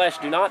provision for the flesh.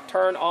 Do not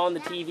turn on the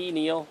TV,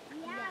 Neale.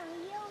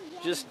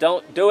 Just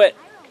don't do it.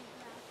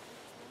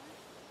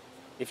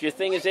 If your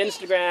thing is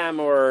Instagram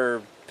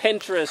or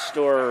Pinterest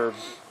or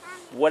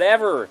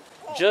whatever,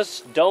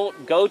 just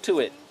don't go to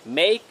it.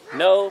 Make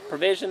no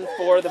provision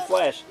for the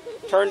flesh.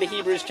 Turn to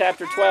Hebrews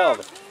chapter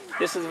 12.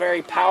 This is a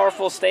very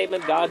powerful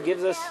statement God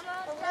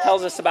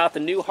tells us about the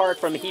new heart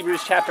from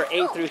Hebrews chapter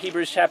 8 through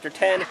Hebrews chapter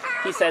 10.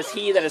 He says,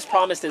 he that is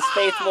promised is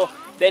faithful.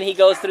 Then he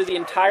goes through the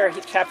entire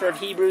chapter of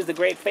Hebrews, the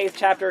great faith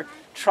chapter,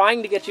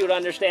 trying to get you to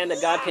understand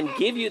that God can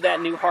give you that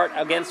new heart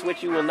against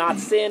which you will not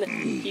sin.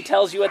 He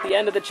tells you at the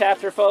end of the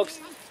chapter, folks,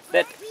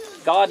 that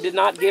God did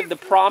not give the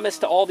promise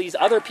to all these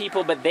other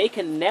people, but they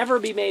can never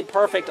be made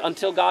perfect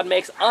until God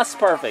makes us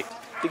perfect,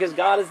 because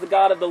God is the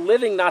God of the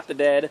living, not the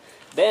dead.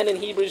 Then in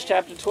Hebrews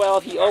chapter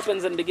 12, he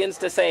opens and begins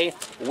to say,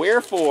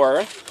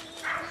 Wherefore,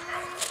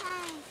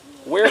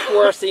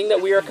 seeing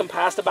that we are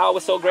compassed about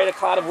with so great a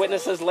cloud of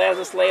witnesses, let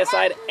us lay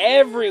aside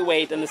every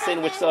weight and the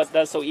sin which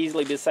does so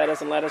easily beset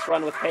us, and let us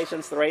run with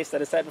patience the race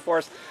that is set before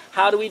us.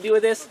 How do we do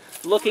this?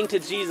 Looking to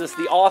Jesus,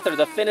 the author,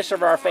 the finisher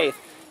of our faith.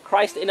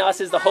 Christ in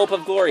us is the hope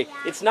of glory.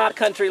 It's not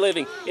country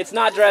living. It's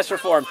not dress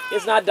reform.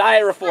 It's not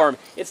diet reform.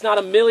 It's not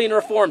a million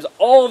reforms.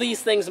 All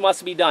these things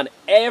must be done.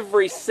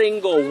 Every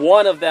single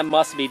one of them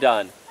must be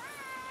done.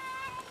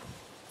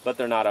 But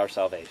they're not our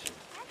salvation.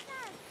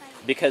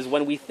 Because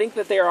when we think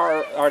that they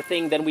are our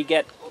thing, then we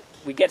get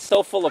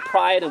so full of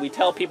pride, and we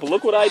tell people,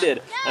 look what I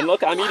did, and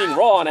look, I'm eating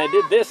raw, and I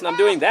did this, and I'm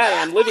doing that, and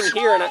I'm living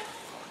here.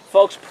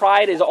 Folks,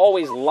 pride is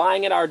always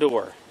lying at our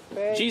door.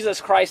 Jesus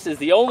Christ is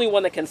the only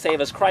one that can save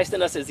us. Christ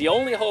in us is the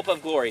only hope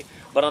of glory.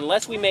 But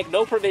unless we make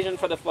no provision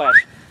for the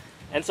flesh.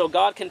 And so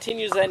God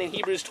continues then in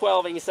Hebrews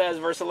 12, and he says,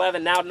 verse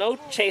 11, Now no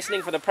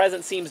chastening for the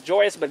present seems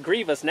joyous, but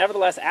grievous.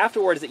 Nevertheless,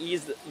 afterwards it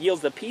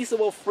yields the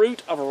peaceable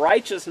fruit of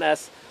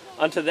righteousness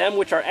unto them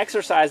which are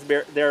exercised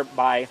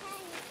thereby.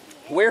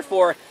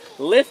 Wherefore,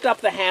 lift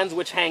up the hands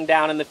which hang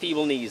down and the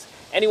feeble knees.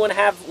 Anyone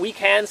have weak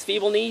hands,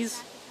 feeble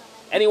knees?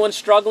 Anyone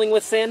struggling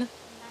with sin?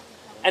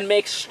 And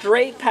make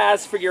straight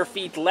paths for your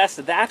feet,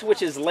 lest that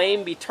which is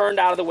lame be turned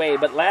out of the way,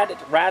 but let it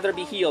rather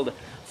be healed.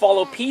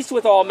 Follow peace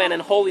with all men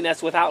and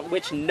holiness, without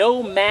which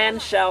no man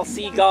shall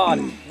see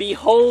God. Be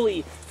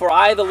holy, for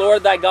I, the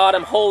Lord thy God,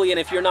 am holy, and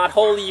if you're not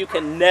holy, you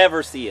can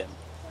never see him.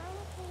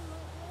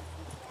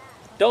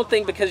 Don't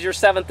think because you're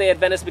Seventh-day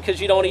Adventist, because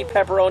you don't eat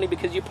pepperoni,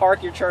 because you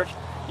park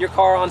your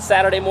car on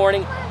Saturday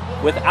morning,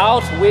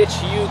 without which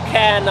you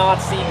cannot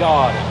see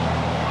God.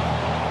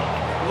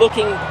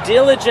 Looking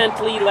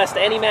diligently lest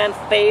any man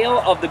fail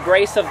of the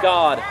grace of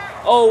God.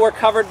 Oh, we're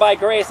covered by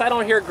grace. I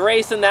don't hear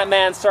grace in that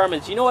man's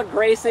sermons. You know what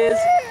grace is?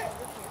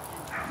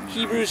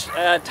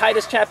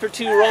 Titus chapter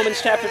 2, Romans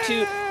chapter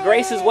 2.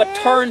 Grace is what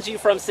turns you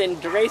from sin.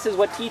 Grace is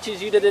what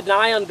teaches you to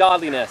deny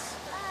ungodliness.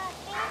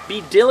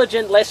 Be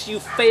diligent lest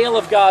you fail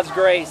of God's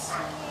grace.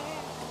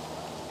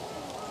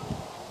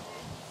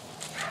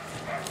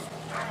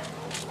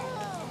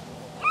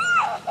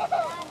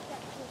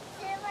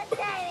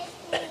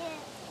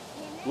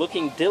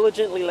 Looking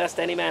diligently lest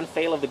any man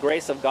fail of the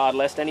grace of God,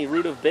 lest any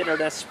root of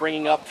bitterness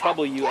springing up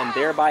trouble you, and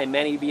thereby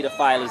many be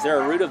defiled. Is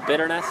there a root of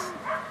bitterness?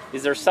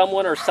 Is there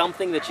someone or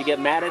something that you get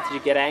mad at, that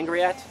you get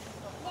angry at?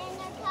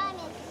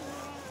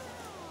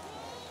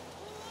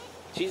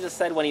 Jesus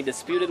said when he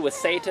disputed with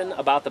Satan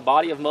about the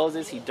body of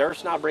Moses, he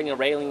durst not bring a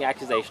railing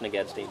accusation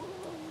against him.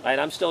 Right?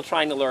 I'm still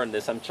trying to learn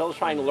this. I'm still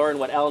trying to learn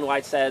what Ellen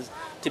White says,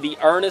 to be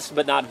earnest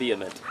but not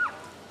vehement.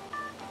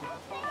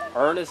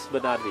 Earnest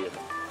but not vehement.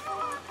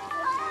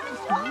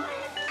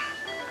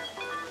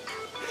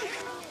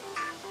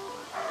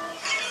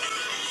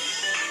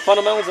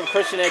 Fundamentals of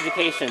Christian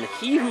education.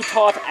 He who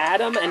taught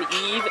Adam and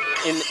Eve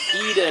in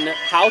Eden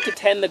how to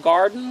tend the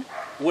garden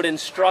would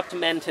instruct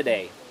men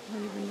today.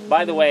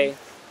 By the way,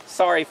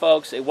 sorry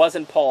folks, it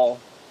wasn't Paul.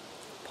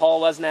 Paul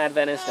was an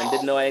Adventist and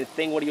didn't know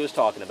anything what he was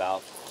talking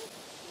about.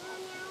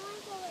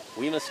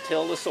 We must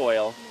till the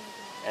soil,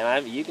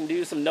 and you can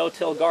do some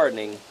no-till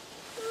gardening,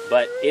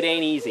 but it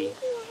ain't easy.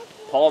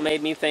 Paul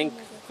made me think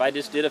if I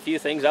just did a few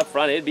things up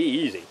front, it'd be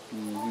easy.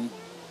 Mm-hmm.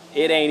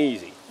 It ain't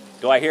easy.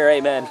 Do I hear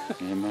amen?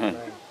 Amen.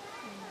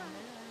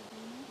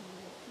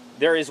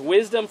 There is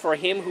wisdom for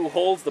him who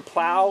holds the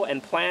plow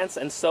and plants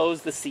and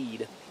sows the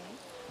seed.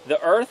 The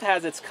earth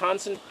has its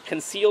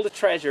concealed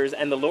treasures,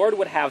 and the Lord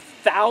would have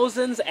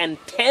thousands and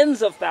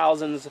tens of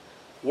thousands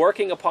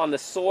working upon the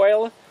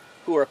soil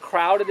who are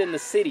crowded in the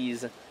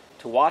cities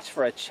to watch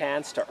for a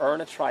chance to earn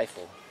a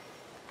trifle.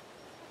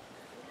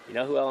 You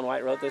know who Ellen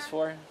White wrote this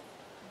for?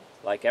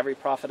 Like every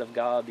prophet of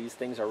God, these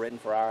things are written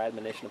for our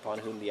admonition, upon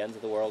whom the ends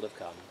of the world have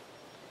come.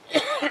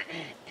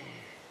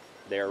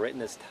 They are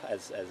written as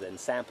in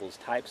samples,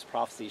 types,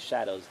 prophecies,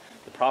 shadows.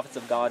 The prophets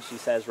of God, she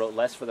says, wrote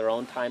less for their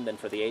own time than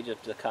for the age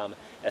to come,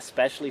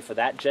 especially for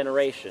that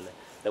generation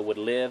that would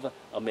live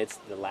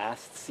amidst the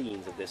last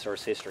scenes of this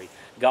earth's history.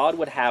 God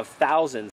would have thousands